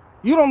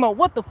 You don't know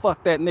what the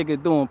fuck that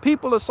nigga doing.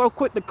 People are so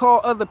quick to call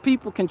other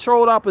people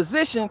controlled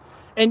opposition,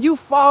 and you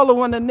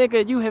following a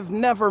nigga you have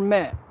never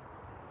met.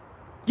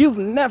 You've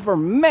never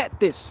met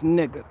this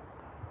nigga.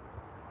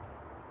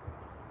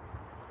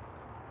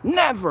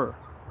 Never.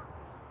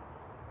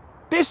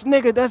 This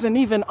nigga doesn't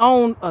even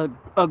own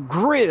a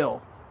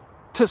grill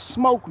to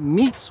smoke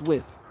meats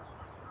with.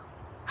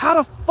 How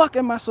the fuck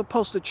am I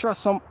supposed to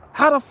trust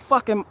how the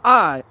fuck am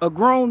I, a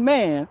grown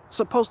man,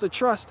 supposed to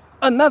trust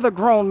another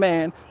grown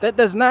man that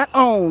does not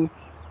own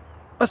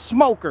a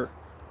smoker?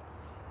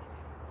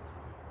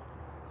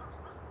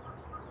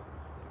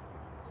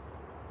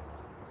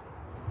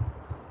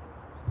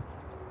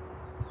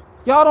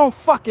 Y'all don't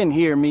fucking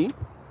hear me.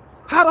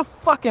 How the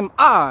fuck am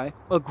I,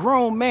 a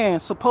grown man,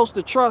 supposed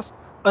to trust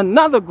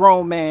another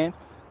grown man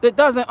that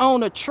doesn't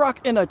own a truck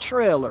and a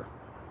trailer?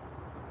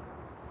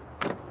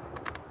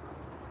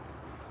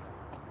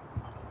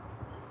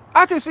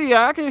 I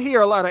can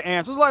hear a lot of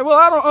answers like, well,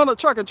 I don't own a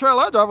truck and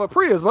trailer, I drive a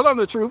Prius, but I'm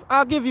the truth.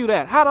 I'll give you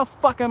that. How the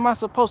fuck am I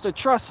supposed to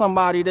trust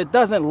somebody that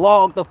doesn't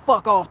log the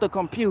fuck off the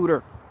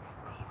computer?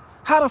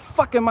 How the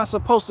fuck am I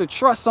supposed to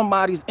trust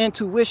somebody's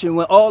intuition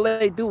when all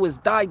they do is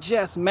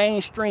digest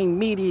mainstream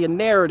media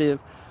narrative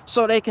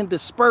so they can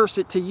disperse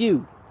it to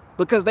you?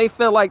 because they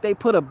feel like they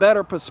put a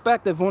better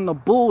perspective on the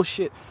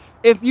bullshit.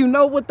 If you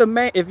know what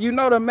if you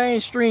know the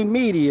mainstream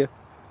media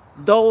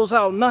doles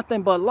out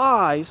nothing but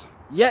lies,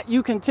 yet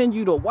you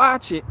continue to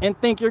watch it and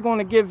think you're going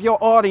to give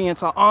your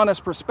audience an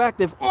honest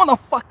perspective on a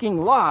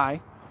fucking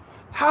lie,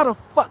 how the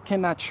fuck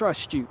can I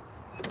trust you?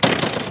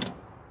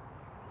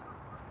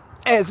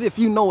 As if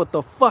you know what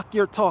the fuck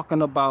you're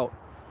talking about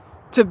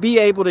to be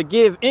able to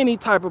give any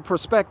type of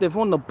perspective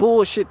on the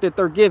bullshit that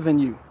they're giving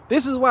you.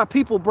 This is why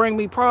people bring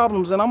me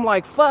problems and I'm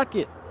like, fuck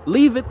it,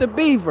 leave it to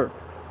Beaver.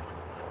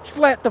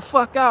 Flat the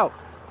fuck out.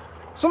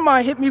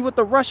 Somebody hit me with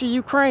the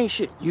Russia-Ukraine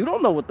shit. You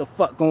don't know what the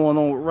fuck going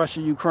on with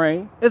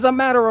Russia-Ukraine. As a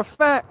matter of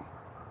fact,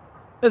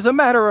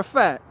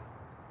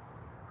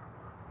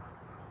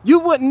 you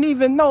wouldn't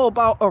even know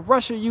about a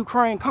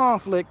Russia-Ukraine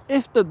conflict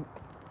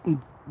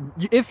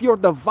if your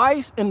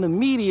device and the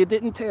media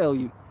didn't tell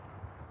you.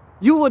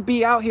 You would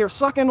be out here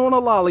sucking on a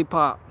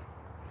lollipop,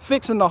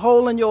 fixing the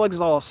hole in your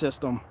exhaust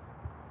system.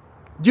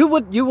 You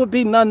would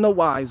be none the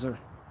wiser.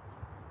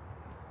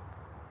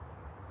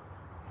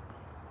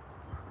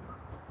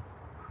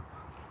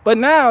 But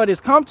now it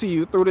has come to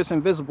you through this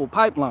invisible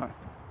pipeline.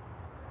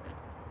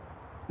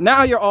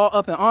 Now you're all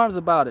up in arms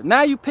about it.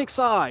 Now you pick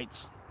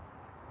sides.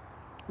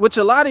 Which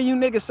a lot of you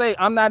niggas say,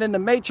 I'm not in the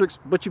matrix,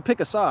 but you pick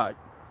a side.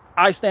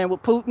 I stand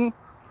with Putin,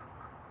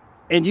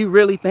 and you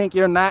really think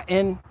you're not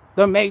in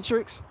the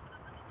matrix?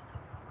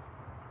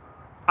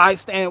 I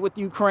stand with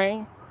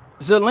Ukraine.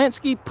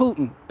 Zelensky,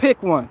 Putin,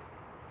 pick one.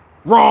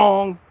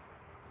 Wrong.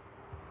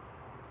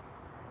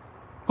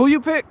 Who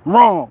you pick?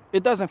 Wrong.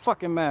 It doesn't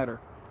fucking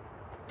matter.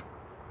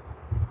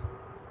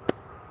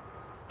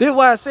 This is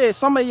why I said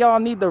some of y'all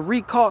need to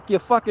recalk your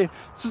fucking...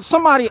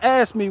 Somebody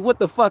asked me what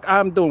the fuck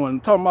I'm doing. I'm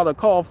talking about a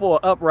call for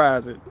an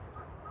uprising.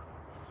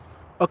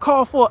 A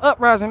call for an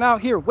uprising out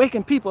here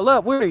waking people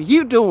up. What are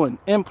you doing?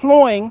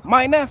 Employing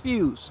my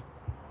nephews.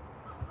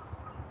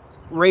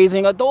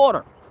 Raising a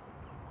daughter.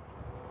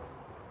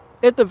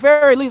 At the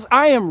very least,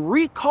 I am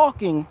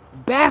recalking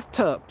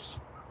bathtubs,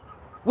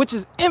 which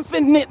is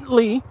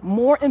infinitely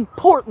more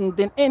important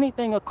than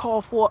anything a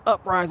call for an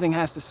uprising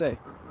has to say.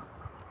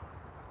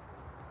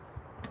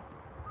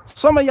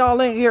 Some of y'all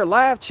in here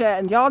live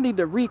chatting, y'all need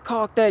to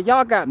recalk that.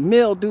 Y'all got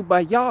mildew,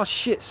 but y'all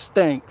shit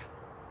stink.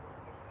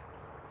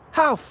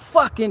 How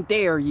fucking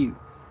dare you?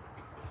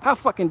 How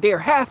fucking dare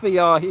half of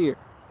y'all here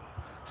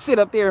sit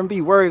up there and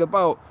be worried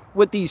about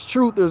what these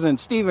truthers and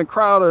Steven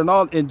Crowder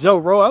and Joe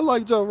Rogan. I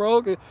like Joe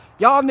Rogan.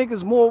 Y'all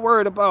niggas more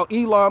worried about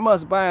Elon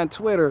Musk buying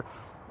Twitter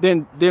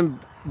than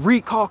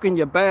recalking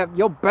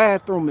your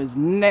bathroom is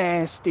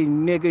nasty,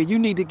 nigga. You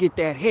need to get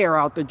that hair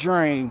out the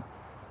drain.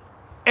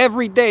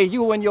 Every day,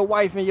 you and your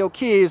wife and your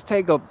kids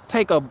take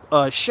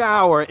a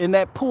shower in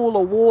that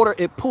pool of water.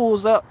 It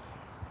pulls up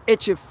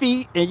at your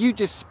feet and you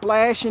just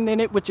splashing in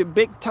it with your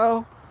big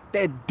toe.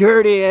 That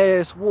dirty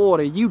ass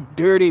water, you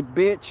dirty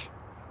bitch.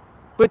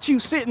 But you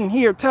sitting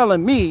here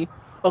telling me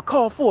a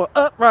call for an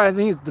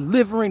uprising is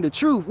delivering the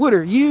truth. What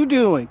are you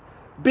doing?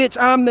 Bitch,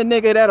 I'm the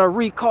nigga that'll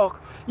recalk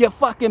your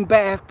fucking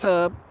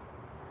bathtub,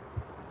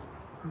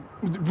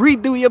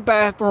 redo your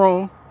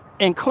bathroom,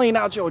 and clean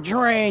out your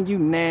drain, you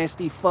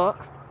nasty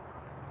fuck.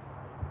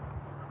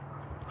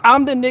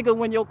 I'm the nigga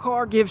when your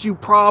car gives you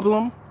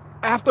problem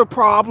after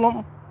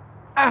problem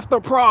after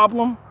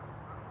problem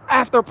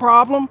after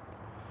problem,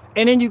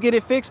 and then you get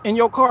it fixed and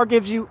your car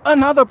gives you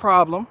another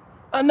problem,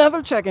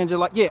 another check engine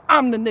light. Yeah,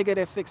 I'm the nigga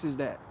that fixes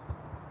that.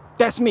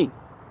 That's me.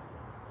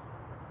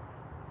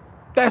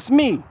 That's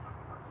me.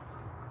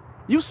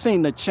 You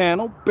seen the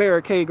channel,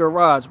 Barricade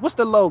Garage. What's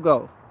the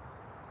logo?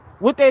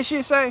 What that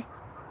shit say?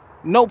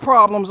 No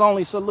problems,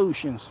 only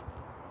solutions.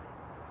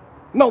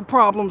 No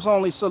problems,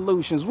 only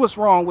solutions. What's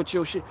wrong with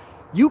your shit?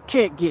 You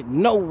can't get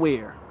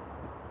nowhere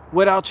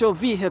without your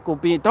vehicle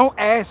being... Don't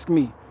ask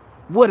me,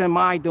 what am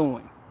I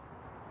doing?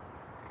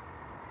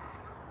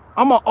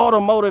 I'm an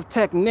automotive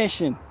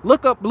technician.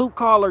 Look up blue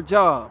collar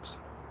jobs.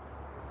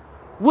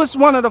 What's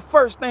one of the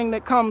first thing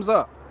that comes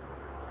up?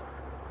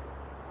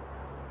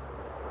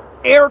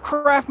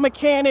 Aircraft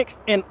mechanic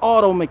and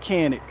auto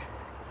mechanic.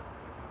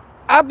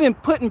 I've been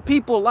putting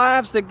people's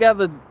lives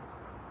together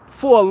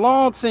for a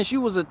long since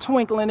you was a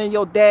twinkling in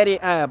your daddy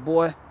eye,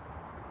 boy.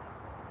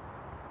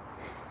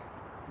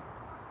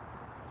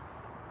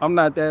 I'm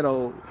not that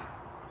old.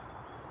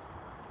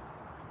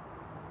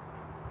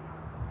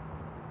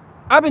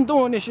 I've been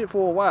doing this shit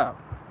for a while.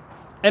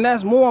 And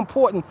that's more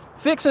important.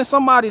 Fixing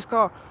somebody's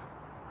car.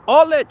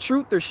 All that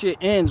truther shit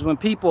ends when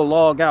people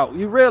log out.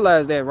 You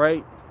realize that,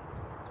 right?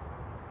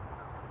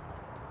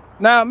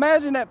 Now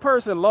imagine that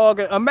person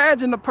logging.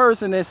 Imagine the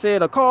person that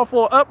said a call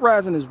for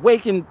uprising is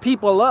waking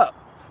people up.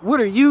 What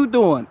are you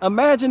doing?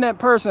 Imagine that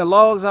person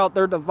logs out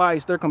their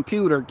device, their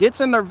computer, gets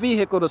in their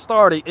vehicle to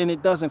start it, and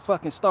it doesn't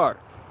fucking start.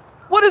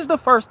 What is the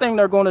first thing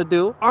they're going to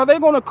do? Are they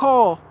going to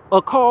call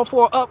a call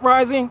for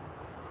uprising?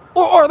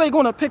 Or are they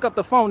going to pick up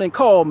the phone and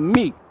call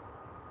me?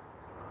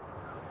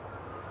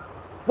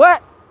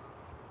 What?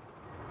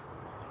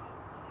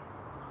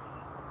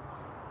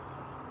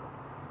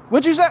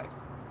 What'd you say?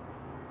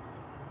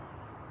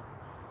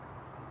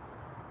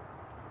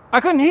 I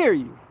couldn't hear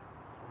you.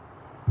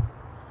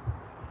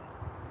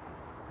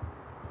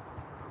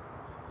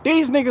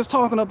 These niggas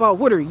talking about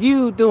what are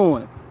you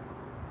doing?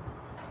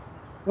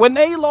 When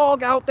they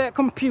log out that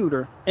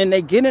computer and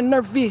they get in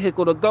their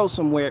vehicle to go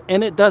somewhere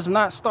and it does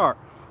not start,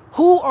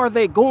 who are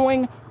they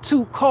going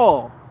to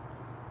call?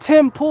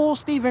 Tim Pool,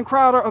 Steven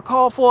Crowder, a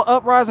call for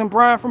Uprising,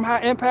 Brian from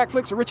High Impact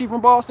Flicks, or Richie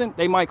from Boston?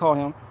 They might call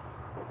him.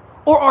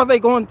 Or are they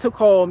going to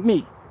call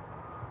me?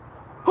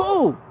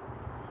 Who?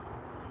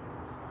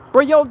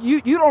 Bro,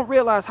 you don't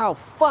realize how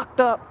fucked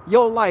up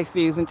your life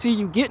is until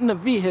you get in the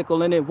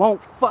vehicle and it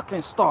won't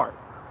fucking start.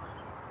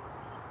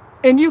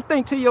 And you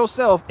think to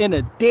yourself in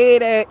a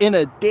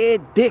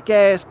dead dick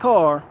ass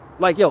car,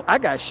 like, yo, I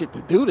got shit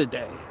to do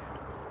today.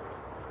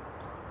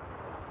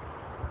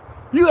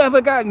 You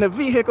ever got in a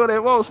vehicle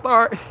that won't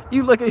start?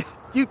 You look at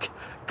you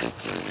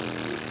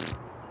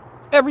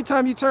every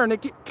time you turn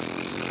it.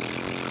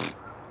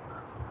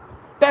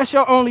 That's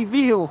your only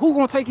vehicle. Who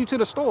gonna take you to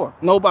the store?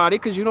 Nobody,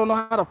 because you don't know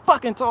how to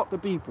fucking talk to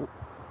people.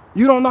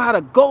 You don't know how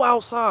to go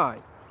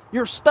outside.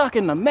 You're stuck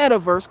in the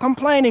metaverse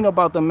complaining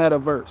about the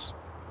metaverse.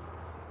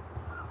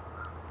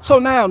 So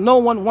now no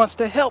one wants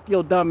to help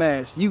your dumb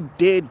ass, you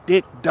dead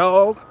dick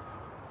dog,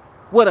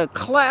 with a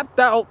clapped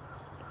out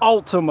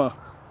Altima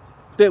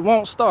that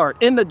won't start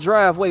in the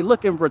driveway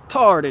looking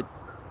retarded,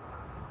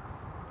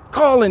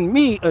 calling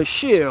me a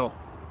shill.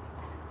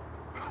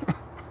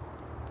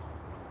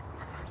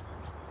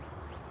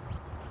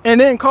 And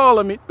then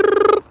calling me,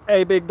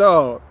 hey big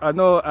dog, I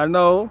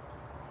know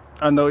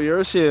you're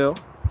a shill.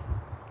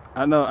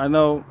 I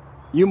know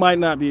you might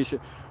not be a shill.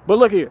 But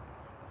look here,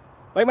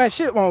 like my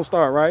shit won't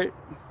start, right?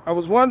 I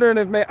was wondering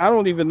if, man, I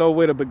don't even know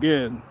where to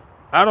begin.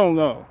 I don't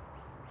know.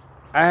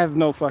 I have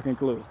no fucking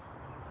clue.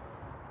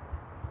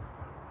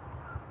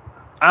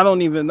 I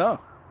don't even know.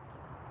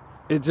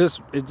 It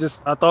just,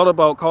 I thought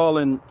about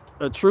calling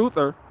a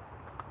truther,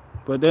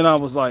 but then I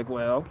was like,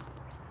 well,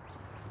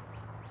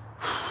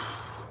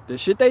 the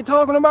shit they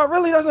talking about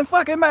really doesn't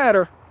fucking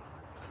matter.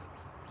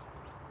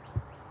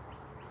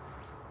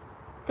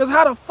 Because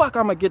how the fuck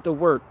I'm gonna get to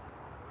work?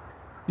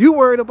 You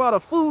worried about a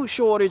food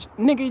shortage,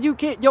 nigga, you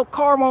can't, your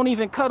car won't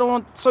even cut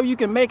on so you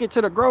can make it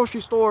to the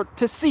grocery store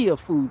to see a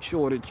food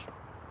shortage.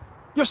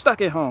 You're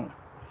stuck at home.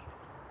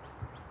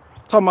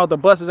 Talking about the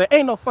buses, there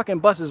ain't no fucking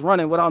buses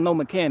running without no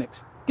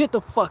mechanics. Get the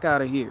fuck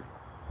out of here.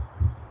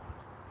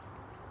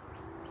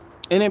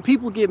 And then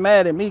people get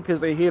mad at me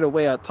because they hear the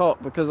way I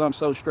talk because I'm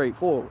so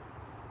straightforward.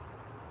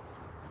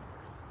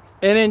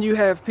 And then you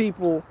have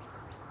people,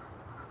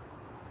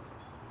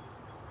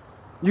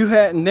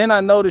 and then I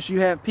notice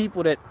you have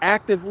people that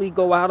actively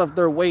go out of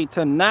their way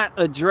to not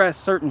address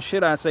certain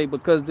shit I say,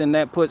 because then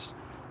that puts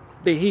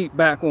the heat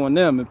back on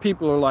them. And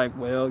people are like,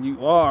 well,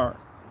 you are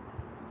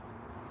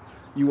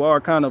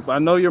kind of, I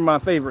know you're my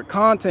favorite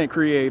content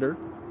creator,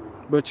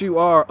 but you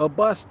are a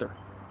buster.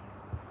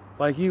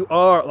 Like you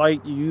are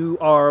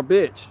a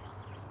bitch.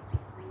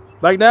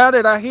 Like now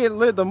that I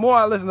hear, the more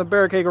I listen to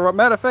Barricade,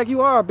 matter of fact,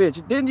 you are a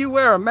bitch. Didn't you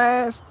wear a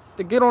mask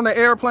to get on the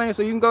airplane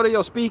so you can go to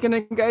your speaking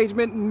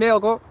engagement and they'll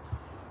go?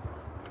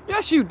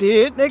 Yes, you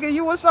did, nigga.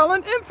 You were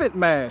selling infant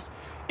masks.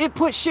 It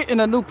puts shit in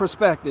a new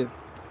perspective.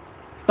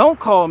 Don't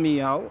call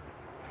me out.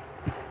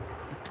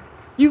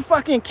 You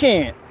fucking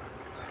can't.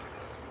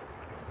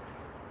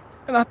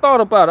 And I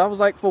thought about it. I was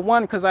like, for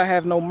one, because I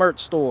have no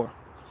merch store.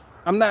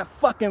 I'm not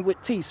fucking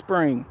with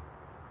Teespring.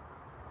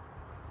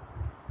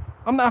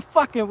 I'm not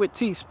fucking with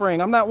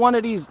Teespring. I'm not one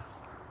of these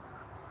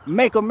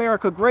Make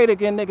America Great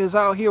Again niggas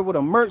out here with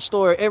a merch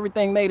store,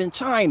 everything made in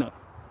China.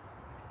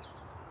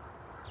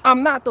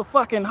 I'm not the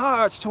fucking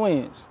Hodge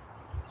twins.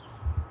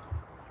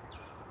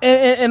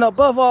 And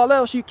above all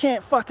else, you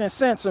can't fucking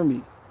censor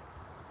me.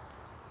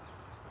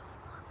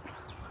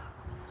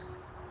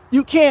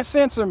 You can't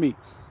censor me.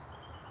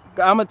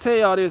 I'm gonna tell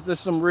y'all this is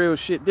some real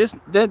shit. This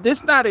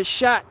not a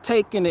shot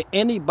taken at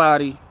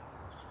anybody.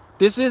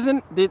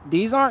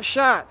 These aren't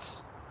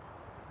shots.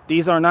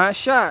 These are not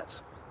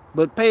shots.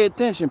 But pay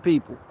attention,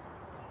 people.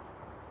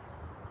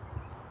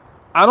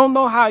 I don't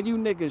know how you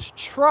niggas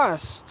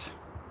trust.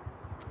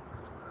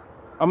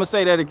 I'm gonna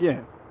say that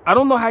again. I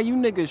don't know how you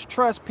niggas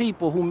trust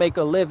people who make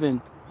a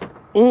living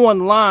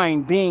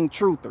online being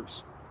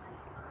truthers.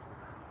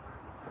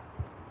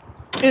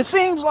 It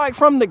seems like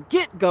from the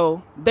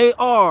get-go, they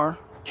are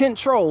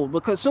controlled,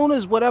 because soon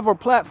as whatever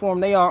platform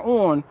they are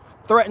on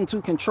threaten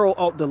to control,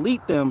 alt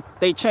delete them,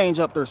 they change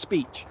up their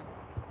speech.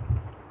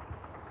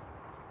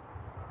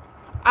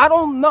 I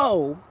don't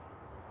know.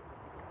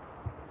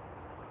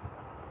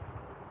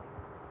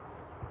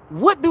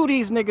 What do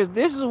these niggas,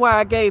 this is why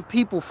I gave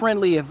people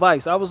friendly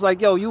advice. I was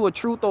like, yo, you a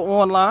truther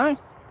online?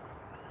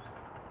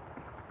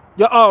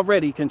 You're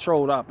already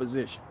controlled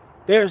opposition.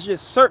 There's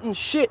just certain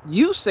shit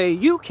you say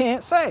you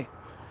can't say.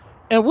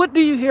 And what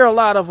do you hear a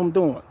lot of them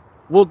doing?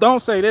 Well,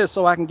 don't say this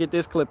so I can get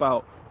this clip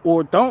out.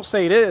 Or don't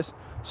say this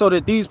so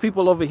that these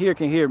people over here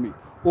can hear me.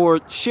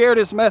 Or share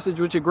this message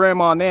with your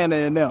grandma, nana,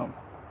 and them.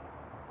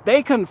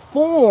 They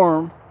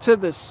conform to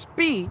the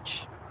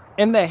speech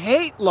and the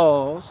hate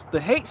laws,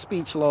 the hate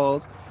speech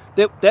laws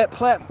that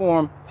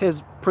platform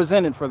has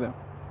presented for them.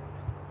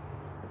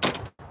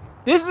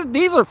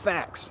 These are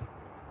facts.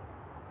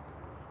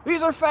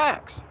 These are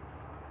facts.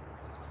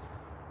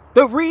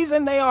 The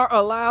reason they are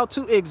allowed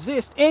to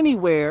exist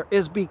anywhere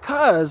is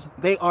because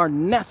they are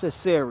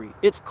necessary.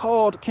 It's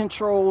called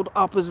controlled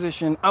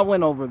opposition. I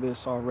went over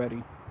this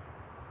already.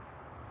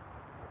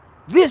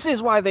 This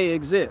is why they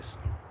exist.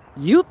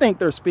 You think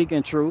they're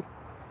speaking truth.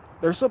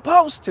 They're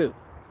supposed to.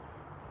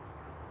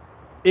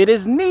 It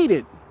is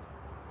needed.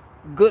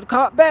 Good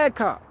cop, bad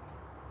cop.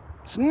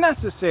 It's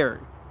necessary.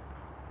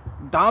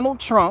 Donald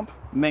Trump,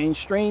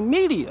 mainstream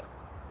media.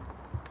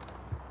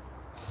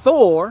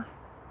 Thor,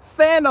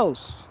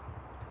 Thanos.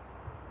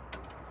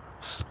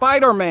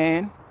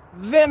 Spider-Man,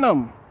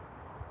 Venom.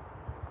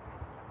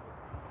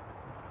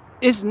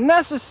 It's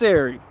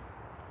necessary.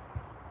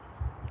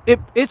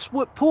 It's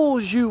what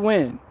pulls you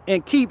in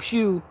and keeps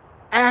you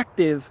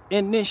active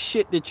in this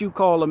shit that you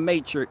call a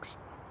matrix.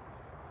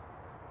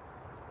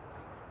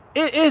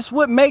 It's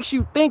what makes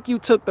you think you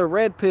took the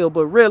red pill,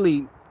 but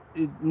really,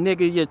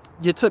 nigga,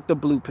 you took the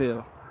blue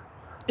pill.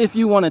 If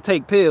you want to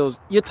take pills,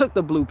 you took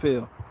the blue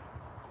pill.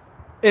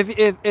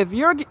 If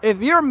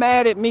you're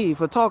mad at me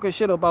for talking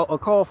shit about a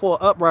call for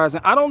an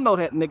uprising, I don't know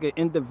that nigga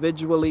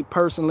individually,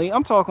 personally.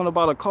 I'm talking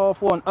about a call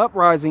for an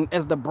uprising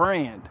as the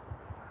brand.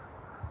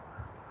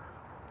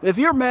 If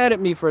you're mad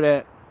at me for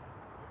that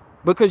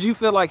because you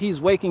feel like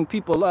he's waking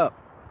people up,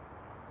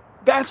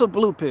 that's a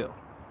blue pill.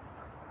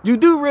 You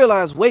do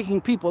realize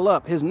waking people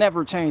up has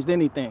never changed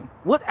anything.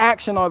 What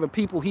action are the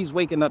people he's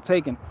waking up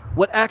taking?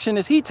 What action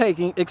is he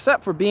taking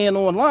except for being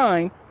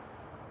online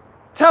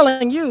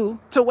telling you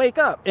to wake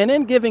up and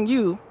then giving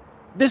you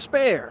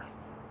despair?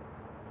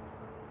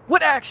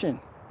 What action?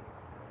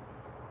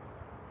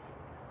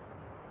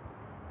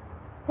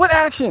 What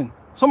action?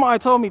 Somebody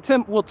told me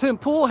Tim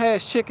Pool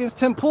has chickens.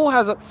 Tim Pool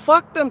has a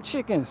fuck them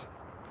chickens.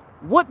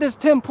 What does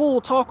Tim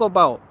Pool talk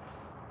about?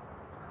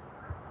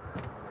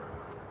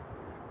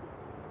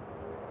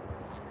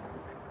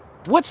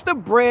 What's the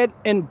bread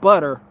and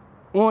butter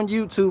on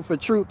YouTube for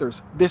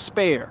truthers?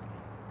 Despair.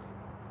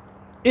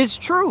 It's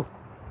true.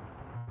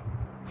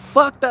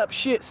 Fucked up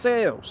shit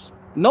sells.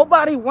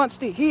 Nobody wants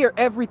to hear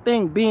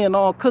everything being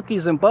all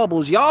cookies and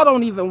bubbles. Y'all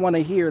don't even want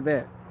to hear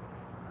that.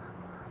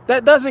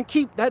 That doesn't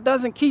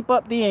keep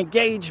up the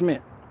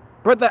engagement.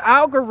 But the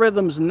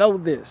algorithms know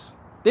this.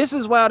 This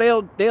is why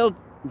they'll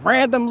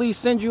randomly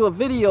send you a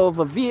video of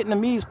a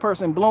Vietnamese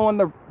person blowing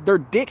their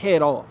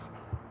dickhead off.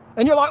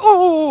 And you're like,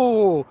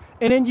 oh,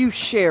 and then you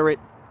share it.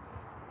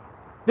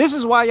 This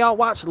is why y'all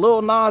watch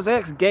Lil Nas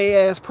X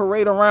gay ass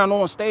parade around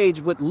on stage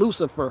with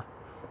Lucifer,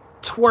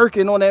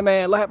 twerking on that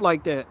man's lap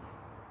like that.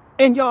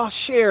 And y'all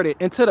shared it.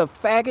 And to the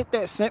faggot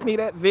that sent me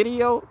that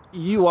video,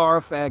 you are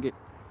a faggot.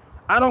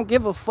 I don't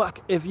give a fuck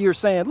if you're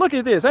saying, look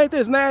at this, ain't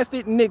this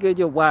nasty? Nigga,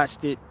 you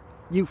watched it.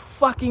 You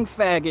fucking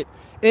faggot.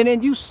 And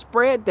then you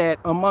spread that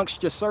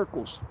amongst your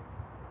circles.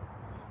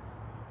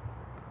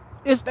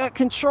 It's that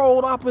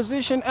controlled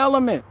opposition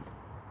element.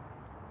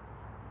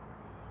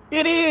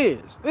 It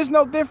is. It's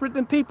no different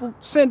than people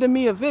sending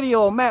me a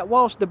video of Matt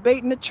Walsh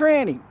debating a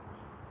tranny.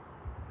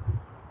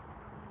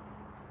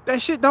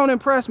 That shit don't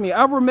impress me.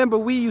 I remember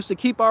we used to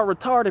keep our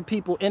retarded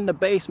people in the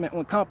basement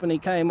when company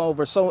came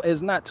over so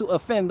as not to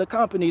offend the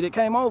company that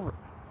came over.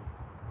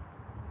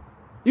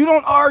 You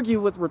don't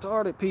argue with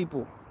retarded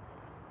people.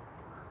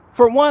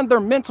 For one, their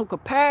mental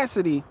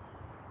capacity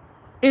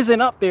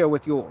isn't up there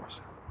with yours.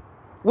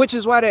 Which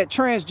is why that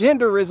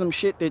transgenderism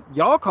shit that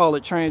y'all call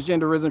it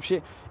transgenderism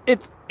shit,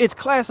 it's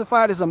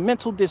classified as a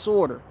mental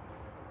disorder.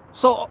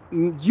 So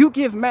you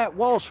give Matt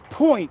Walsh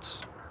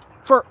points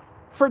for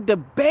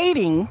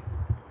debating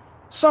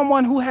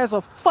someone who has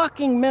a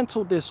fucking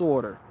mental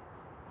disorder.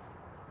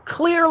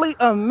 Clearly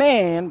a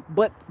man,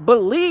 but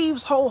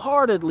believes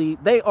wholeheartedly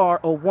they are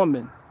a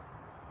woman.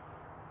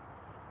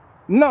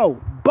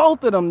 No,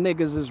 both of them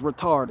niggas is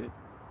retarded.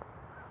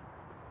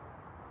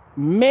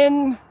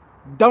 Men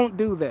don't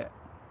do that.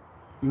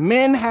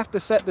 Men have to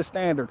set the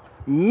standard.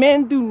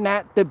 Men do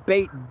not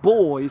debate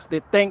boys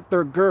that think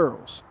they're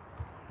girls.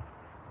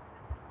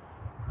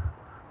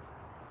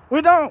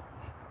 We don't.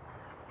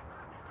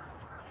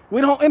 We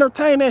don't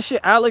entertain that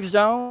shit. Alex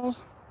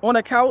Jones on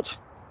the couch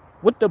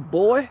with the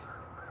boy,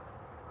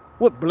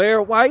 with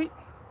Blair White.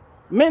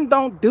 Men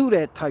don't do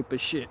that type of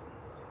shit.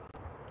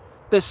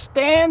 The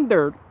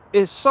standard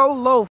is so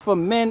low for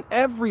men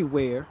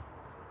everywhere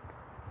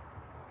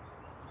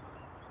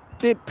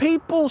that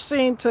people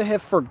seem to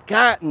have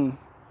forgotten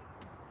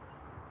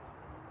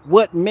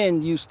what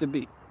men used to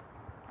be.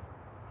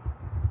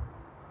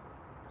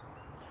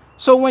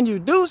 So when you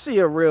do see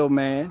a real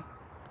man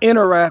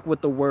interact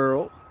with the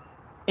world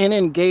and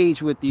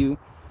engage with you,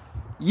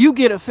 you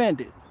get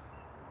offended.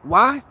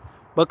 Why?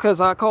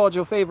 Because I called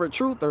your favorite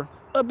truther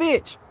a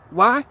bitch.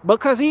 Why?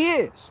 Because he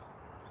is.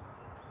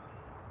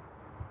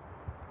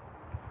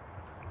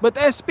 But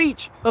that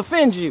speech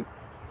offends you.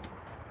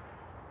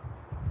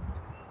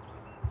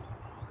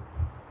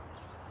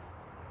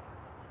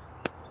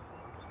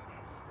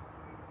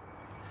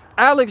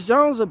 Alex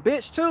Jones a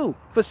bitch too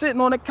for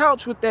sitting on the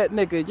couch with that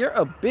nigga. You're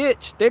a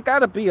bitch. There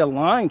gotta be a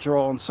line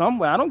drawn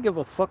somewhere. I don't give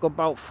a fuck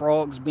about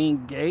frogs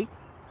being gay.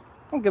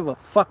 I don't give a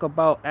fuck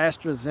about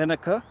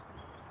AstraZeneca.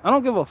 I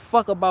don't give a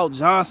fuck about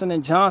Johnson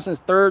and Johnson's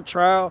third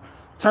trial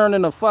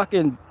turning a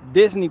fucking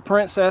Disney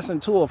princess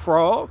into a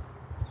frog.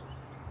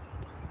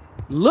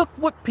 Look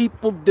what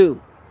people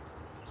do.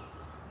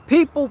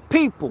 People.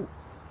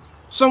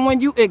 So when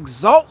you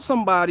exalt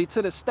somebody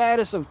to the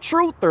status of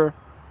truther,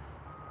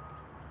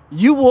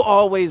 you will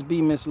always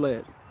be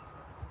misled.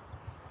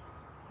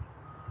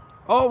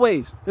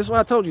 Always. This is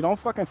what I told you. Don't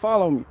fucking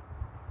follow me.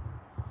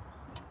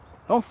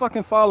 Don't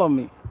fucking follow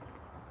me.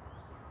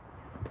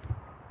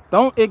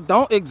 Don't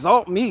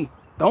exalt me.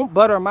 Don't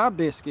butter my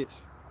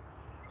biscuits.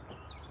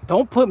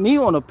 Don't put me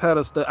on a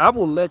pedestal. I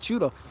will let you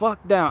the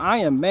fuck down. I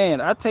am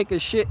man. I take a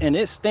shit and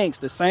it stinks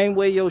the same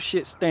way your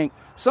shit stink.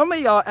 Some of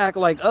y'all act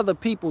like other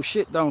people's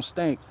shit don't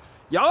stink.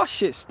 Y'all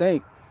shit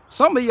stink.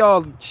 Some of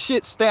y'all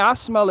shit stink. I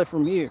smell it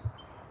from here.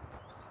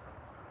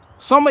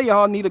 Some of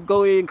y'all need to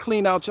go in and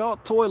clean out y'all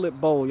toilet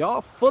bowl.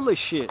 Y'all full of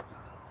shit.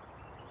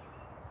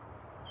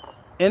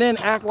 And then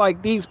act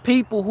like these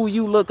people who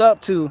you look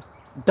up to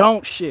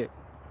don't shit.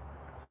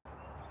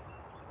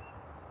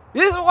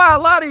 This is why a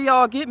lot of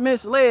y'all get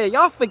misled.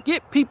 Y'all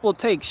forget people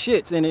take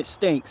shits and it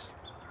stinks.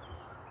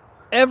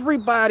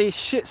 Everybody's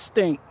shit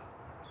stink.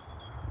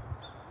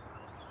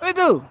 They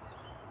do.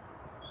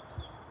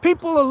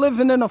 People are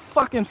living in a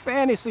fucking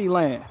fantasy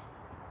land.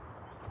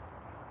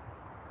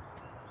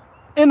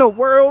 In a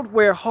world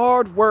where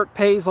hard work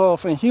pays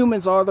off and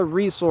humans are the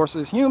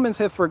resources, humans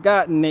have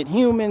forgotten that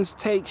humans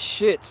take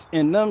shits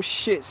and them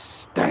shits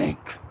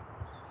stink.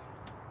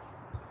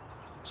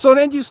 So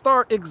then you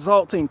start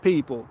exalting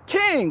people.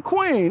 King,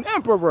 queen,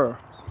 emperor.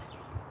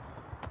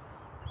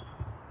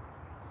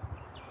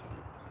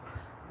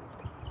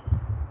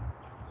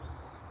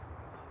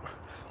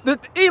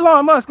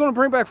 Elon Musk gonna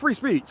bring back free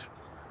speech.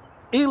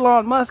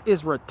 Elon Musk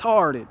is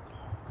retarded.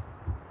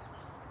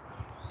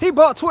 He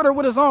bought Twitter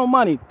with his own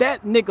money.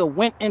 That nigga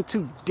went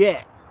into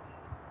debt.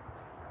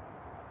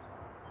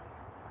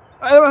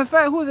 In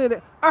fact, who is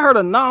it? I heard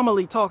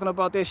Anomaly talking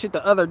about that shit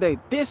the other day.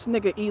 This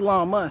nigga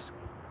Elon Musk.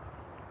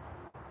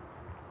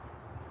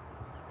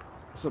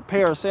 It's a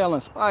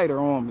parasailing spider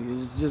on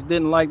me. It just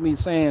didn't like me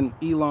saying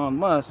Elon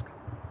Musk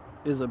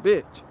is a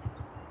bitch.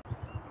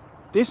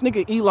 This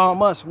nigga Elon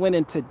Musk went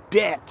into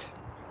debt.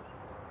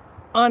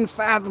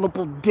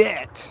 Unfathomable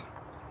debt.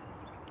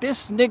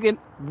 This nigga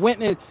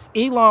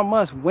Elon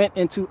Musk went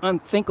into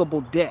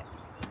unthinkable debt.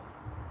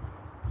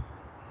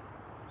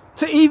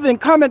 To even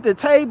come at the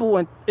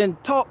table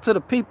and talk to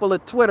the people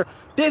at Twitter,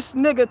 this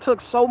nigga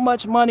took so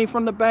much money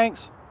from the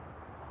banks.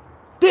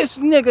 This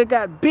nigga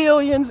got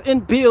billions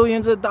and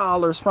billions of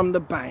dollars from the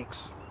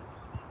banks.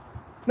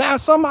 Now,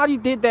 if somebody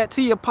did that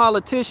to your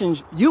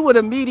politicians, you would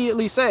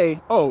immediately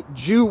say, oh,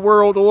 Jew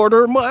world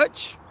order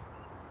much?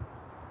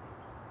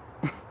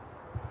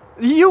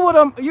 You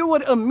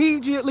would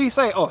immediately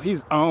say, oh,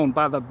 he's owned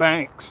by the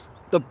banks.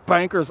 The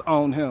bankers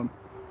own him.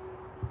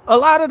 A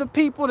lot of the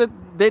people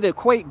that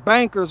equate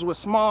bankers with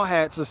small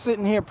hats are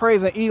sitting here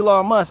praising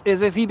Elon Musk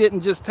as if he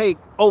didn't just take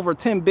over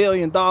 $10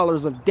 billion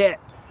of debt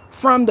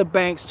from the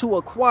banks to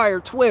acquire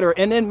Twitter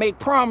and then make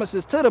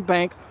promises to the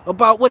bank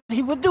about what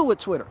he would do with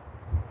Twitter.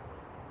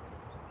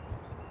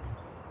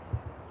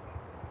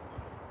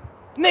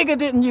 Nigga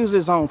didn't use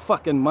his own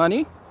fucking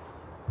money.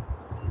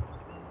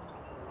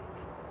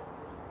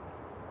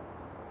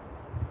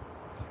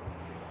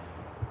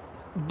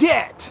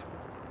 Debt.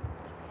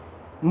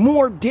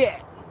 More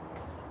debt.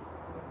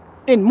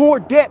 And more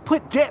debt.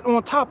 Put debt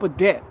on top of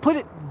debt. Put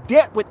it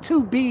debt with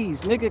 2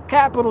 B's, nigga.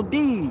 Capital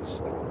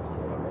D's.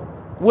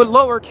 With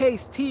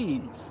lowercase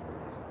t's.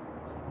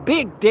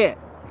 Big debt.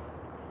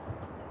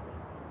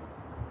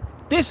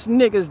 This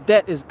nigga's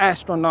debt is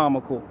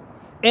astronomical.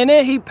 And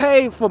then he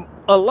paid for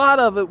a lot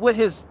of it with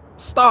his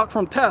stock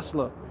from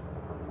Tesla.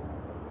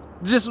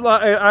 Just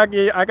like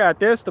I got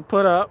this to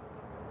put up.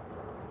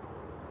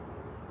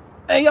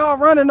 And y'all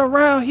running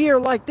around here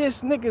like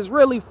this nigga's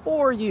really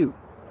for you.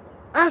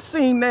 I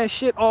seen that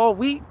shit all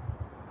week.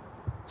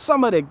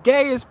 Some of the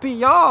gayest people,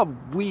 y'all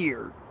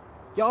weird.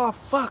 Y'all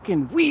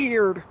fucking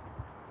weird.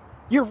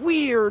 You're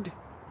weird.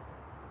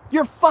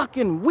 You're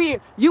fucking weird.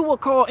 You would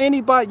call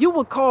anybody, you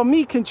would call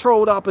me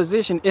controlled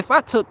opposition if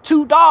I took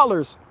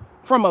 $2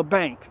 from a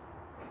bank.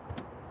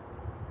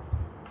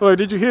 Like,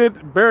 did you hear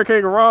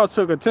Barricade Garage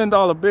took a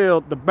 $10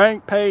 bill, the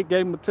bank paid,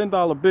 gave him a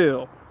 $10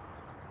 bill.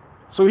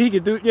 So he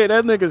could do, yeah,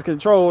 that nigga's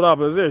controlled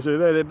opposition.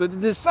 But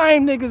the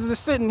same niggas is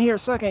sitting here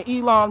sucking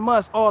Elon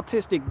Musk's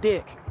autistic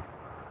dick.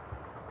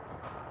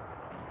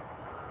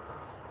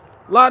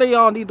 A lot of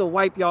y'all need to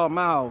wipe y'all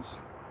mouths.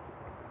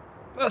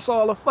 That's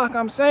all the fuck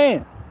I'm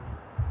saying.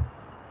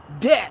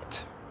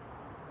 Debt.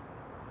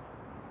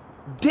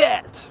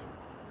 Debt.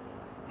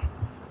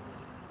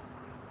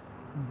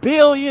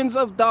 Billions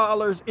of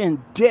dollars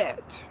in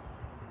debt.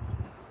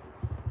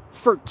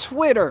 For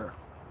Twitter.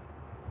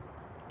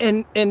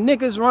 And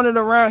niggas running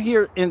around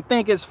here and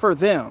think it's for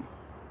them.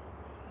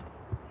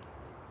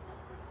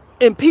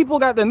 And people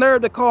got the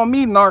nerve to call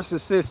me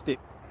narcissistic.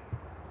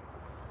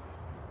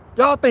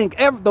 Y'all think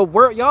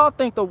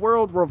the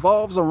world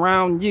revolves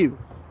around you.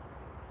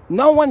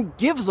 No one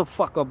gives a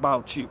fuck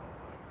about you.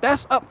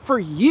 That's up for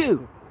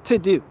you to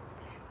do.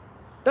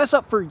 That's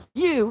up for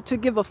you to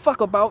give a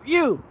fuck about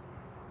you.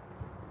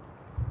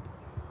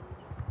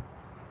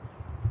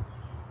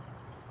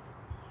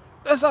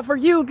 That's up for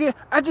you.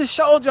 I just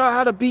showed y'all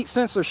how to beat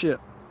censorship.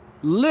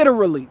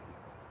 Literally.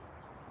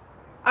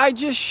 I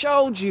just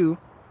showed you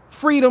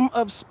freedom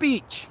of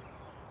speech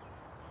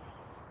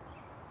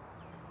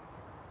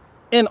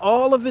in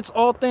all of its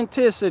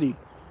authenticity.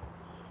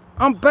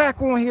 I'm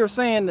back on here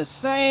saying the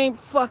same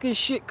fucking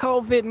shit.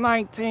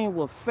 COVID-19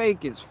 was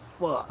fake as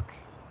fuck.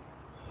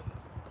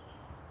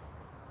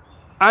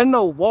 I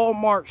know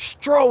Walmart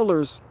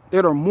strollers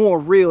that are more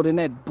real than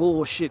that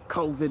bullshit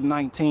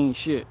COVID-19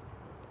 shit.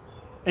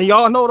 And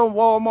y'all know them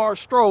Walmart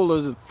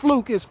strollers are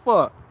fluke as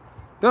fuck.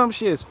 Them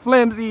shit's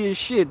flimsy as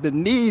shit. The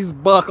knees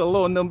buckle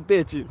on them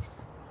bitches.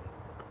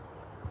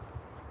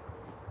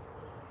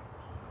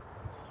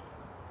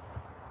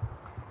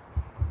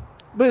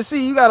 But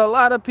see, you got a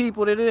lot of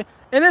people that,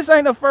 and this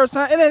ain't the first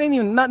time. It ain't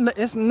even nothing.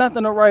 It's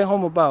nothing to write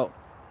home about.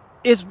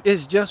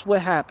 It's just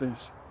what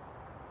happens.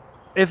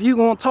 If you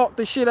gonna talk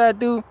the shit I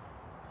do,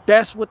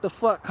 that's what the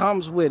fuck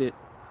comes with it.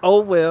 Oh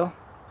well,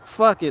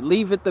 fuck it.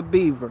 Leave it to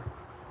Beaver.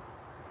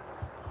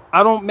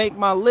 I don't make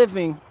my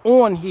living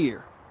on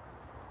here.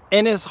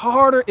 And it's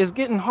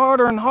getting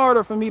harder and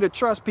harder for me to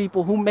trust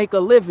people who make a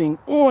living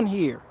on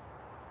here.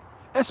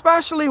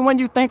 Especially when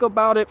you think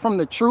about it from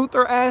the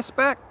truther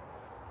aspect.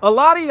 A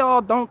lot of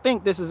y'all don't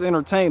think this is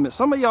entertainment.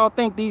 Some of y'all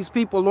think these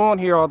people on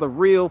here are the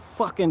real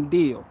fucking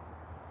deal.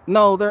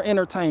 No, they're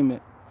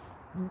entertainment.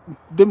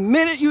 The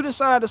minute you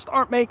decide to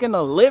start making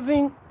a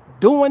living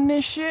doing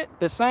this shit,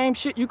 the same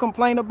shit you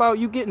complain about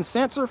you getting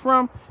censored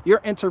from,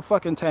 you're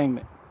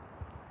enter-fucking-tainment.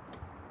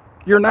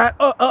 You're not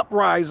a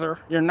upriser.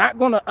 You're not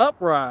going to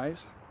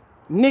uprise.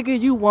 Nigga,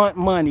 you want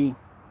money.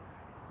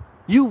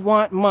 You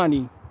want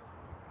money.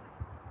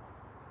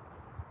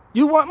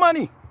 You want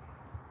money.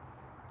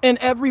 And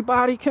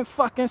everybody can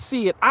fucking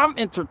see it. I'm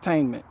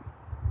entertainment.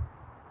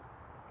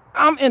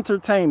 I'm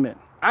entertainment.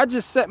 I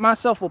just set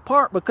myself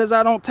apart because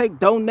I don't take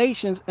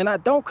donations and I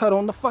don't cut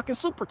on the fucking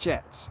super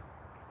chats.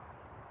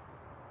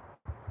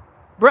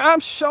 Bro, I'm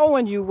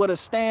showing you what a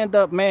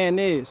stand-up man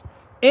is.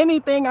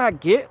 Anything I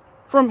get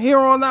from here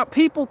on out,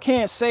 people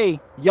can't say,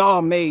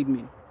 y'all made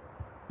me.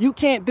 You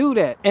can't do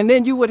that. And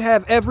then you would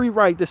have every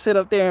right to sit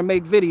up there and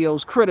make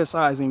videos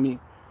criticizing me.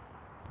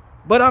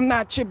 But I'm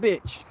not your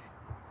bitch.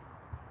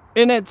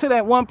 And then to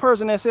that one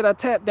person that said I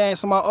tap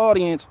dance in my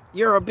audience,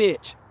 you're a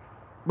bitch.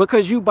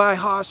 Because you buy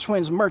Hodge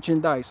Twins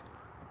merchandise.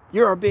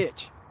 You're a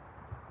bitch.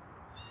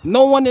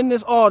 No one in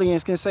this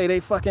audience can say they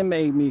fucking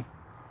made me.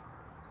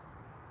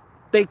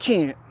 They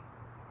can't.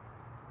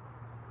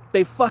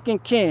 They fucking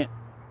can't.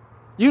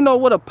 You know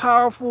what a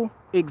powerful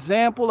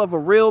example of a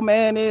real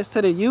man is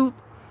to the youth?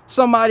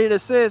 Somebody that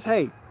says,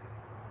 hey,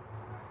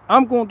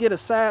 I'm going to get a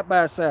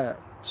side-by-side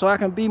so I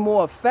can be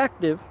more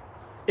effective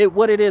at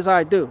what it is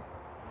I do.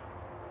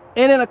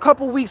 And then a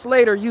couple weeks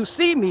later, you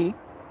see me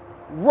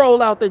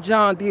roll out the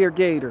John Deere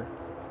Gator.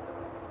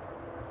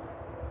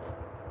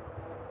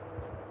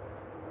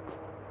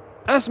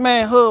 That's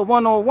manhood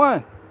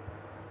 101.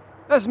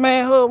 That's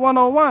manhood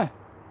 101.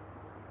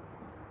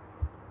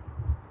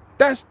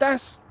 That's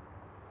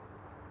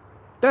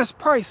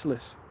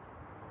priceless.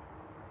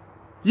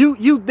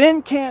 You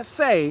then can't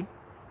say,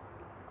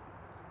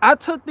 I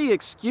took the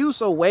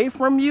excuse away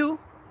from you.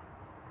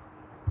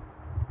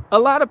 A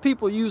lot of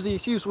people use the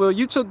excuse, well,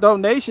 you took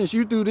donations,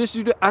 you do this,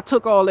 you do. I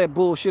took all that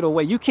bullshit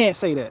away. You can't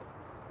say that.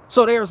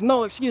 So there's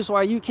no excuse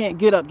why you can't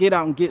get up, get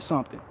out, and get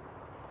something.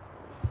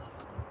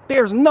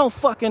 There's no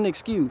fucking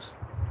excuse.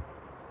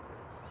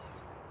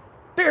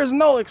 There's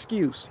no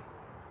excuse.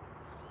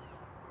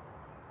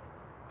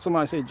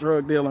 Somebody say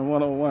drug dealing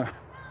 101.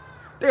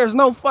 There's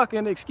no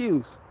fucking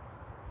excuse.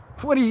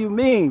 What do you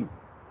mean?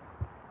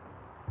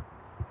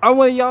 I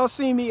want y'all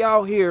see me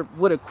out here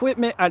with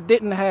equipment I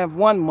didn't have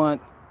 1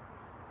 month.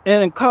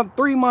 And then come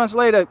 3 months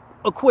later,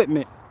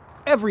 equipment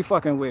every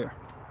fucking where.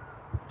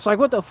 It's like,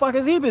 what the fuck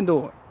has he been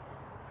doing?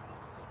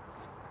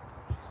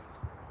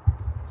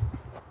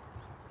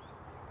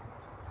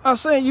 I'm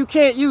saying you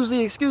can't use the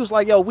excuse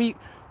like, yo,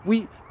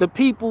 the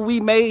people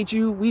we made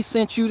you, we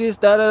sent you this,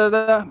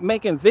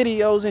 making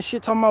videos and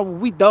shit talking about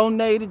we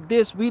donated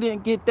this, we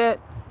didn't get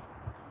that.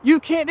 You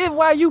can't, that's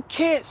why you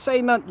can't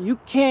say nothing. You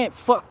can't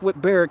fuck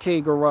with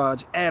Barricade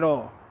Garage at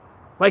all.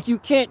 Like you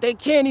can't, they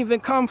can't even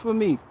come for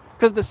me.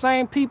 Because the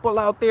same people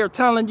out there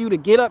telling you to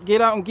get up, get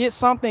out, and get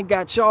something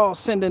got y'all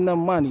sending them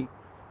money.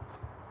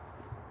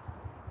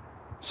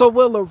 So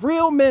will the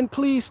real men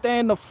please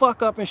stand the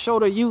fuck up and show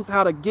the youth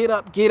how to get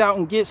up, get out,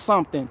 and get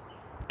something?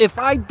 If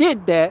I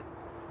did that,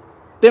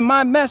 then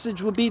my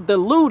message would be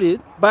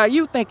diluted by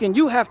you thinking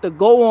you have to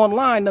go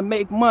online to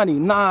make money.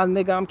 Nah,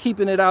 nigga, I'm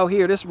keeping it out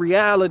here. This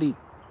reality.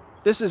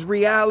 This is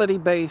reality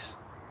based.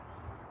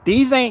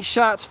 These ain't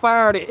shots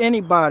fired at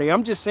anybody.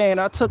 I'm just saying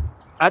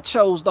I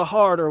chose the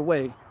harder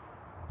way.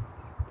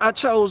 I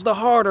chose the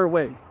harder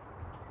way.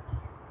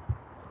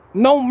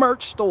 No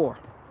merch store.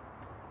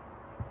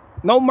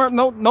 No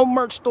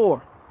merch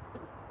store.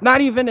 Not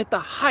even at the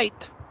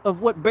height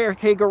of what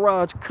Barricade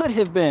Garage could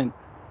have been.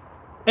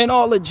 And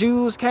all the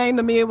Jews came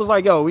to me. It was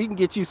like, yo, we can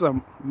get you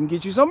some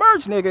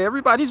merch, nigga.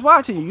 Everybody's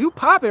watching you. You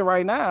popping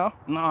right now.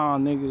 Nah,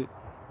 nigga.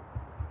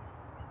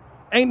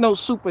 Ain't no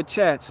super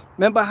chats.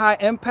 Remember High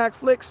Impact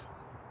Flicks?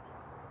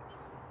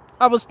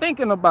 I was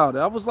thinking about it.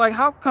 I was like,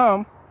 how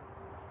come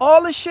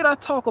all the shit I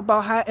talk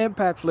about High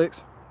Impact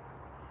Flicks,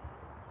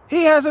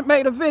 he hasn't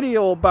made a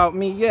video about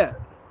me yet.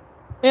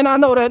 And I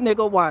know that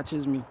nigga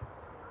watches me.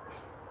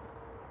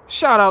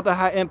 Shout out to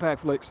High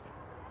Impact Flicks.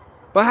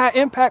 But High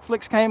Impact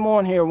Flicks came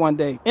on here one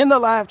day in the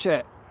live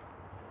chat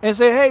and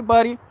said, hey,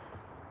 buddy,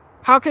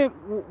 how can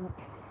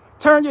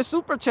turn your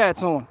super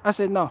chats on? I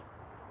said, no.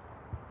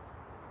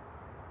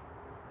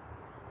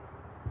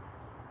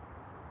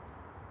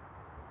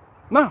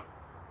 No.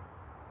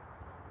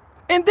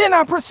 And then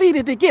I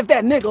proceeded to give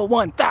that nigga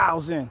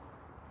 1,000.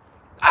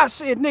 I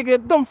said,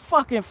 nigga, them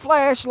fucking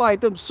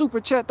flashlights, them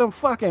super chat, them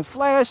fucking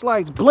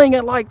flashlights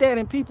blinging like that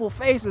in people's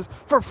faces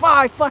for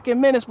 5 fucking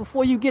minutes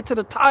before you get to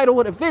the title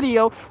of the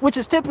video, which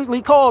is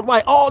typically called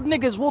Why All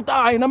Niggas Will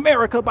Die in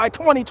America by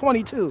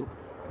 2022.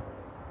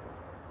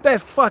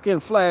 That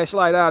fucking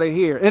flashlight out of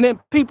here. And then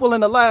people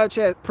in the live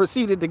chat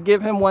proceeded to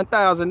give him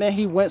 1,000. Then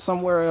he went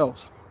somewhere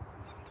else.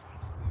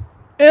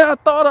 And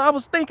I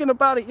was thinking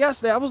about it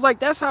yesterday. I was like,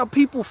 that's how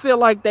people feel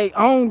like they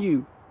own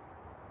you.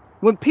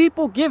 When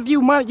people give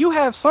you money, you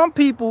have some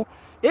people,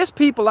 it's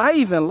people I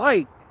even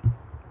like.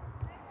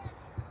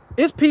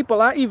 It's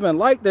people I even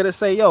like that'll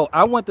say, yo,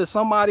 I went to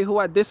somebody who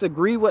I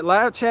disagree with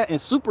live chat and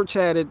super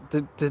chatted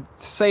to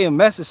say a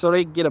message so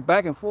they can get a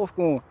back and forth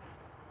going.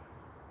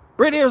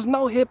 Bro, there's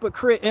no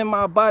hypocrite in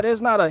my body.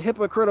 There's not a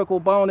hypocritical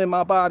bone in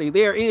my body.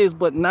 There is,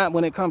 but not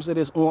when it comes to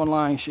this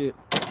online shit.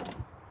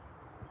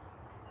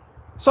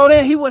 So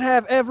then he would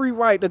have every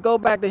right to go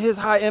back to his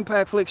High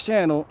Impact Flicks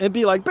channel and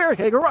be like,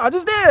 Barricade Garage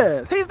is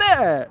dead. He's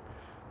dead.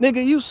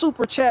 Nigga, you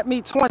super chat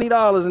me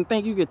 $20 and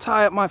think you could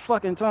tie up my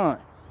fucking time.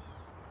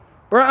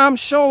 Bro, I'm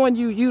showing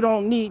you you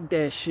don't need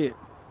that shit.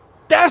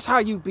 That's how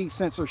you beat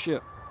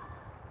censorship.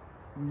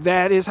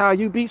 That is how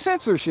you beat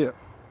censorship.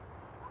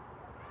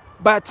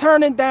 By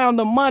turning down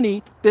the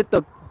money that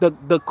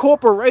the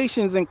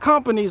corporations and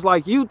companies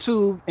like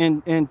YouTube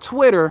and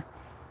Twitter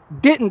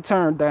didn't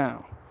turn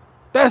down.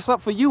 That's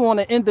up for you on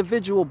an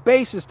individual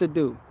basis to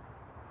do.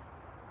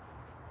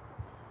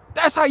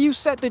 That's how you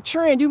set the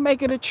trend. You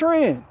make it a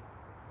trend.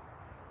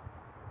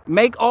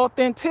 Make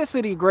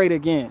authenticity great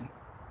again.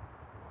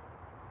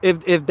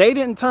 If they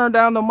didn't turn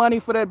down the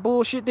money for that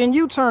bullshit, then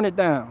you turn it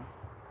down.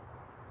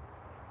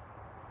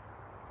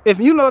 If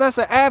you know that's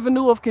an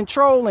avenue of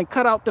control, and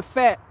cut out the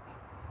fat.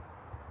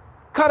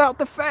 Cut out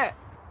the fat.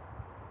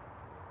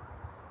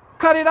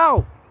 Cut it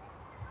out.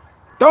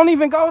 Don't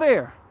even go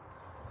there.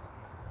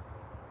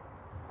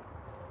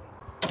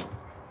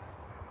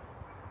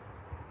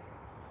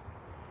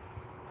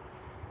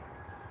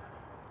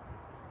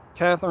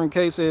 Catherine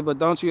K said, but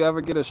don't you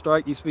ever get a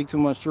strike? You speak too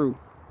much truth.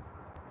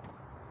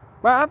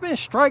 But I've been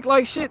striked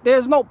like shit.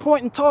 There's no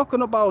point in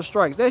talking about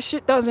strikes. That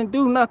shit doesn't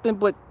do nothing,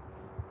 but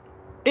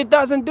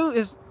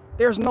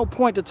there's no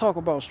point to talk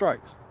about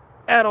strikes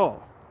at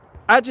all.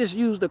 I just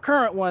used the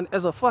current one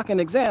as a fucking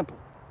example.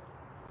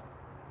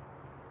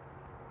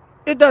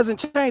 It doesn't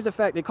change the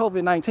fact that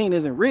COVID-19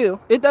 isn't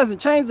real. It doesn't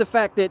change the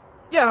fact that,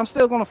 yeah, I'm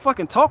still gonna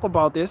fucking talk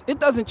about this. It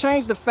doesn't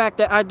change the fact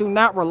that I do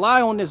not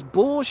rely on this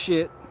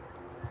bullshit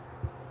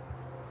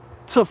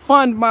to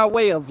fund my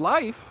way of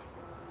life,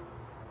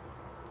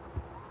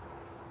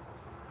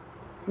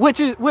 which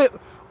is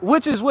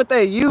what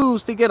they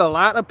use to get a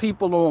lot of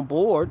people on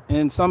board,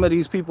 and some of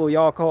these people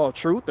y'all call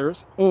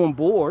truthers on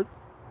board.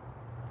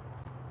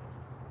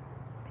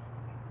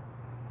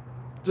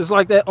 Just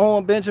like that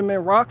Owen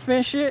Benjamin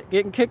Rockfin shit,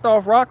 getting kicked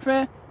off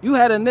Rockfin. You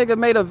had a nigga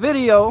made a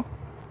video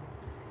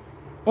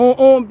on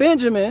Owen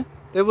Benjamin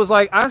that was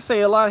like, I say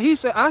a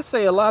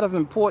lot of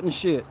important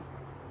shit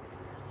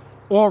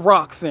on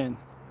Rockfin.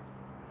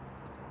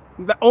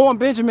 Owen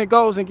Benjamin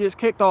goes and gets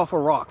kicked off of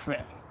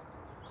Rockfin.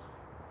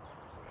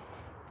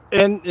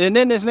 And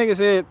then this nigga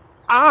said,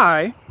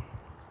 I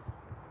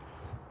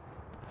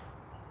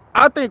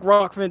think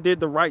Rockfin did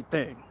the right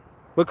thing.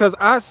 Because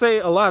I say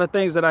a lot of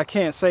things that I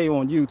can't say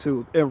on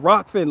YouTube. And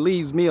Rockfin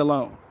leaves me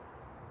alone.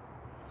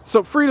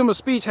 So freedom of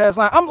speech has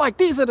line. I'm like,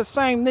 these are the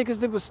same niggas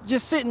that was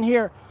just sitting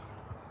here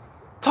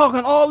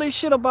talking all this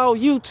shit about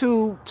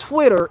YouTube,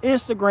 Twitter,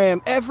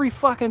 Instagram, every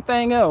fucking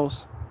thing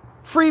else.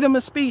 Freedom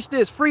of speech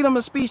this, freedom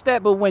of speech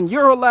that, but when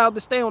you're allowed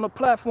to stay on a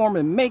platform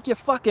and make your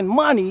fucking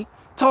money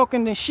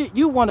talking the shit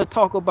you want to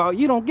talk about,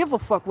 you don't give a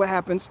fuck what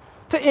happens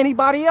to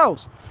anybody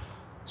else.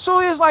 So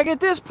it's like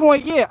at this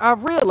point, yeah, I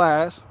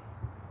realize,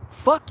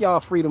 fuck y'all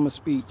freedom of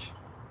speech.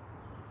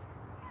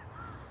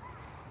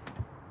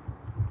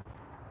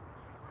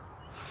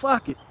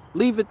 Fuck it,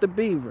 leave it to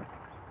Beaver.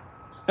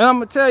 And I'm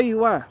gonna tell you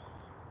why.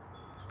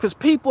 Because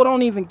people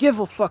don't even give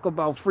a fuck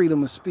about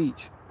freedom of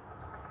speech.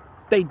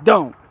 They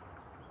don't.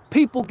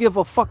 people give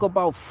a fuck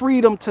about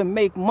freedom to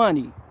make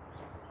money.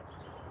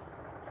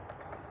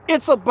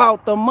 It's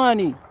about the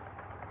money.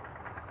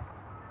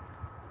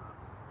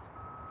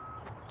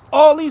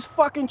 All these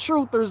fucking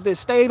truthers that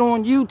stayed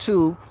on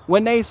YouTube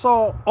when they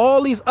saw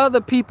all these other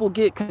people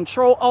get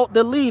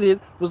Control-Alt-Deleted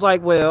was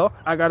like, well,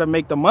 I gotta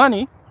make the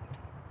money.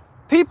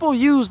 People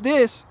use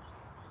this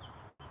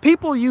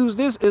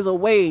as a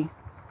way.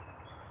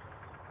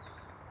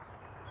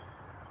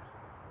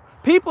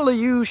 People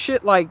use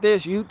shit like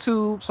this,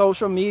 YouTube,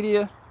 social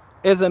media,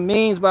 as a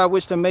means by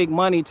which to make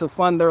money to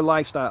fund their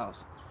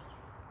lifestyles.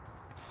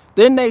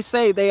 Then they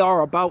say they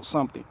are about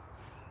something.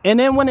 And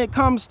then when it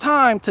comes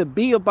time to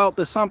be about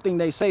the something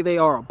they say they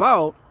are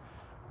about,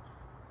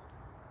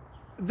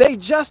 they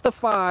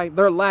justify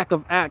their lack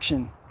of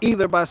action,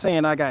 either by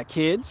saying, I got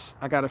kids,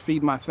 I got to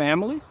feed my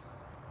family,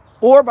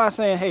 or by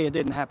saying, hey, it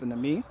didn't happen to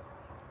me.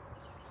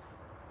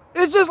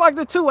 It's just like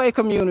the 2A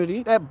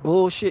community, that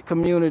bullshit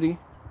community.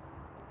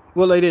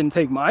 Well, they didn't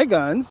take my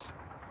guns.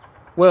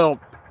 Well,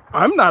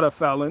 I'm not a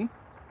felon.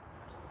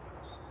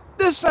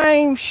 The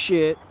same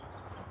shit.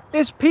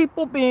 It's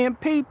people being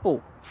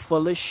people,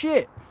 full of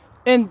shit.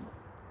 And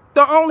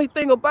the only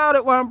thing about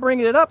it, why I'm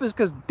bringing it up, is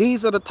because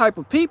these are the type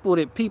of people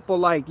that people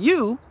like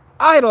you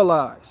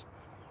idolize.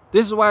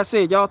 This is why I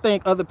said, y'all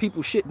think other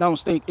people's shit don't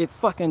stink. It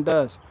fucking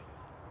does.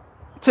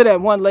 To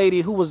that one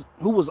lady who was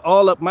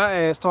all up my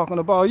ass talking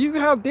about, you,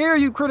 how dare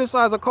you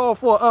criticize a call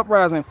for an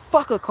uprising?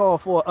 Fuck a call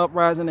for an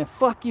uprising, and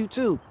fuck you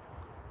too.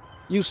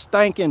 You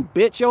stinking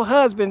bitch. Your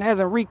husband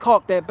hasn't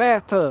recaulked that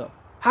bathtub.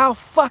 How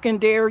fucking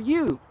dare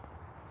you?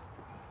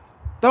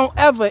 Don't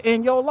ever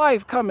in your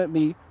life come at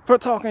me for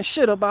talking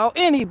shit about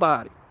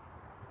anybody.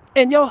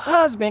 And your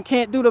husband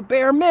can't do the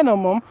bare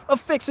minimum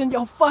of fixing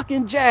your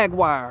fucking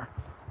Jaguar.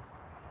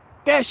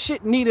 That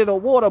shit needed a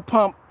water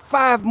pump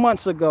 5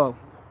 months ago.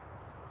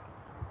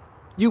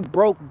 You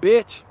broke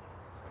bitch.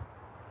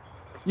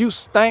 You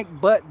stank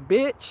butt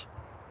bitch.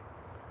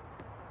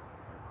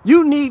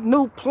 You need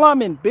new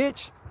plumbing,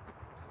 bitch.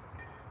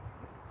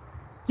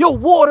 Your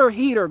water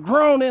heater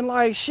groaning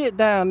like shit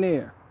down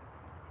there.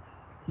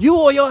 You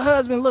or your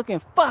husband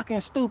looking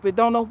fucking stupid,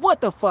 don't know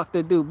what the fuck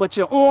to do, but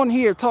you're on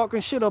here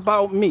talking shit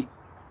about me.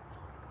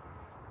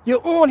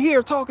 You're on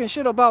here talking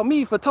shit about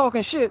me for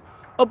talking shit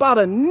about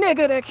a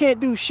nigga that can't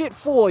do shit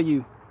for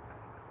you.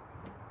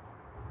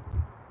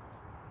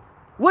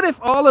 What if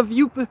all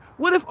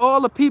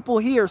the people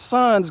here's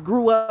sons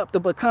grew up to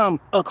become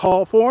a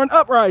call for an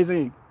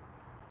uprising?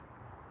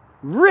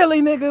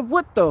 Really, nigga?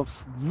 What the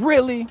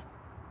really?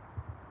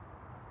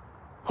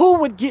 Who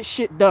would get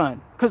shit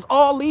done? Because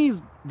all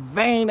these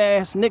vain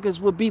ass niggas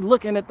would be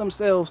looking at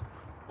themselves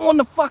on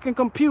the fucking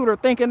computer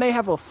thinking they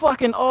have a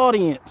fucking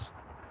audience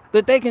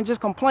that they can just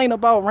complain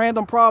about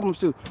random problems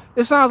to.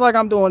 It sounds like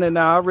I'm doing it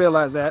now. I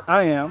realize that.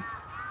 I am.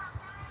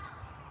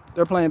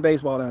 They're playing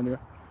baseball down there.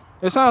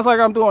 It sounds like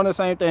I'm doing the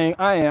same thing.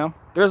 I am.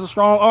 There's a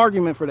strong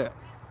argument for that.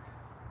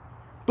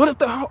 But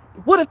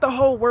what if the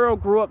whole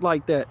world grew up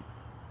like that?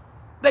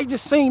 They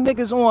just seen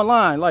niggas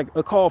online, like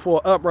a call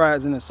for an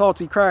uprising and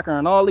Salty Cracker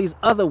and all these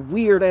other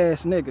weird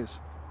ass niggas.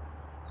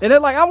 And they're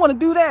like, I want to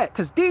do that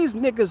because these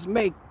niggas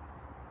make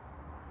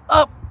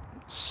up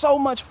so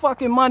much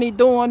fucking money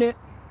doing it.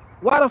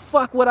 Why the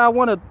fuck would I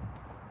want to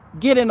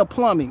get into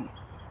plumbing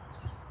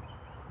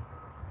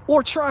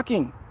or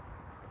trucking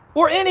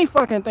or any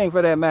fucking thing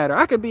for that matter?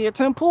 I could be a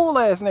Tim Pool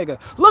ass nigga.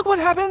 Look what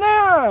happened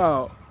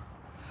now.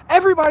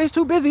 Everybody's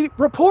too busy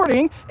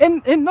reporting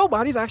and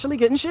nobody's actually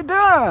getting shit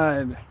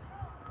done.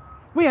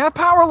 We have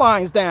power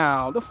lines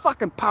down. The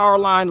fucking power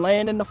line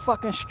laying in the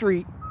fucking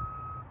street.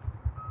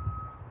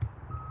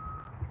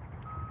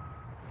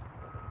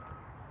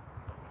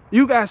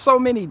 You got so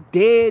many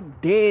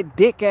dead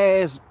dick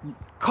ass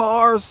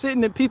cars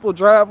sitting in people's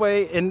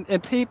driveway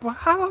and people,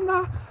 I don't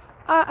know.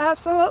 I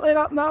absolutely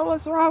don't know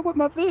what's wrong with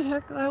my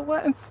vehicle. I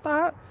wouldn't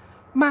start.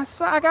 My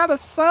son, I got a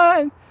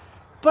son,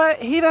 but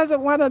he doesn't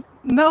want to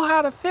know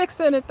how to fix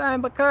anything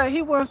because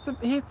he wants to,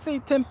 he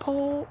see Tim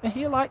Pool and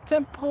he like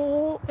Tim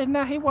Pool and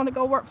now he want to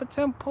go work for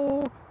Tim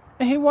Pool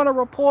and he want to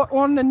report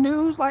on the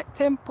news like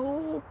Tim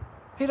Pool.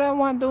 He don't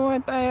want to do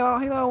anything or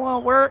he don't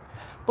want to work.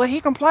 But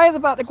he complains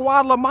about the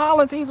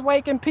Guatemalans. He's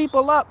waking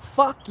people up.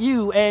 Fuck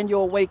you and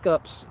your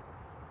wake-ups.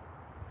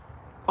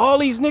 All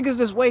these niggas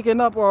that's waking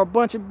up are a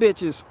bunch of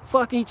bitches.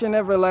 Fuck each and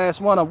every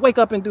last one of them. Wake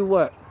up and do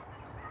what?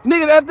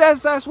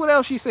 Nigga, that's what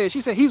else she said. She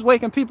said he's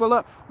waking people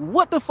up.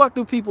 What the fuck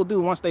do people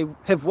do once they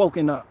have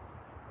woken up?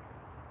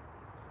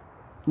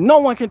 No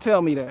one can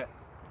tell me that.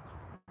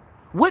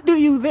 What do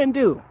you then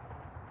do?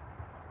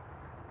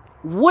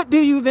 What do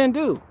you then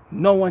do?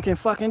 No one can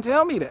fucking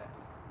tell me that.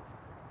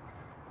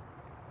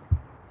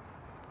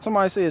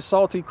 Somebody says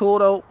Salty cool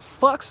though.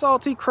 Fuck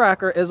Salty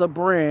Cracker as a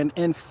brand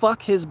and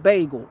fuck his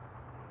bagel.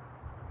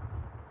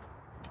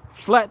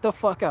 Flat the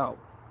fuck out.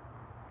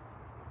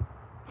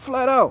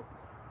 Flat out.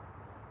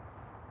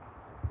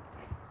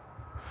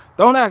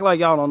 Don't act like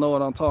y'all don't know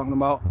what I'm talking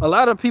about. A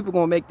lot of people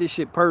gonna make this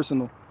shit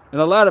personal. And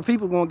a lot of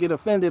people gonna get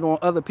offended on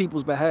other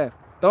people's behalf.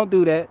 Don't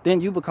do that.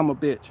 Then you become a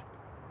bitch.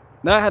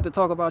 Now I have to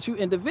talk about you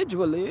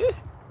individually.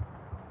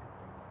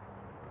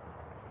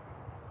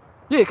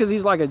 Yeah, because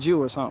he's like a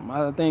Jew or something.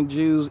 I think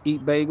Jews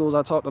eat bagels.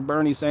 I talked to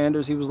Bernie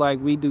Sanders. He was like,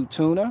 we do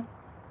tuna.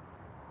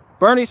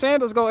 Bernie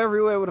Sanders go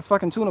everywhere with a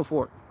fucking tuna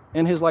fork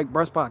in his like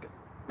breast pocket.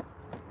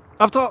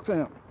 I've talked to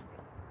him.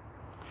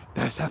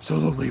 That's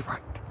absolutely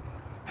right.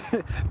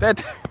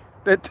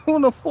 that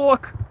tuna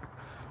fork.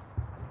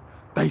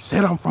 They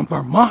said I'm from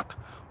Vermont,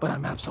 but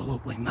I'm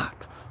absolutely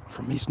not. I'm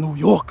from East New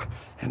York,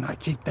 and I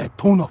keep that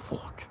tuna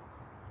fork.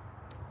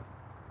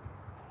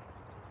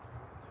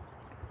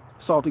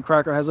 Salty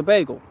Cracker has a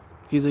bagel.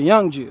 He's a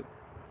young Jew.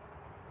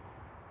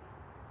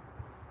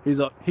 He's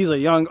a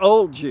young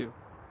old Jew.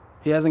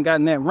 He hasn't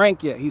gotten that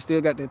rank yet. He still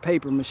got that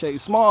paper mache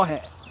small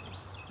hat.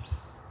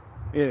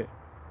 Yeah.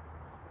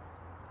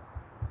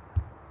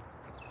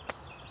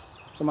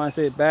 Somebody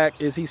said back,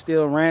 is he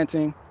still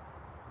ranting?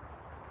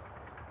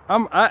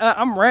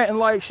 I'm ranting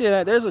like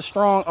shit. There's a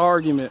strong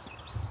argument.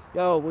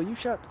 Yo, will you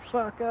shut the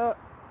fuck up?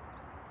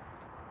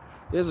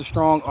 There's a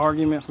strong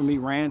argument for me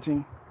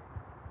ranting.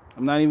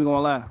 I'm not even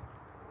gonna lie.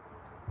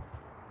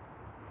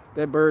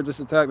 That bird just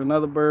attacked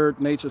another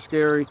bird. Nature's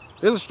scary.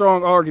 There's a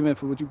strong argument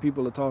for what you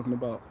people are talking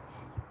about.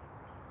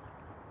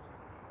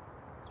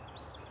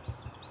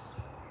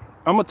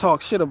 I'm gonna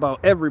talk shit about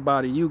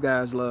everybody you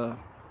guys love.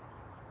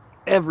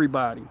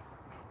 Everybody.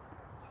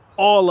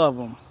 All of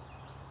them.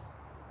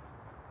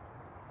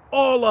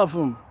 All of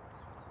them.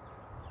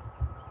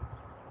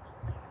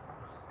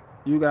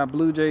 You got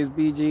Blue Jays,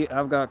 BG.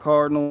 I've got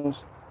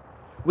Cardinals.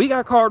 We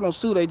got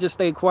Cardinals too. They just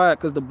stay quiet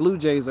because the Blue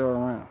Jays are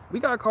around. We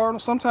got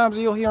Cardinals. Sometimes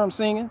you'll hear them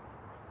singing.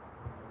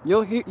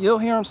 You'll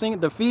hear them singing.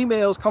 The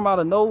females come out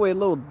of nowhere,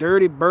 little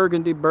dirty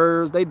burgundy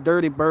birds. They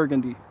dirty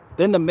burgundy.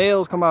 Then the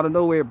males come out of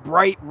nowhere,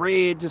 bright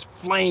red, just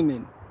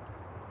flaming.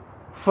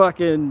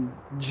 Fucking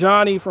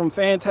Johnny from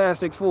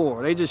Fantastic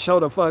Four. They just show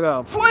the fuck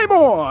up. Flame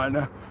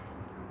on!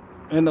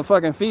 And the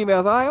fucking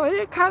females are like, well,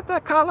 you cut the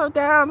color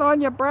down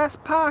on your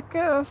breast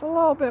pocket. It's a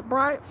little bit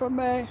bright for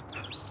me.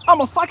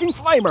 I'm a fucking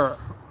flamer.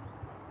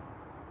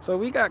 So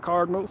we got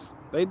Cardinals.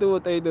 They do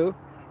what they do.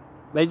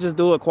 They just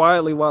do it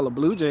quietly while the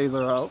Blue Jays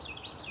are out.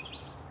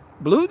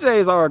 Blue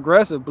Jays are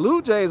aggressive.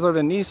 Blue Jays are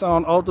the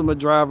Nissan Ultimate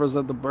drivers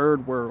of the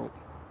bird world.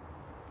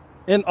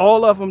 And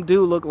all of them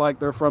do look like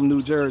they're from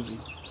New Jersey.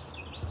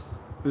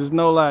 There's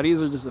no lie.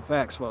 These are just the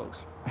facts,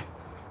 folks.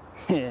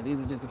 Yeah, these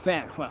are just the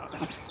facts, folks.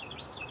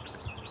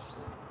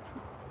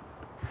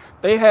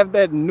 They have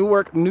that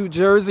Newark, New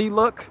Jersey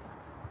look.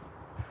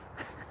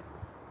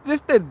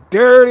 Just the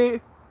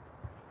dirty,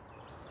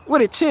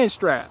 with a chin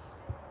strap.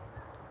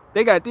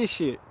 They got this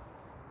shit.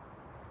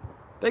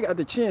 They got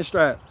the chin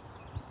strap.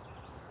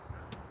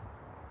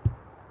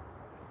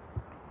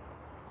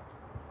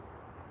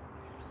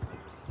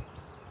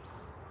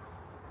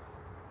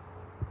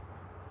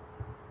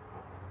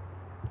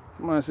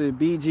 Somebody said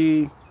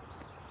BG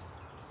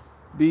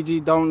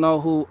don't know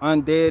who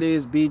Undead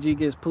is. BG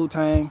gets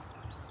Putang.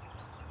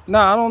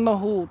 Nah, I don't know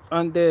who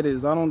Undead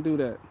is. I don't do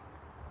that.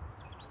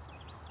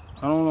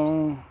 I don't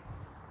know.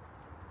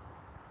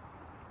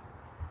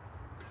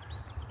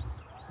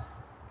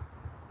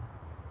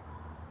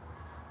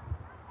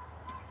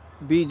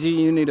 BG,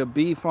 you need a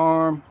bee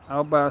farm.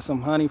 I'll buy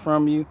some honey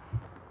from you.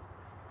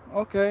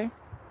 Okay,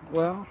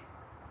 well.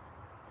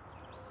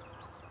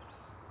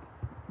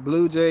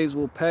 Blue Jays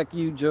will peck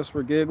you just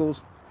for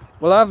giggles.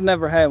 Well, I've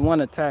never had one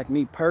attack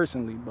me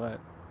personally, but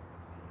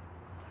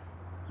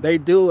they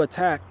do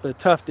attack the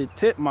tufted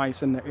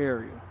titmice in the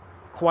area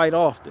quite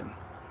often.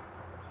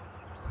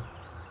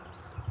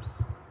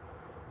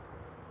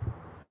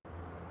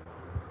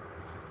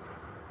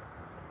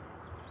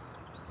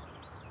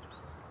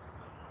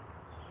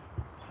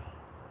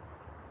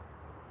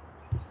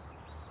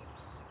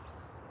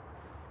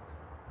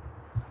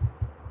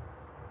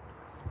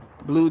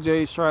 Blue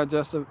Jays tried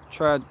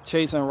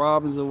chasing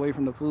robins away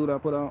from the food I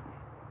put out.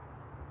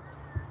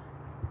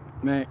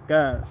 Man,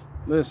 guys,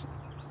 listen.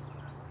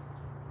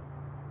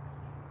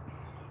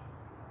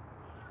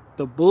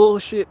 The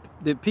bullshit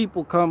that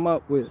people come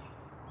up with,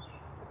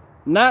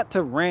 not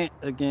to rant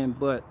again,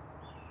 but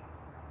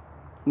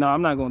no,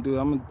 I'm not gonna do it.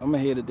 I'm gonna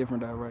head a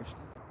different direction.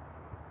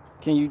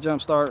 Can you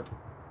jumpstart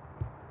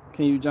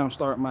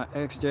my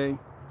XJ?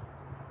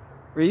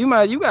 Or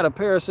you got a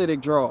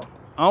parasitic draw.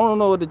 I don't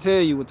know what to tell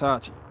you,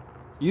 Watachi.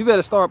 You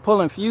better start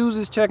pulling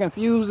fuses, checking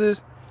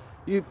fuses.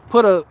 You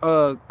put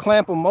a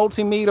clamp of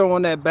multimeter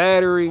on that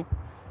battery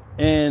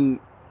and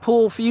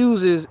pull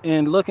fuses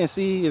and look and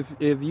see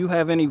if you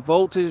have any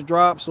voltage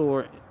drops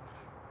or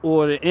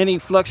any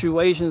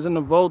fluctuations in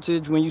the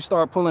voltage when you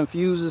start pulling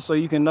fuses, so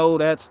you can know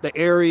that's the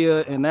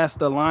area and that's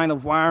the line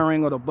of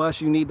wiring or the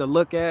bus you need to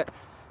look at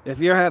if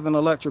you're having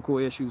electrical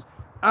issues.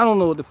 I don't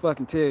know what to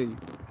fucking tell you.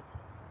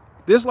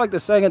 This is like the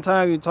second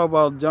time you talk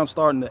about jump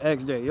starting the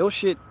XJ. Your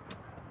shit,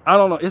 I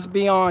don't know, it's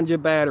beyond your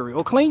battery.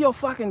 Or clean your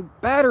fucking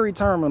battery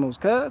terminals,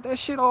 cuz that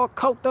shit all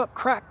coked up,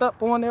 cracked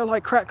up on there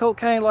like crack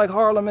cocaine like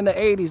Harlem in the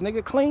 80s.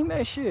 Nigga, clean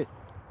that shit.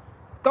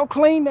 Go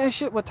clean that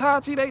shit with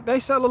Tachi. They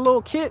sell the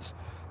little kits,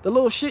 the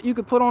little shit you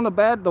could put on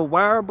the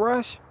wire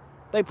brush.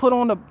 They put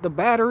on the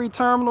battery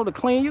terminal to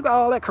clean. You got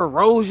all that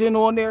corrosion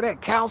on there, that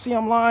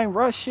calcium line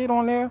rust shit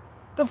on there.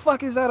 The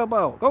fuck is that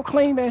about? Go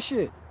clean that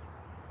shit.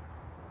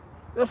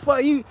 The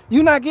fuck you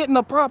not getting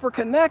the proper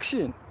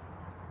connection.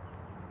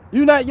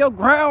 You not, your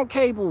ground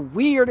cable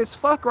weird as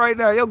fuck right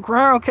now. Your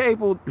ground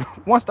cable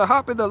wants to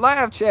hop in the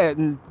live chat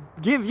and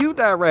give you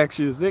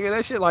directions. Nigga,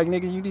 that shit like,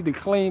 nigga, you need to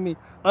clean me,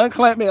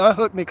 unclamp me,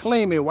 unhook me,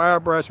 clean me,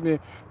 wire brush me,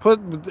 put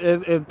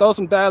and throw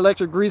some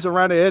dielectric grease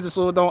around the edges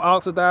so it don't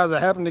oxidize or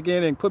happen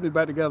again, and put me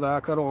back together.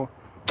 I cut on.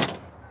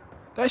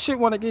 That shit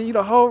want to give you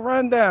the whole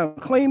rundown.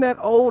 Clean that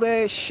old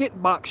ass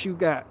shit box you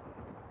got.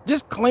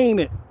 Just clean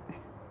it.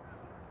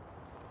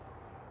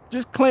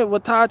 Just clean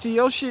Watachi,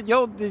 your shit,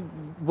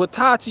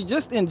 Watachi,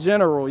 just in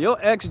general, your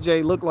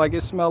XJ look like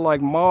it smell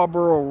like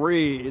Marlboro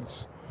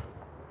Reds.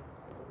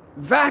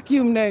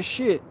 Vacuum that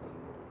shit.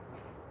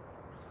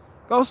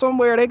 Go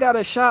somewhere, they got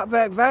a shop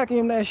vac,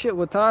 vacuum that shit,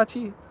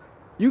 Watachi.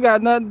 You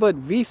got nothing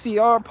but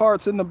VCR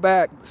parts in the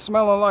back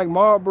smelling like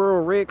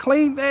Marlboro Red.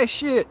 Clean that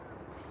shit.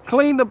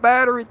 Clean the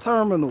battery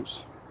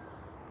terminals.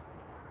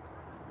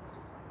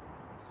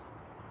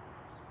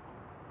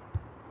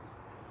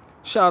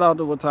 Shout out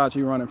to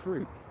Watachi running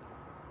free.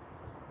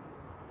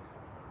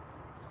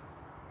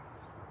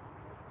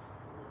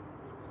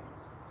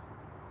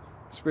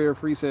 Spirit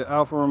Free said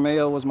Alfa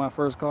Romeo was my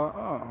first car.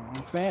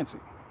 Oh, fancy.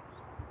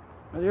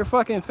 You're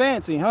fucking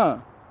fancy, huh?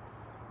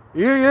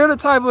 You're the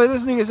type of,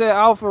 this nigga said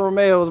Alfa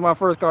Romeo was my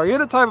first car. You're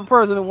the type of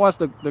person that wants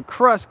the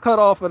crust cut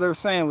off of their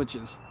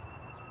sandwiches.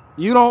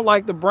 You don't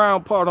like the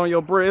brown part on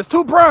your bread. It's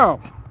too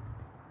brown.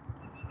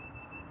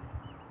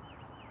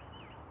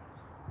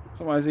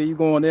 Somebody said you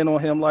going in on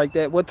him like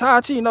that.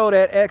 Watachi know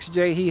that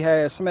XJ he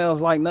has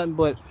smells like nothing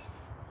but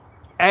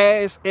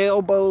ass,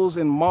 elbows,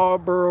 and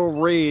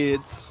Marlboro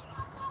Reds.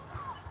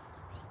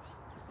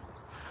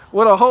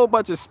 With a whole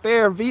bunch of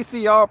spare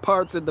VCR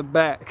parts in the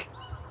back.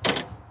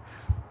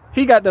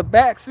 He got the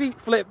back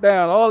seat flipped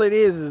down. All it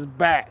is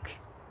back.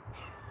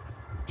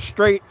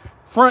 Straight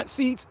front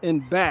seats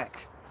and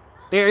back.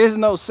 There is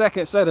no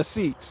second set of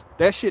seats.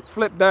 That shit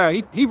flipped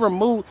down. He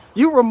removed,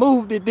 you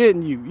removed it,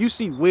 didn't you? You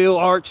see wheel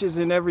arches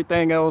and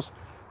everything else.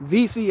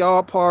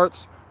 VCR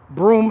parts,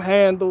 broom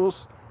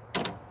handles.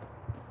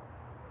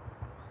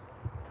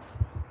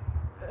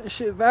 That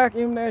shit,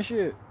 vacuum that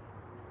shit.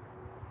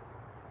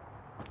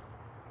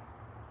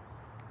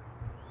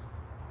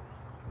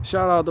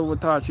 Shout out to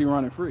Watachi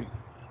running free.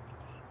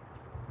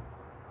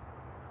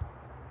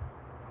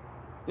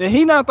 And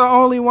he not the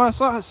only one.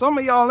 Some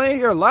of y'all in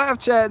here live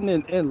chatting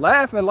and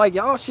laughing like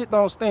y'all shit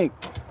don't stink.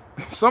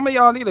 Some of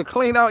y'all need to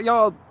clean out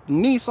y'all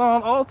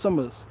Nissan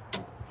Altimas.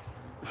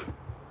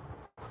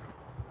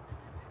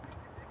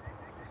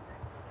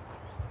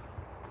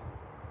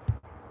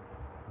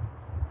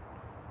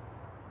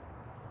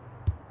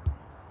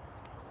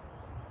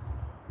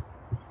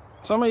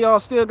 Some of y'all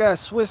still got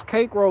Swiss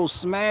cake rolls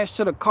smashed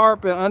to the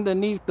carpet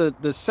underneath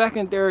the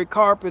secondary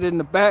carpet in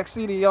the back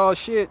seat of y'all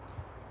shit.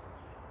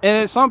 And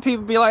then some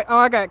people be like, oh,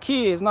 I got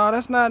kids. No,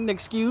 that's not an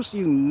excuse,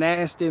 you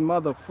nasty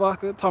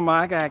motherfucker. Talking about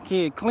I got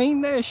kids.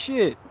 Clean that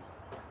shit.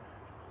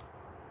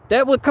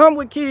 That would come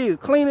with kids,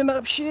 cleaning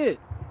up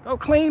shit. Go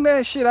clean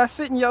that shit. I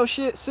sit in your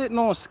shit sitting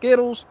on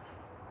Skittles,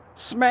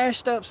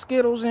 smashed up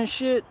Skittles and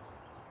shit.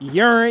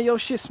 Urine, your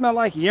shit smell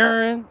like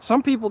urine.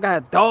 Some people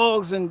got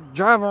dogs and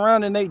driving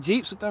around in their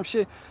Jeeps with them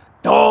shit.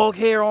 Dog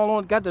hair all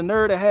on, got the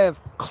nerve to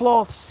have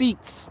cloth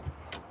seats.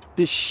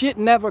 This shit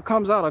never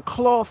comes out of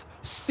cloth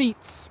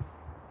seats.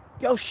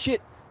 Your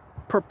shit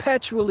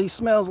perpetually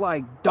smells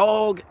like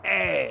dog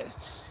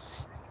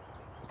ass.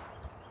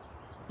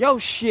 Yo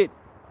shit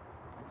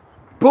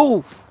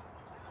boof.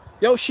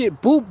 Yo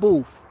shit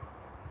boof.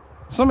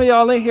 Some of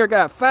y'all in here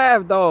got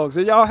 5 dogs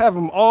and y'all have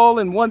them all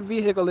in one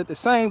vehicle at the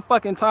same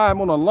fucking time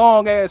on a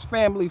long ass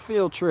family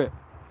field trip.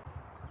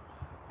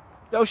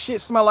 Yo shit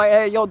smell like,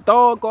 hey, your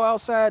dog go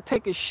outside,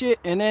 take a shit,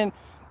 and then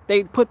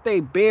they put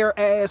their bare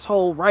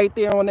asshole right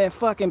there on that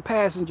fucking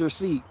passenger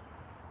seat.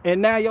 And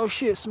now your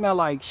shit smell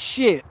like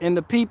shit. And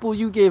the people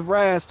you give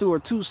rides to are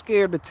too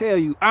scared to tell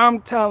you.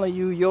 I'm telling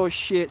you, your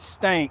shit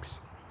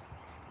stinks.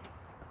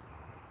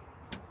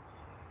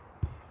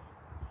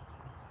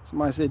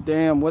 Somebody said,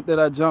 damn, what did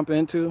I jump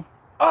into?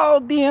 Oh,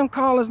 DM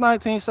Collins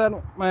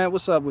 1970. Man,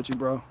 what's up with you,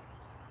 bro?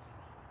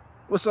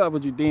 What's up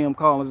with you, DM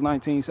Collins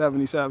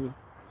 1977?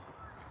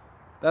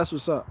 That's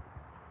what's up.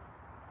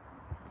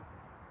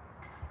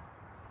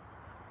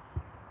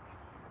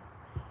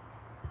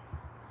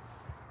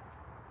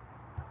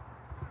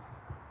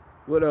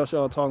 What else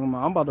y'all talking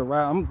about? I'm about to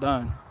ride. I'm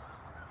done.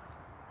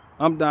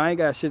 I'm done. I ain't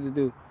got shit to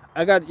do.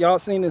 I got, y'all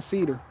seen the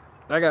cedar.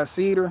 I got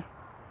cedar.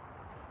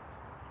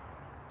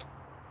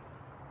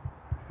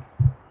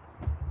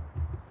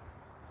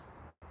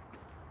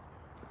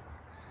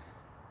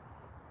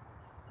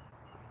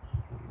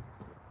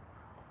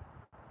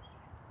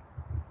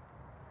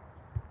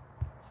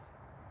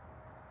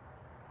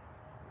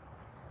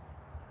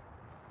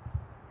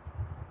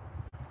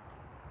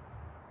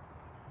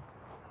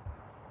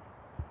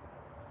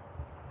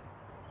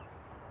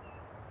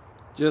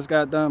 Just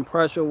got done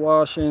pressure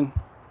washing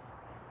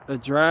a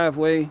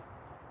driveway.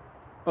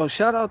 Oh,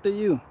 shout out to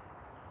you.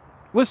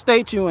 What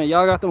state you in?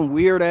 Y'all got them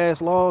weird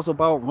ass laws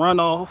about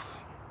runoff.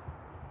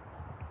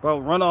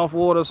 About runoff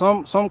water.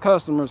 Some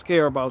customers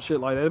care about shit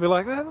like that. They be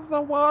like, "There's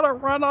the water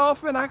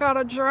runoff and I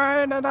gotta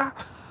drain and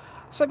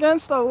it's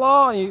against the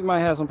law." And you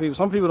might have some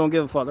people don't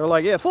give a fuck. They're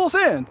like, "Yeah, full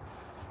send."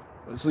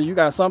 So you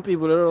got some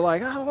people that are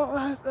like,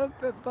 "Oh,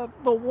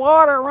 the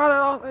water running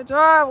off the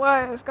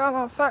driveway is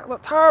gonna affect the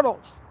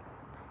turtles."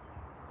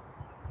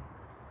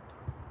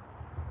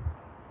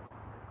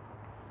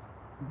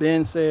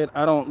 Ben said,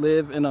 "I don't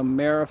live in a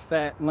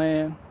Marifat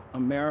land." A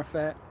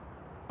Marifat?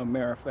 A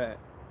Marifat.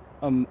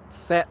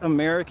 Fat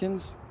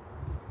Americans?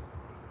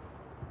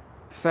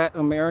 Fat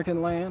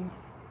American land?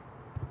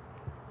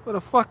 Where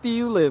the fuck do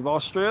you live?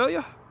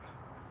 Australia?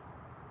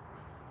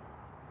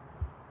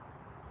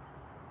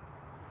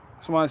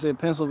 Somebody said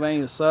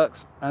Pennsylvania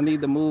sucks. I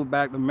need to move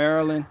back to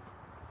Maryland.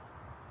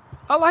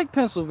 I like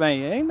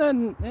Pennsylvania. Ain't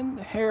nothing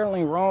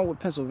inherently wrong with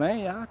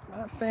Pennsylvania.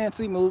 I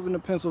fancy moving to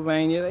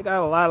Pennsylvania. They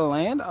got a lot of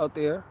land out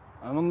there.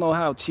 I don't know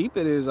how cheap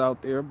it is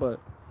out there, but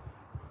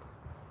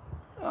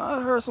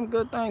I heard some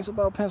good things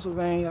about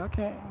Pennsylvania. I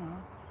can't.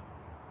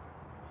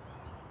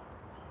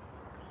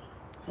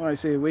 Somebody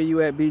said, "Where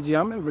you at, BG?"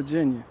 I'm in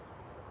Virginia.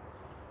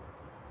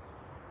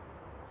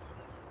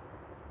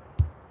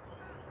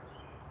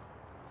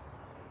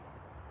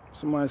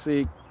 Somebody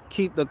said,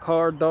 "Keep the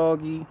car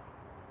doggy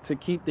to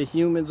keep the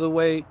humans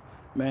away."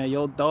 Man,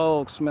 your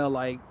dog smell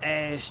like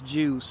ash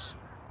juice,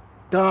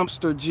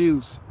 dumpster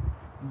juice,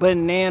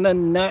 banana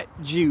nut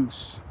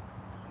juice.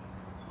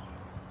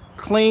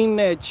 Clean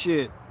that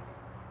shit.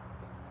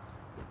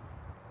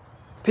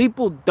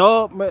 People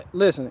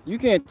listen, you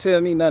can't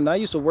tell me nothing. I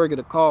used to work at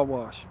a car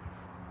wash.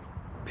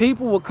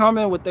 People would come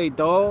in with their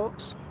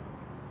dogs.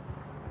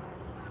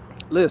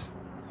 Listen,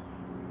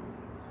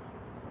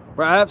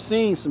 bro, I've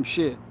seen some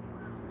shit.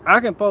 I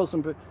can post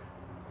some.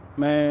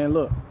 Man,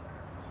 look,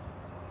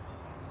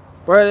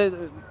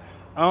 bro,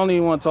 I don't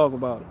even want to talk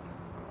about it.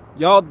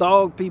 Y'all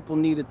dog people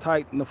need to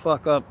tighten the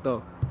fuck up,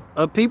 though.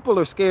 People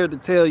are scared to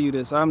tell you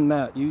this. I'm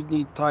not. You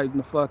need to tighten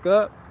the fuck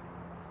up.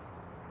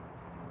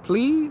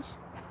 Please.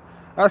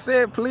 I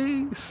said,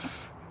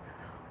 please.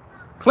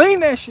 Clean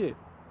that shit.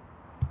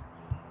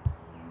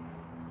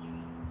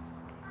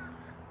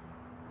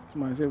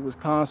 Somebody said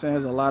Wisconsin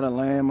has a lot of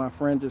land. My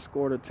friend just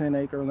scored a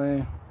 10-acre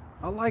land.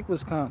 I like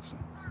Wisconsin.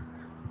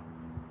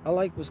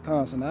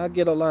 I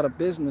get a lot of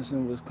business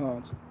in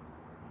Wisconsin.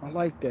 I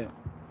like that.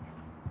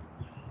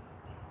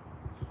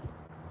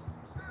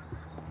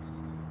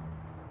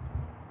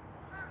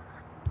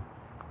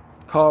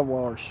 Car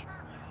wash.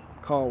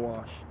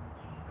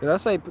 Did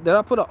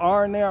I put an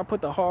R in there? I put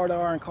the hard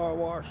R in car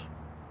wash.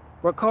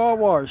 But car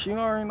wash, you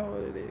already know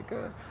what it is.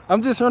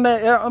 I'm just from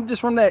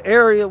that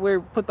area where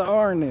we put the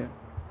R in there.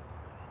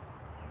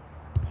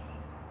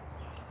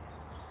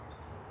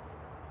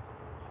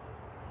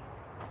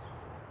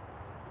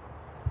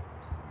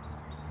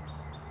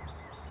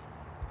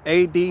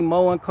 AD,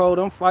 Mo, and Co,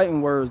 them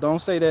fighting words. Don't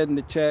say that in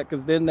the chat,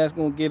 because then that's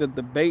going to get a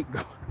debate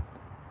going.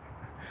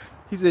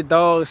 He said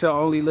dogs shall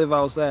only live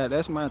outside.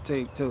 That's my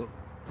take, too.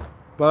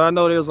 But I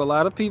know there's a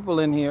lot of people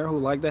in here who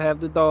like to have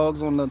the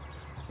dogs on the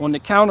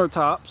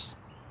countertops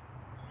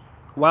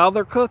while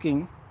they're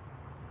cooking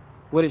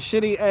with a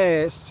shitty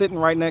ass sitting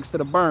right next to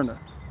the burner.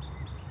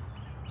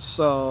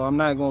 So I'm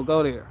not going to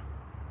go there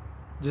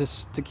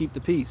just to keep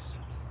the peace,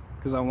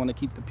 because I want to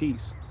keep the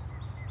peace.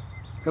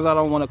 Because I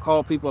don't want to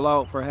call people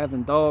out for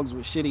having dogs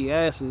with shitty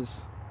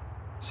asses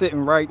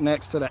sitting right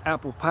next to the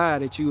apple pie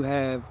that you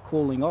have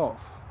cooling off.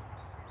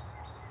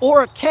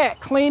 Or a cat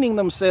cleaning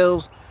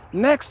themselves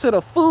next to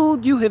the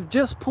food you have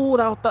just pulled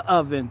out the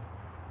oven.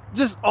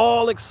 Just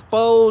all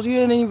exposed. You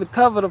didn't even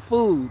cover the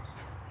food.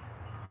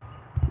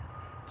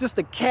 Just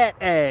a cat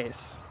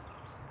ass.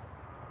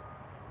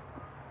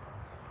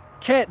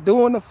 Cat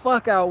doing the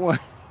fuck out one.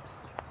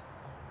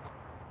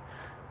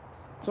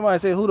 Somebody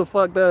said, who the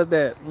fuck does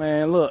that?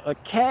 Man, look, a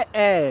cat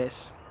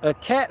ass. A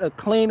cat will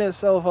clean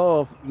itself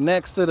off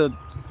next to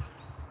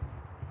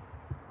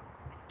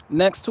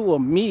a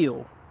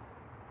meal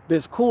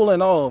that's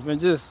cooling off, and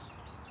just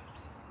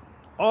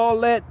all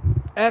that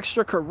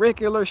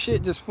extracurricular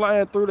shit just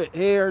flying through the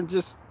air, and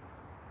just,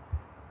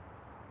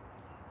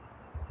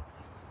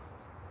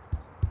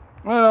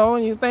 you know,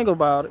 when you think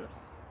about it,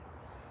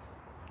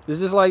 it's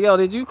just like, yo,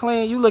 did you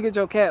clean? You look at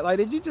your cat like,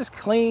 did you just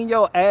clean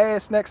your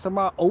ass next to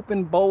my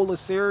open bowl of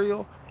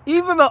cereal?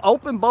 Even the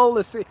open bowl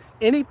of cereal,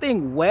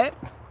 anything wet,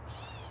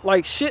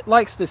 like shit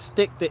likes to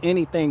stick to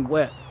anything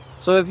wet.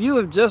 So if you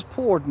have just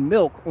poured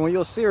milk on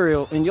your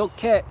cereal and your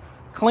cat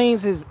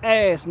cleans his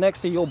ass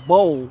next to your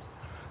bowl,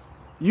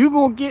 you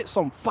gonna get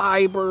some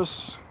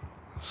fibers,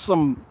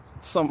 some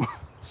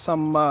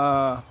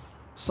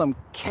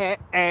cat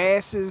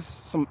asses,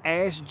 some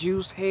ass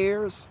juice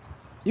hairs.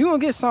 You gonna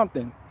get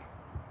something.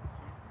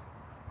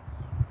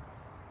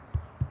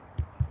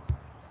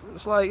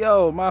 It's like,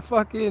 yo, my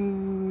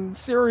fucking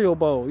cereal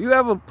bowl. You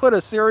ever put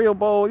a cereal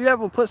bowl, you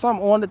ever put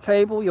something on the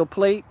table, your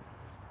plate,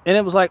 and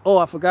it was like, oh,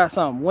 I forgot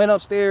something. Went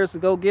upstairs to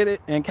go get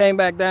it and came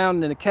back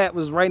down and the cat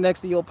was right next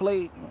to your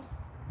plate.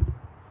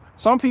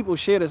 Some people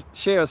share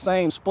a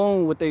same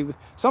spoon with they.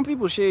 Some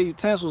people share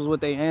utensils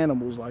with their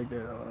animals like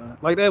that.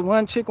 Like that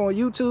one chick on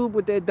YouTube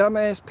with that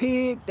dumbass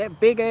pig, that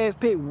big ass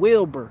pig,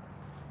 Wilbur,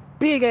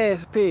 big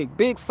ass pig,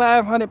 big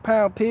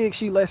 500-pound pig.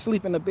 She let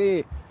sleep in the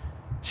bed.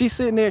 She's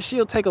sitting there.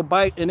 She'll take a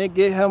bite and then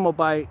get him a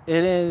bite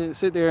and then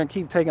sit there and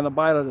keep taking a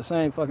bite of the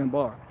same fucking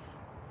bar.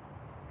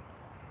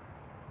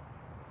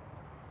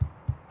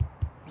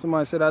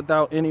 Somebody said, I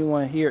doubt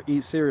anyone here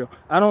eats cereal.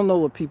 I don't know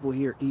what people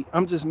here eat.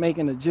 I'm just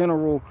making a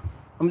general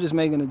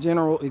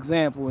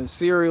example. And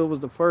cereal was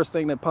the first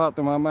thing that popped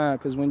in my mind,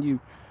 because when you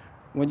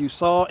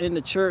saw in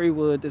the cherry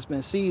wood that's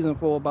been seasoned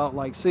for about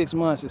like 6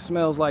 months, it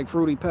smells like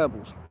Fruity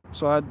Pebbles.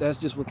 So that's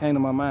just what came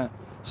to my mind.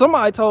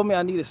 Somebody told me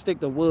I need to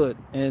stick to wood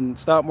and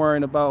stop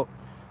worrying about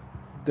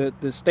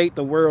the state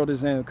the world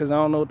is in, because I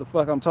don't know what the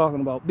fuck I'm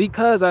talking about.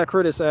 Because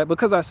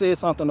I said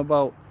something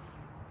about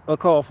a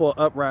call for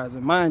an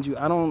uprising. Mind you,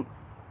 I don't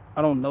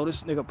know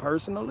this nigga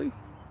personally.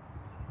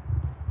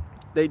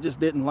 They just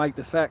didn't like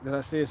the fact that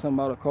I said something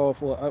about a call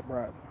for an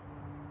uprising.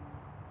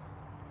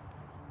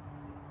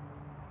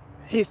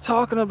 He's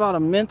talking about a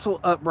mental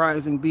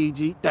uprising,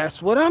 BG.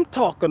 That's what I'm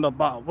talking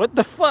about. What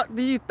the fuck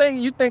do you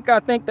think? You think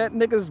I think that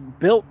nigga's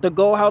built to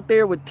go out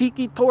there with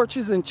tiki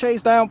torches and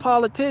chase down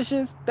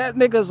politicians? That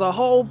nigga's a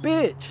whole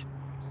bitch.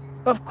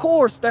 Of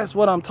course that's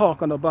what I'm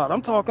talking about.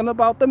 I'm talking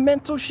about the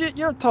mental shit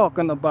you're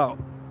talking about.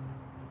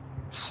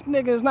 This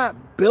nigga's not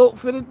built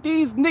for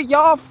these niggas.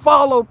 Y'all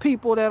follow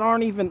people that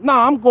aren't even.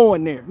 Nah, I'm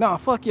going there. Nah,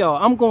 fuck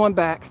y'all. I'm going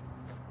back.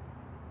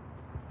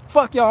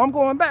 Fuck y'all. I'm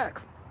going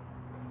back.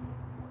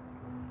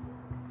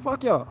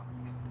 Fuck y'all.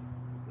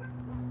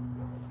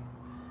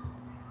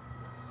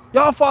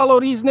 Y'all follow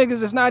these niggas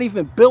that's not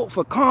even built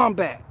for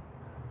combat.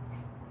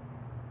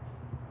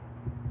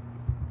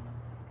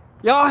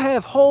 Y'all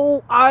have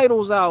whole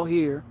idols out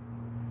here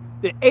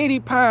that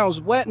 80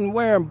 pounds wet and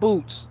wearing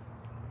boots.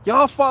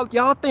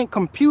 Y'all think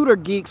computer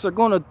geeks are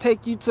gonna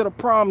take you to the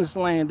promised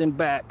land and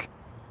back.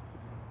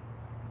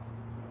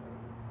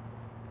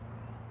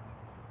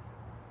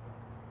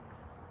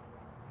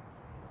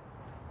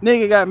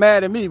 Nigga got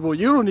mad at me. Well,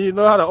 you don't even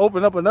know how to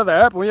open up another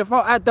app on your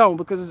phone. I don't,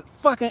 because it's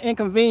fucking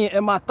inconvenient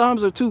and my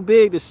thumbs are too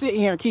big to sit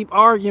here and keep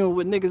arguing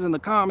with niggas in the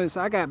comments.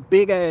 I got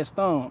big ass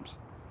thumbs.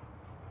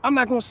 I'm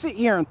not gonna sit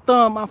here and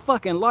thumb my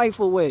fucking life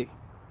away.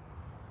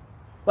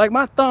 Like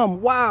my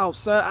thumb, wow,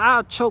 son,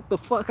 I'll choke the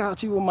fuck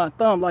out you with my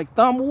thumb. Like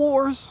thumb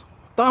wars,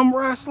 thumb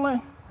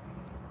wrestling.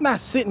 I'm not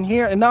sitting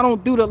here, and I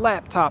don't do the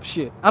laptop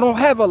shit. I don't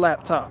have a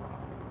laptop.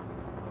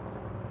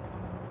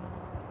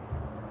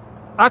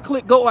 I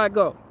click go, I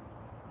go.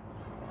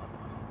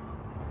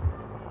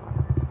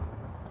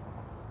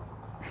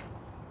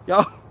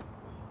 Y'all,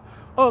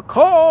 a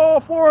call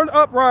for an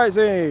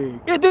uprising.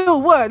 It do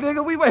what,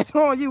 nigga? We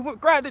waiting on you.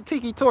 Grab the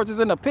tiki torches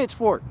and a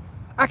pitchfork.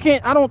 I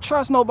don't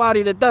trust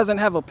nobody that doesn't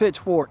have a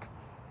pitchfork.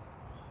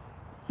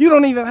 You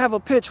don't even have a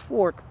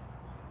pitchfork.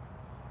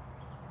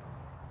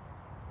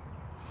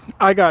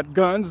 I got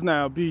guns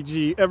now,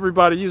 BG.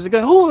 Everybody use a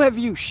gun. Who have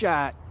you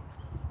shot?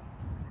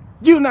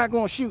 You not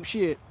gonna shoot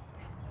shit.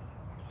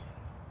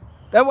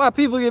 That's why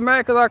people get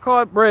mad, because I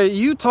call it, bruh,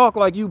 you talk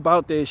like you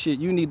bout that shit.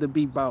 You need to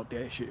be bout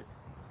that shit.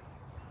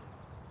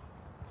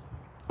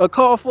 A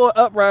call for an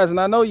uprising.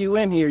 I know you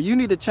in here. You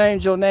need to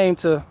change your name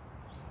to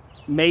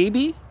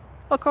maybe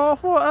a call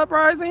for an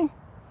uprising.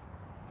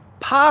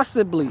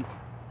 Possibly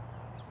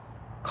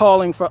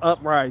calling for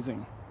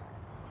uprising.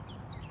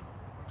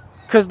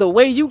 Because the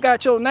way you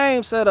got your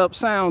name set up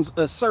sounds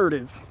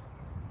assertive.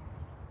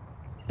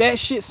 That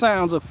shit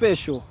sounds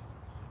official.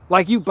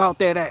 Like you bout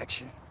that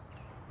action.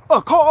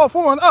 A call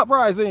for an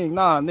uprising.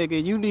 Nah,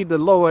 nigga, you need to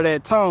lower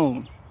that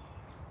tone.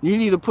 You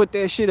need to put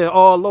that shit in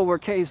all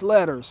lowercase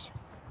letters.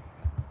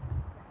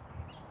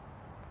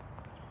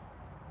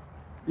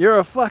 You're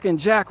a fucking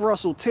Jack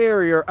Russell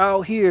Terrier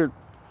out here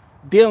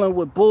dealing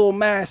with bull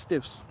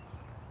mastiffs.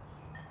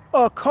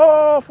 A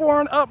call for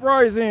an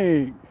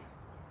uprising.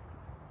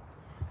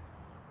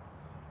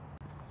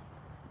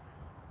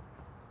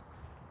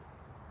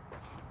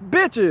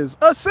 Bitches,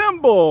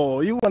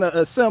 assemble. You want to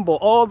assemble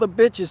all the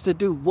bitches to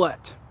do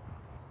what?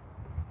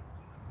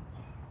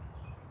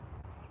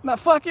 Now,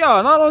 fuck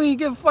y'all. I don't even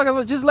give a fuck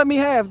about. Just let me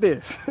have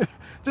this.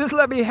 Just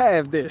let me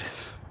have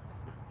this.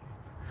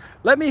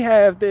 Let me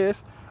have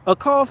this. A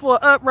call for an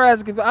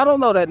uprising. I don't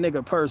know that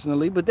nigga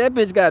personally, but that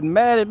bitch got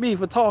mad at me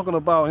for talking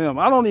about him.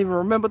 I don't even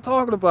remember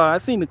talking about him. I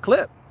seen the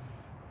clip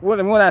when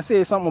I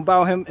said something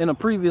about him in a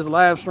previous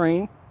live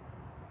stream.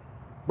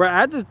 Bro,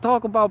 I just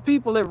talk about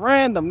people at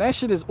random. That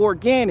shit is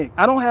organic.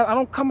 I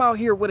don't come out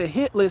here with a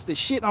hit list of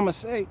shit I'ma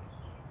say.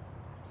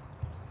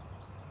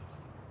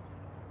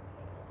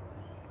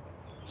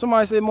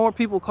 Somebody said more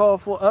people call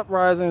for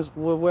uprisings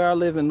where I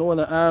live in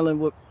Northern Ireland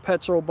with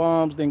petrol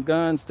bombs than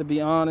guns, to be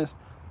honest.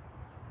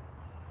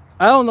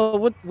 I don't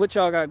know what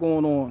y'all got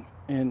going on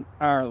in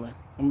Ireland.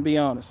 I'm gonna be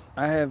honest.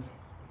 I have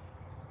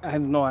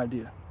no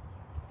idea.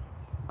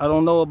 I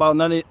don't know about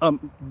none of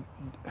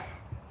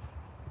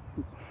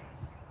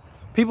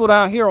people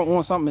down here are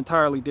on something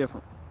entirely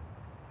different.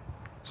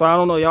 So I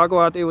don't know. Y'all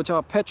go out there with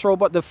y'all petrol,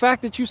 but the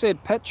fact that you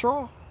said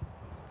petrol,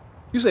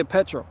 You said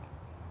petrol.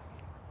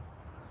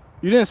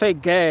 You didn't say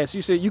gas.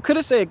 You could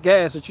have said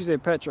gas, but you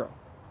said petrol.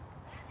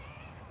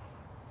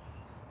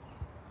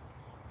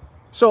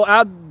 So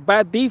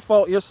by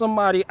default, you're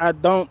somebody I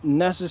don't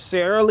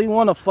necessarily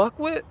want to fuck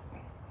with.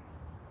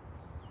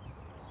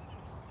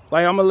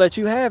 Like, I'm gonna let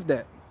you have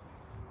that.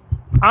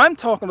 I'm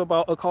talking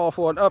about a call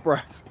for an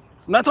uprising.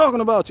 I'm not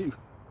talking about you.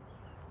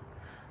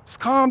 Just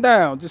calm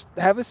down. Just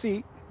have a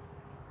seat.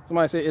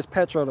 Somebody said it's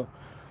petrol though.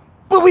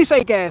 But we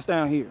say gas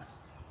down here.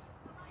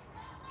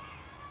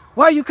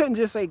 Why you couldn't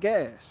just say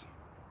gas?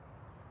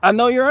 I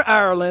know you're in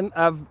Ireland.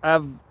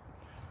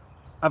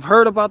 I've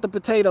heard about the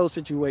potato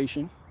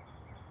situation.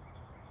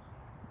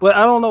 But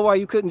I don't know why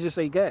you couldn't just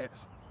say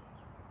gas.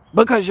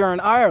 Because you're in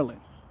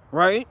Ireland,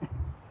 right?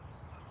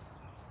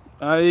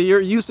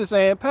 You're used to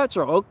saying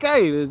petrol.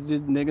 Okay, there's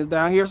just niggas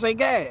down here say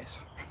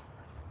gas.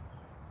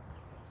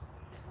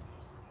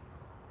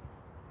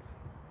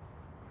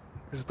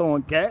 Just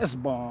throwing gas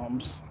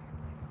bombs.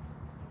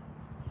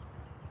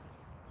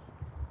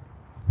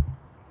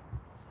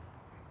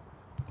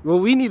 Well,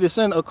 we need to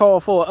send a call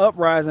for an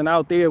uprising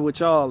out there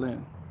with y'all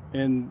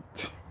and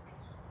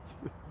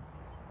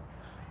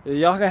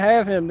y'all can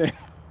have him there.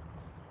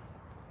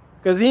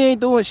 Because he ain't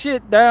doing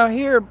shit down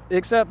here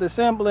except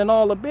assembling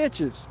all the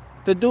bitches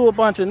to do a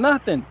bunch of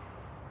nothing.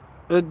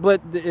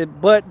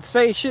 But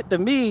say shit to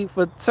me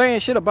for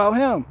saying shit about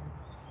him.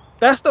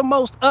 That's the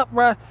most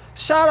uprising.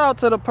 Shout out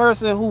to the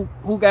person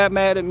who got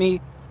mad at me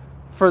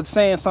for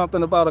saying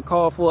something about a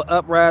call for an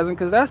uprising,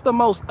 because that's the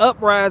most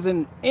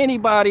uprising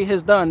anybody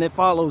has done that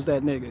follows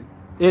that nigga.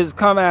 Is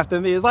come after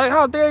me. It's like,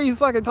 how dare you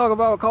fucking talk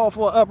about a call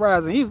for an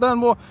uprising? He's done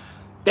more.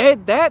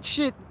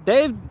 That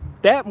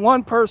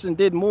one person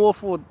did more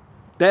for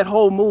that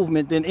whole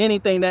movement than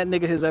anything that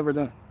nigga has ever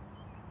done.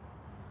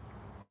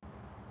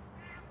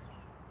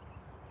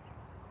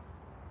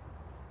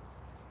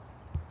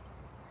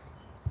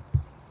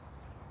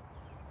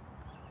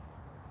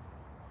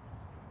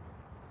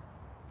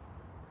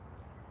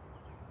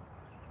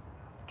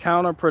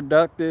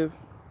 Counterproductive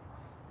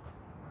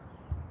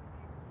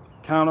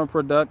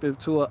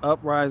to an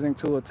uprising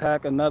to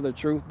attack another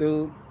truth,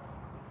 dude.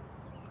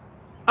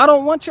 I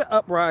don't want your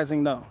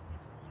uprising though.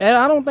 And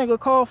I don't think a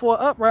call for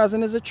an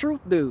uprising is a truth,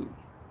 dude.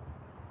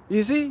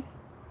 You see?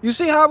 You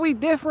see how we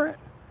different?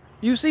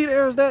 You see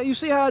there's that? You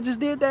see how I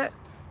just did that?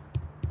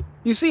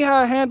 You see how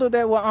I handled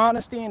that with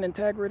honesty and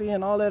integrity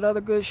and all that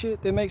other good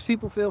shit that makes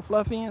people feel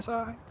fluffy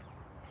inside?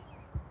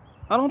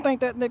 I don't think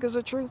that nigga's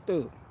a truth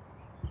dude.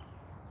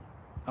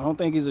 I don't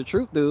think he's a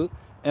truth dude,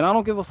 and I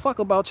don't give a fuck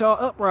about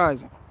y'all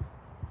uprising.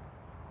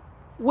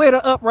 Where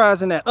the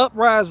uprising at?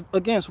 Uprise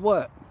against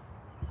what?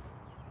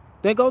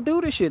 Then go do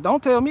this shit.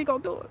 Don't tell me go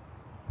do it.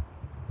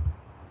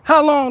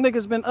 How long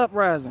niggas been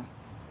uprising?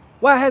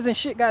 Why hasn't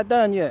shit got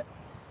done yet?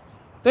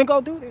 Then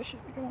go do this shit.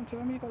 You don't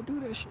tell me go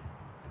do this shit.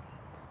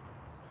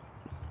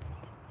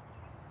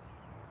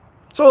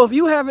 So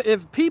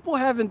if people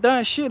haven't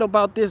done shit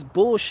about this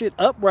bullshit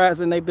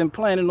uprising they've been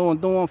planning on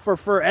doing for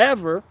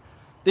forever,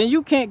 then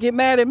you can't get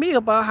mad at me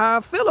about how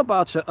I feel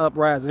about your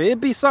uprising. It'd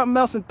be something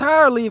else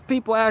entirely if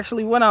people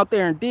actually went out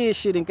there and did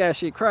shit and got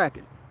shit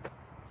cracking.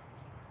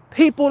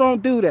 People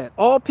don't do that.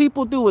 All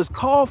people do is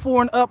call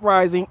for an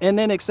uprising and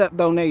then accept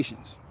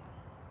donations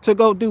to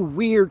go do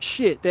weird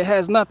shit that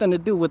has nothing to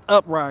do with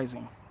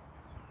uprising.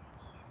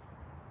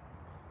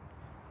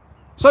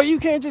 So you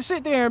can't just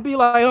sit there and be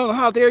like, oh,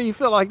 how dare you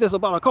feel like this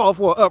about a call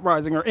for an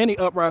uprising or any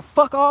uprising.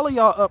 Fuck all of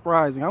y'all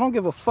uprising. I don't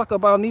give a fuck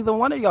about neither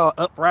one of y'all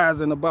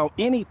uprising about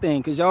anything,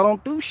 because y'all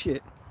don't do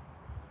shit.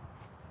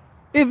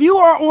 If you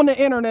are on the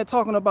internet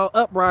talking about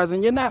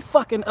uprising, you're not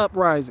fucking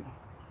uprising.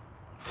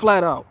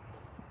 Flat out.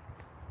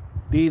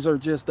 These are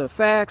just the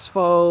facts,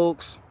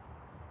 folks.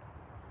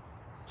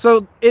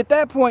 So at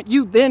that point,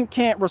 you then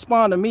can't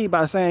respond to me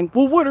by saying,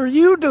 well, what are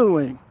you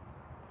doing?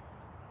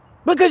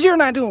 Because you're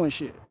not doing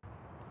shit.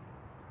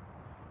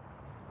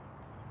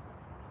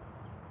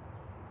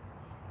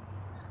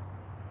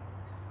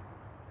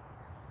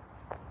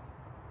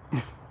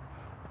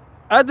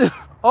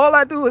 All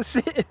I do is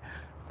sit.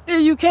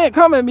 You can't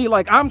come at me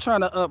like I'm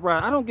trying to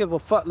uprise. I don't give a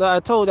fuck. I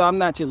told you I'm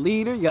not your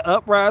leader, your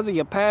upriser,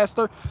 your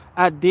pastor.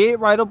 I did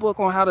write a book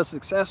on how to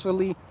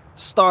successfully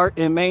start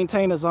and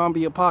maintain a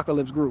zombie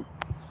apocalypse group.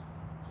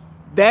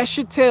 That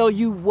should tell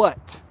you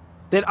what?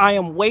 That I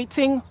am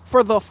waiting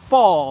for the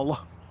fall.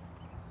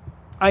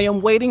 I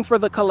am waiting for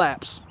the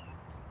collapse.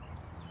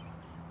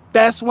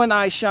 That's when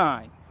I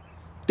shine.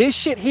 This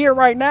shit here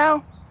right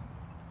now,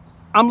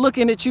 I'm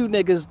looking at you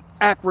niggas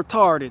act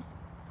retarded.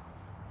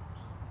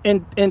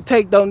 And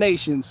take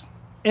donations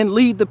and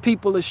lead the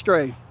people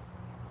astray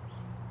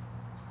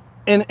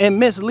and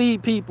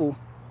mislead people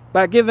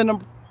by giving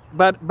them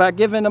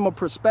a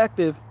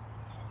perspective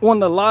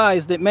on the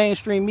lies that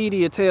mainstream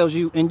media tells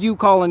you and you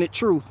calling it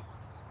truth.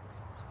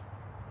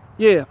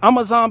 Yeah, I'm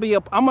a zombie.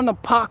 I'm an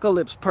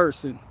apocalypse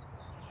person.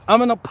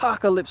 I'm an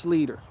apocalypse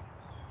leader.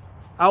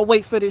 I'll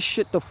wait for this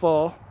shit to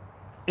fall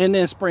and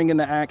then spring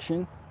into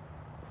action.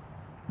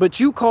 But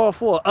you call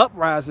for an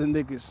uprising,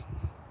 niggas.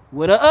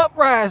 Where the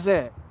uprise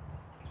at?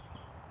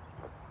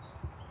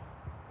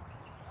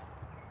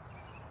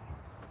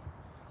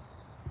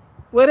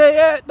 Where they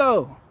at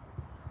though?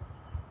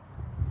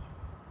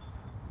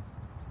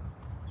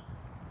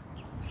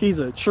 He's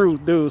a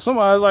truth dude.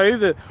 Somebody's like,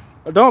 he's a,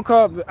 don't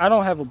call. I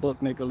don't have a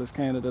book, Nicholas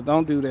Canada.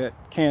 Don't do that,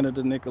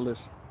 Canada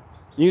Nicholas.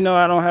 You know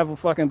I don't have a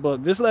fucking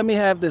book. Just let me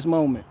have this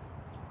moment.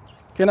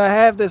 Can I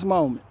have this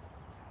moment?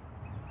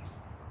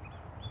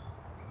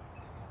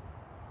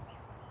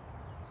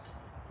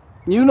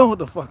 You know what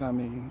the fuck I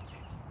mean.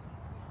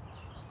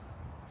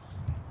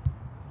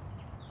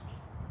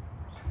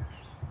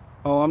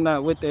 Oh, I'm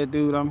not with that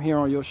dude. I'm here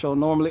on your show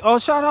normally. Oh,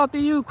 shout out to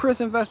you,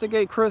 Chris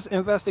Investigate. Chris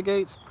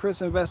Investigates.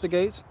 Chris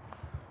Investigates.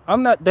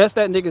 I'm not, that's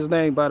that nigga's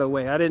name, by the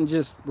way. I didn't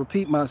just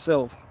repeat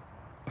myself.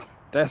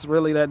 That's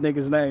really that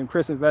nigga's name.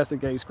 Chris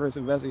Investigates. Chris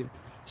Investigates.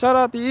 Shout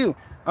out to you.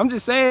 I'm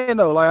just saying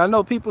though, like I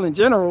know people in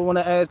general want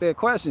to ask their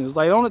questions.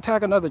 Like, don't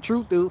attack another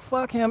truth dude.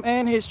 Fuck him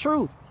and his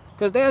truth.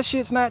 Because that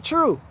shit's not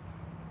true.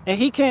 And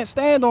he can't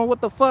stand on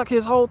what the fuck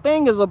his whole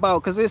thing is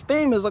about, because his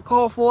theme is a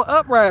call for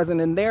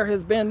uprising, and there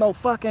has been no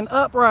fucking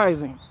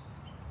uprising.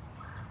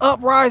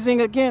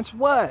 Uprising against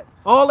what?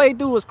 All they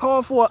do is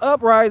call for an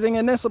uprising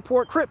and then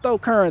support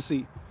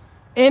cryptocurrency.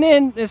 And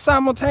then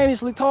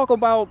simultaneously talk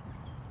about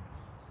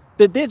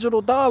the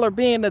digital dollar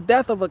being the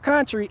death of a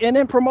country and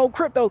then promote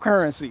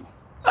cryptocurrency.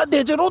 A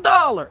digital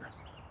dollar.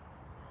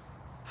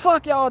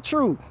 Fuck y'all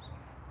truth.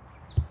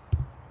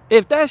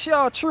 If that's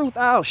y'all truth,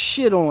 I'll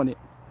shit on it.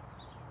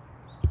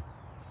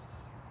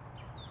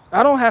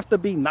 I don't have to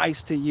be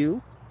nice to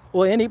you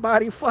or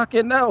anybody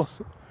fucking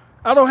else.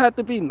 I don't have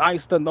to be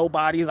nice to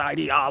nobody's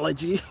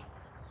ideology.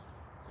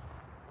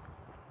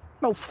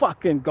 No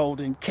fucking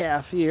golden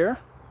calf here.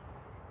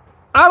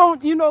 I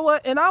don't, you know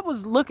what? And I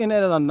was looking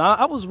at it,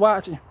 I was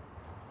watching.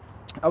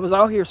 I was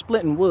out here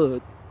splitting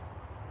wood.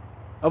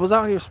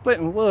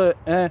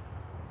 And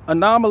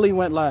Anomaly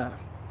went live.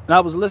 And I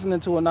was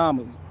listening to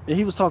Anomaly. And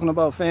he was talking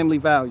about family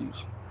values.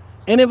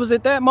 And it was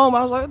at that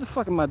moment, I was like, what the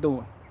fuck am I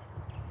doing?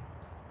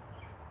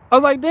 I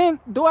was like, then,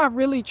 do I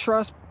really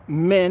trust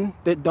men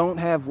that don't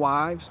have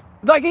wives?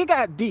 Like, it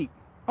got deep.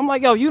 I'm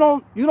like, yo, you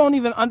don't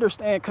even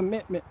understand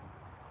commitment.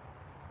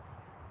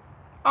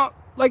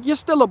 Like, you're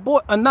still a boy.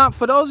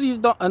 For those of you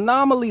who don't,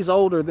 Anomaly's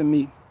older than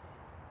me.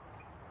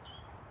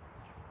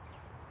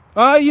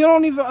 You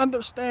don't even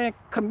understand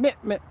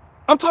commitment.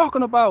 I'm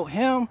talking about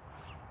him,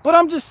 but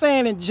I'm just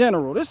saying in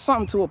general. This is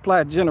something to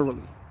apply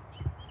generally.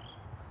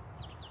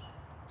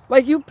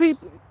 Like, you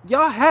people,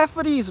 y'all, half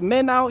of these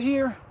men out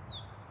here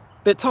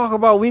that talk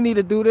about we need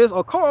to do this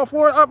or call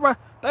for it upright,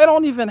 they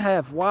don't even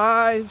have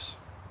wives.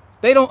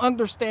 They don't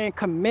understand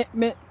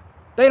commitment.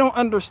 They don't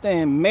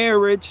understand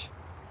marriage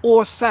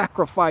or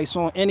sacrifice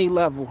on any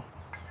level.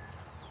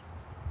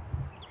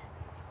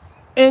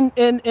 And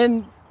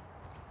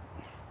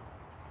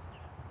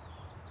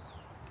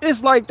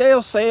it's like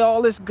they'll say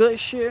all this good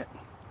shit.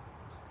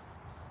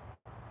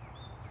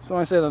 So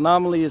I said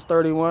Anomaly is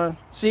 31.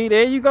 See,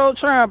 there you go,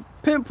 try and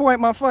pinpoint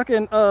my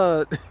fucking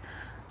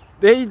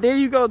there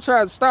you go,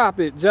 try to stop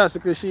it,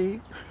 Jessica.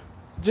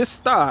 Just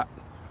stop.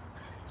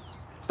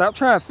 Stop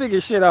trying to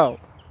figure shit out.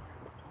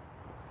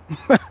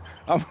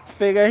 I'm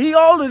figure he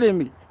older than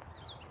me.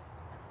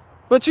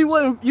 But you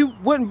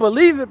wouldn't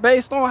believe it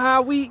based on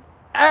how we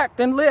act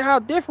and live, how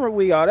different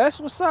we are. That's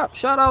what's up.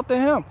 Shout out to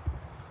him.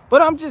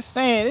 But I'm just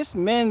saying, it's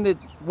men that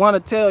want to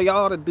tell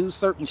y'all to do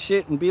certain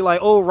shit and be like,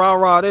 oh, rah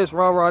rah this,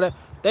 rah rah that.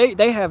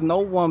 They have no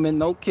woman,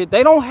 no kid.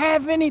 They don't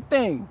have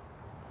anything.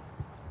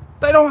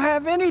 They don't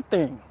have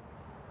anything.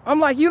 I'm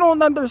like, you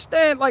don't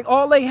understand. Like,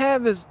 all they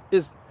have is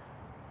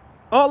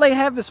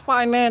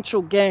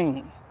financial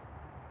gain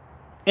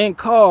and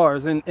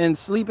cars and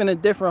sleeping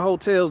in different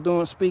hotels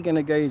doing speaking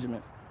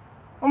engagements.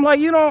 I'm like,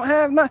 you don't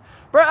have nothing.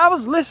 Bro, I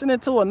was listening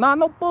to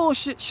no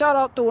bullshit. Shout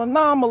out to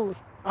Anomaly.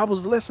 I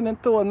was listening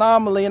to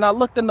Anomaly and I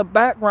looked in the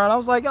background. I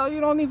was like, yo, you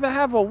don't even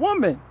have a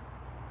woman.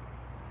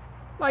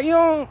 Like, you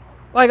don't,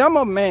 like, I'm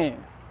a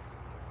man.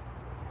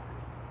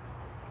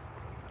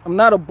 I'm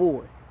not a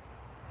boy.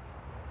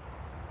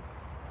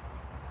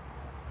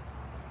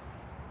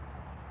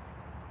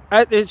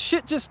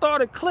 Shit just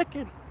started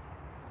clicking.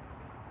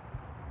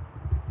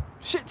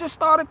 Shit just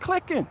started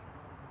clicking.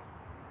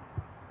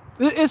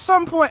 At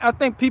some point, I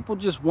think people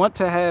just want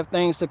to have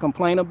things to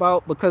complain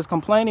about, because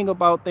complaining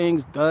about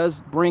things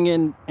does bring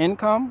in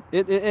income.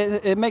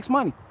 It makes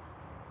money.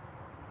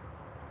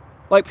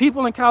 Like,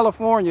 people in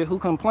California who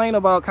complain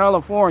about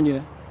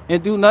California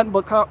and do nothing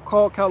but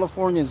call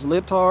Californians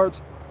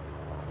libtards,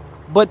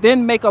 but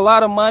then make a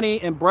lot of money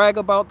and brag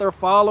about their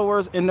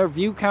followers and their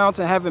view counts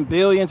and having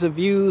billions of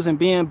views and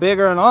being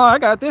bigger and, oh, I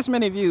got this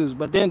many views,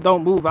 but then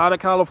don't move out of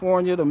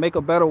California to make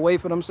a better way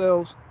for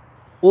themselves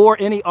or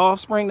any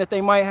offspring that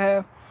they might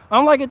have.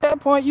 I'm like, at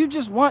that point, you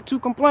just want to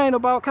complain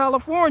about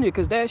California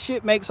because that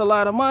shit makes a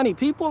lot of money.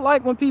 People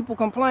like when people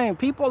complain.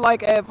 People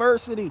like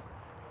adversity.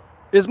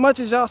 As much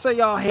as y'all say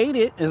y'all hate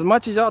it, as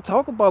much as y'all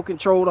talk about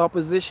controlled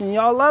opposition,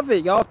 y'all love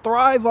it. Y'all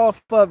thrive off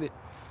of it.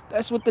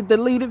 That's what the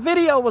deleted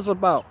video was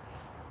about.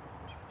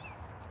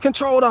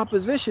 Controlled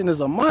opposition is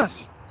a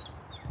must.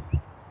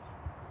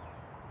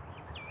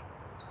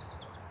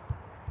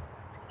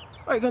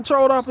 Like,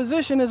 controlled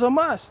opposition is a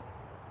must.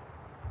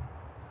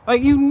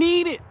 Like, you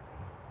need it.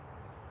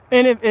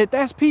 And if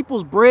that's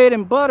people's bread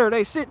and butter,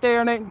 they sit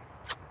there and they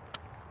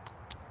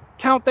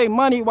count their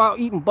money while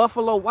eating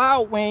Buffalo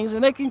Wild Wings,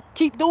 and they can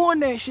keep doing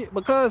that shit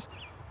because,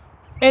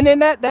 and then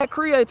that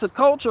creates a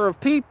culture of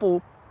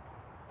people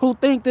who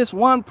think this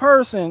one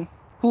person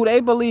who they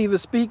believe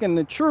is speaking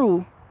the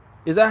truth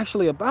is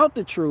actually about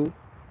the truth,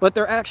 but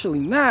they're actually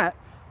not.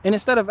 And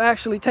instead of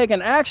actually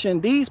taking action,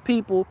 these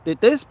people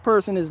that this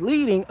person is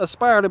leading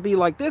aspire to be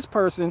like this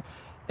person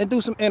and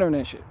do some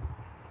internet shit.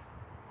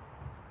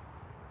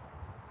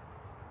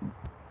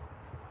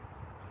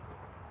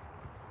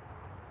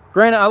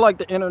 Granted, I like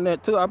the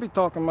internet too. I be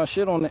talking my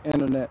shit on the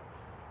internet.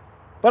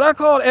 But I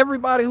called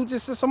everybody who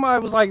just said,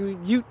 somebody was like,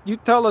 you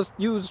tell us,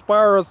 you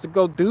inspire us to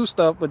go do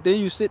stuff, but then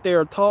you sit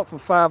there and talk for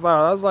 5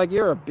 hours. I was like,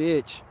 you're a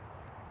bitch.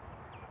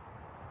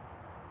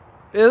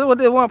 It's what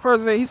that one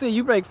person said. He said,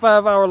 you make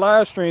 5-hour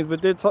live streams,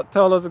 but then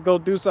tell us to go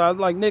do something. I was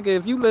like, nigga,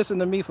 if you listen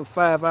to me for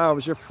 5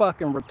 hours, you're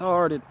fucking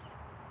retarded.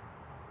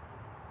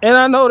 And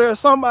I know there's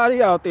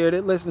somebody out there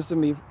that listens to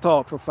me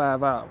talk for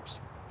 5 hours.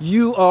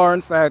 You are,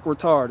 in fact,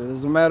 retarded.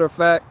 As a matter of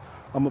fact,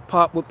 I'm going to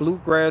pop with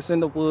Bluegrass in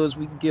the Woods.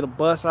 We can get a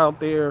bus out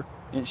there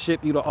and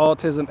ship you to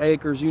Autism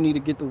Acres. You need to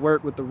get to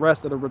work with the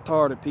rest of the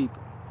retarded people.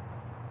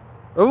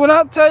 But when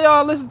I tell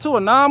y'all, listen to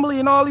Anomaly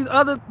and all these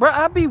other, bro,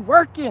 I be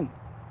working.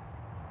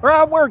 Bro,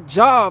 I work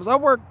jobs. I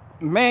work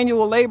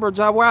manual labor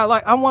job where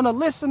I want to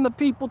listen to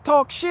people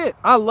talk shit.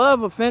 I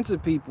love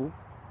offensive people.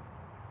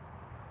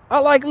 I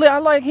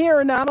like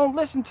hearing that. I don't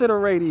listen to the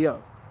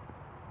radio.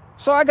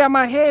 So I got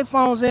my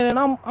headphones in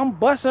and I'm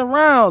busting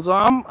rounds. Or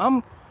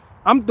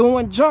I'm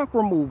doing junk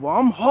removal.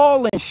 I'm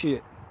hauling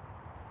shit.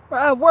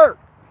 But I work.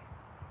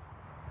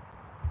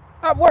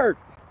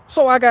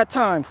 So I got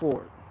time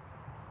for it.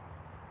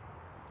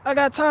 I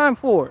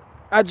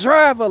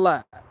drive a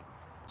lot.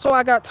 So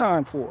I got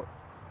time for it.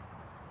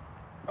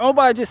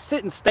 Nobody just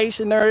sitting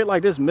stationary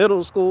like this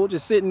middle school,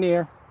 just sitting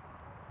there.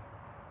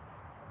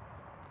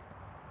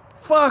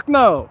 Fuck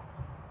no.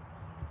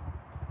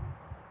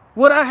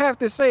 What I have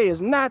to say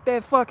is not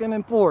that fucking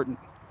important.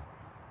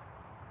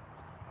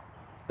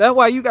 That's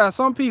why you got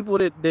some people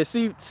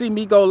that see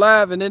me go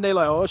live and then they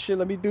like, oh shit,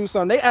 let me do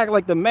something. They act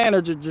like the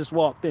manager just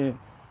walked in.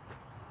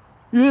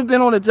 You've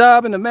been on a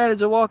job and the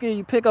manager walk in,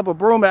 you pick up a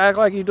broom and act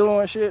like you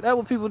doing shit. That's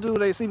what people do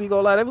when they see me go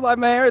live. They be like,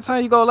 man, every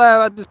time you go live,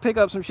 I just pick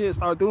up some shit,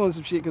 start doing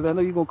some shit because I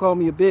know you're going to call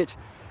me a bitch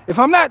if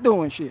I'm not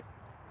doing shit.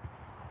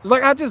 It's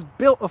like I just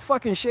built a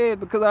fucking shed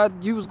because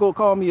you was going to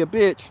call me a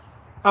bitch.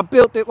 I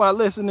built it while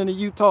listening to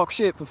you talk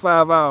shit for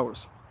 5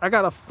 hours. I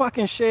got a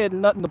fucking shed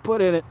and nothing to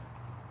put in it.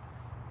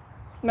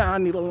 Now I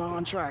need a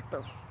lawn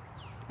tractor.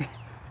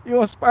 You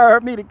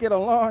inspired me to get a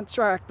lawn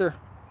tractor.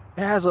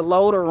 It has a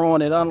loader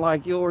on it,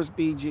 unlike yours,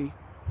 BG.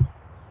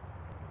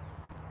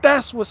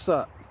 That's what's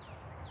up.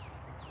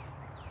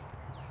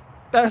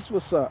 That's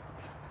what's up.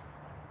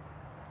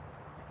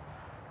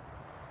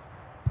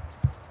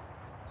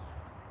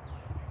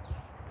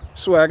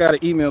 Swear I got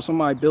an email.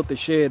 Somebody built the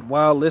shed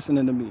while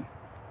listening to me.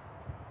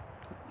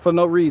 For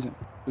no reason.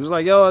 It was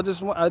like, yo,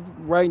 I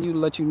writing you to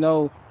let you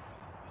know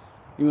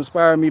you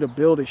inspired me to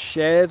build a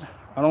shed.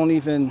 I don't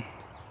even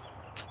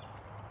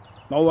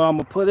know what I'm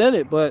gonna put in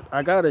it, but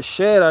I got a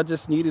shed. I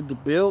just needed to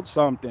build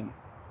something.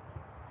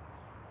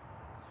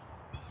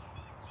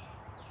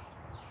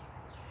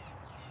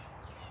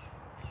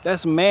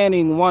 That's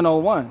Manning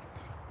 101.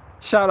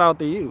 Shout out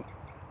to you.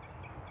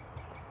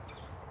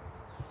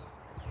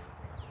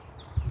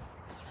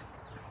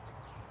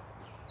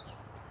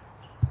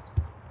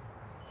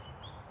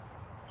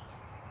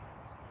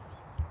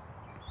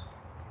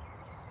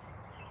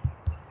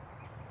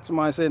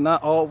 Somebody said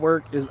not all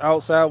work is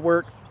outside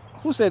work.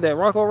 Who said that?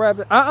 Rocco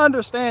Rabbit? I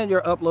understand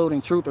you're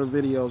uploading truther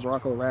videos,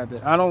 Rocco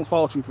Rabbit. I don't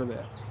fault you for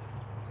that.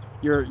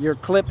 You're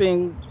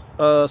clipping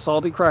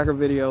Salty Cracker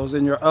videos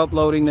and you're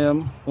uploading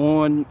them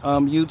on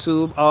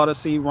YouTube,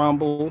 Odyssey,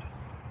 Rumble,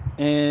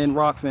 and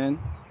Rockfin,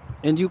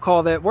 and you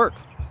call that work.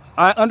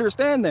 I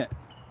understand that.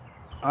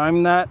 I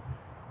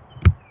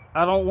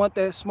don't want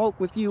that smoke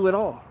with you at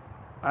all.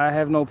 I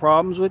have no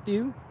problems with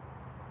you.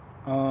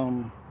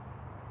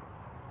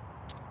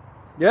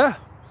 Yeah,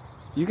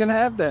 you can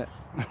have that.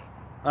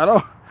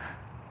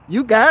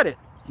 You got it.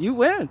 You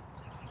win.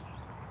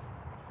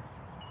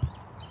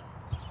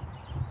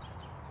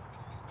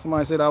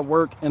 Somebody said I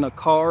work in a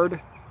card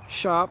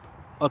shop.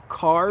 A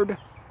card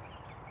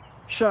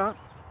shop?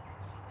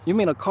 You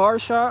mean a car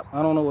shop?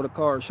 I don't know what a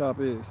card shop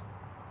is.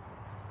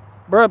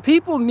 Bruh,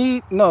 people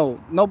need, no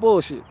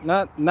bullshit.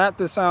 Not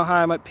to sound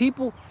high, but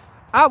people,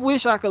 I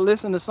wish I could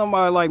listen to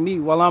somebody like me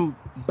while I'm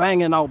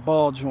banging out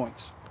ball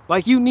joints.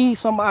 Like, you need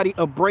somebody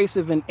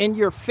abrasive and in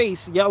your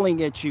face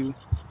yelling at you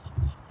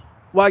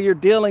while you're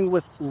dealing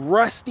with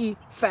rusty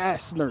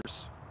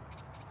fasteners.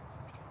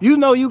 You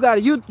know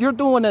you're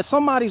doing that.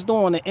 Somebody's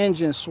doing an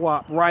engine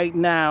swap right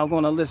now,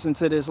 gonna listen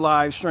to this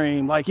live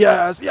stream. Like,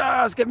 yes,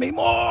 give me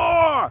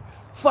more.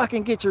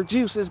 Fucking get your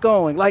juices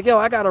going. Like, yo,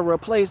 I gotta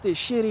replace this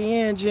shitty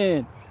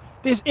engine.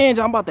 This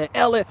engine, I'm about to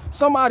LS.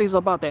 Somebody's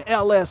about to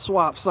LS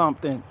swap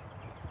something.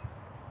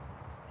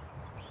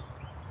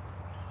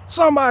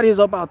 Somebody's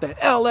about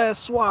to LS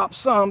swap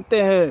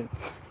something.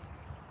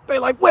 They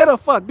like, where the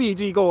fuck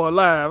BG going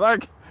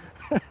live?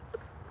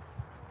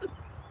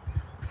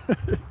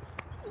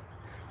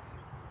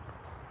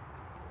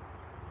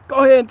 Go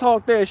ahead and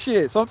talk that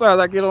shit. Sometimes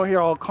I get on here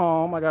all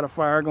calm. I got a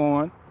fire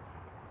going.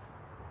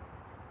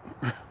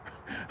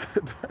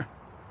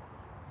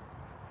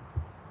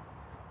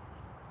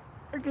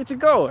 I get you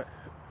going.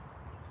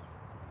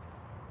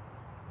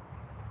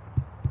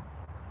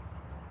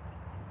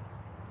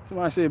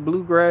 Somebody said,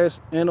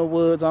 bluegrass in the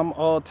woods, I'm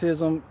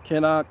autism.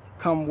 Can I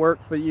come work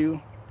for you?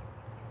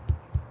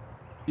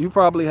 You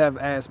probably have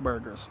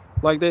Asperger's.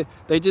 Like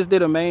they just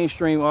did a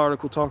mainstream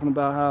article talking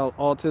about how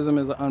autism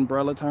is an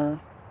umbrella term.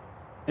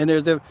 And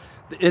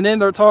then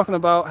they're talking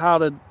about how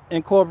to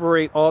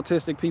incorporate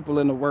autistic people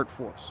in the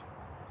workforce.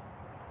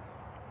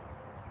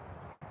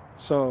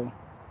 So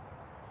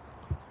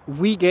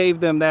we gave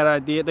them that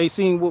idea. They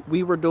seen what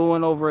we were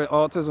doing over at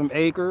Autism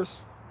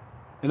Acres,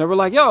 and they were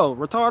like, yo,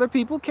 retarded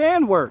people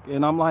can work.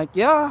 And I'm like,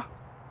 yeah.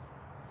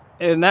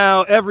 And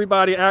now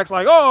everybody acts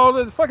like,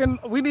 oh,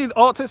 we need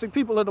autistic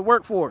people in the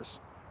workforce.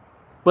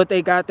 But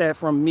they got that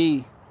from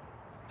me.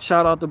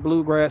 Shout out to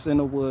Bluegrass in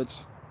the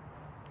Woods.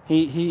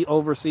 He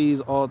oversees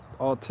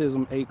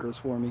Autism Acres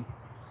for me.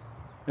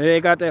 And they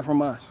got that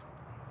from us.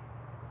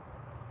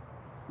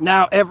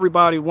 Now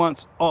everybody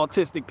wants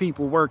autistic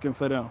people working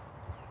for them.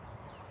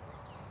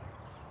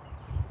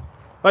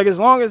 Like, as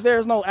long as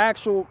there's no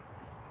actual,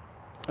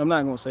 I'm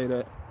not gonna say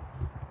that,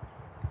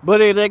 but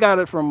they got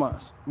it from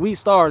us. We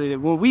started it.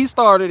 When we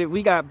started it,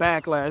 we got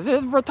backlash.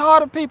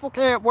 Retarded people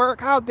can't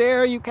work. How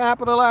dare you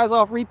capitalize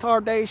off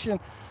retardation?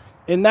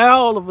 And now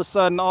all of a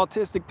sudden,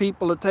 autistic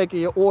people are taking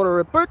your order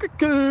at Burger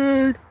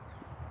King.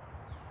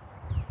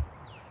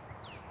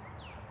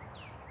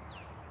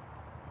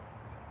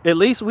 At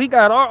least we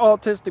got our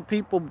autistic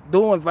people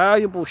doing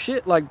valuable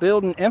shit like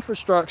building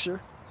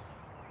infrastructure.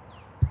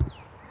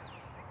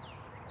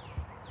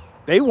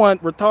 They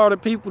want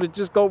retarded people to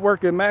just go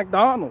work at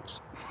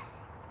McDonald's.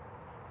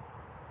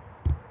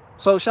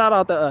 So shout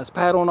out to us,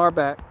 pat on our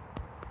back.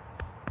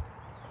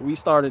 We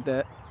started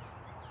that.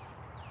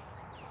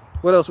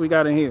 What else we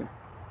got in here?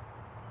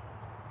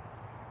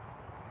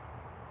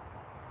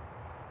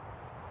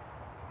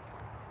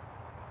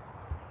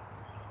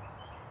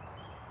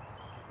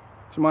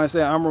 Somebody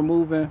said, I'm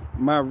removing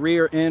my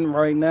rear end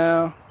right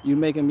now. You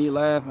making me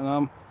laugh,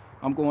 and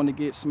I'm going to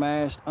get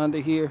smashed under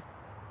here.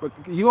 But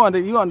you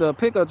under a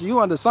pickup, you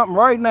under something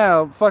right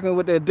now, fucking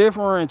with that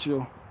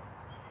differential.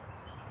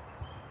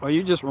 Or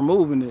you just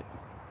removing it.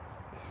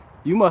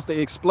 You must have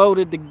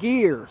exploded the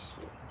gears.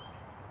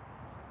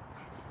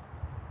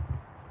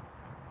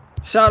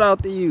 Shout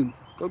out to you.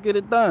 Go get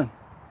it done.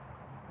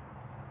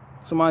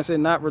 Somebody said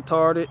not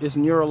retarded, it's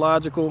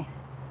neurological.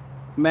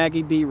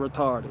 Maggie B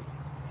retarded.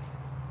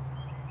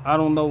 I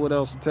don't know what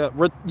else to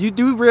tell. You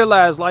do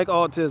realize, like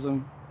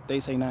autism, they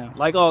say now,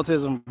 like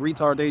autism,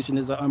 retardation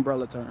is an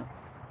umbrella term.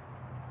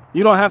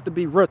 You don't have to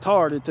be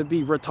retarded to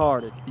be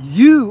retarded.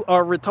 You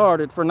are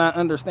retarded for not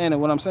understanding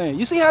what I'm saying.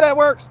 You see how that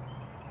works?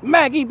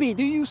 Maggie B,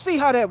 do you see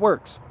how that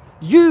works?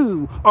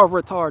 You are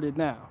retarded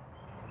now.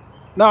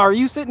 Now, are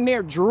you sitting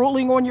there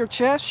drooling on your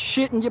chest,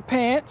 shitting your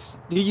pants?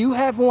 Do you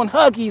have on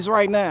Huggies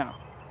right now?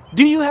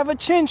 Do you have a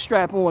chin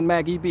strap on,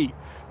 Maggie B?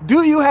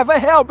 Do you have a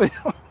helmet?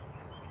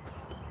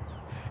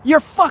 You're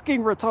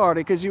fucking retarded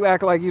because you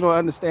act like you don't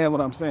understand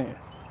what I'm saying.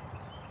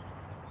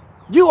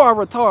 You are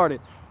retarded.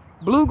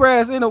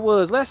 Bluegrass in the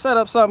Woods, let's set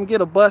up something, get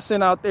a bus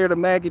in out there to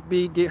Maggie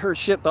B, get her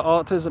shipped to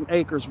Autism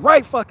Acres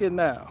right fucking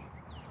now.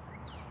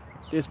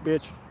 This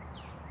bitch.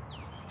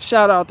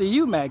 Shout out to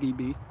you, Maggie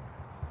B.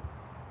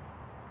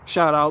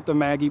 Shout out to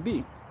Maggie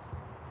B.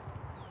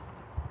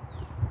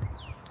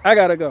 I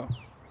gotta go.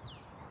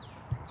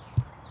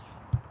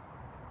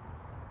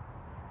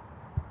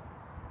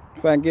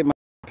 If I can get my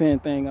pen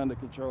thing under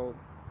control.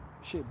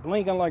 Shit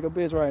blinking like a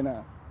bitch right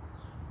now.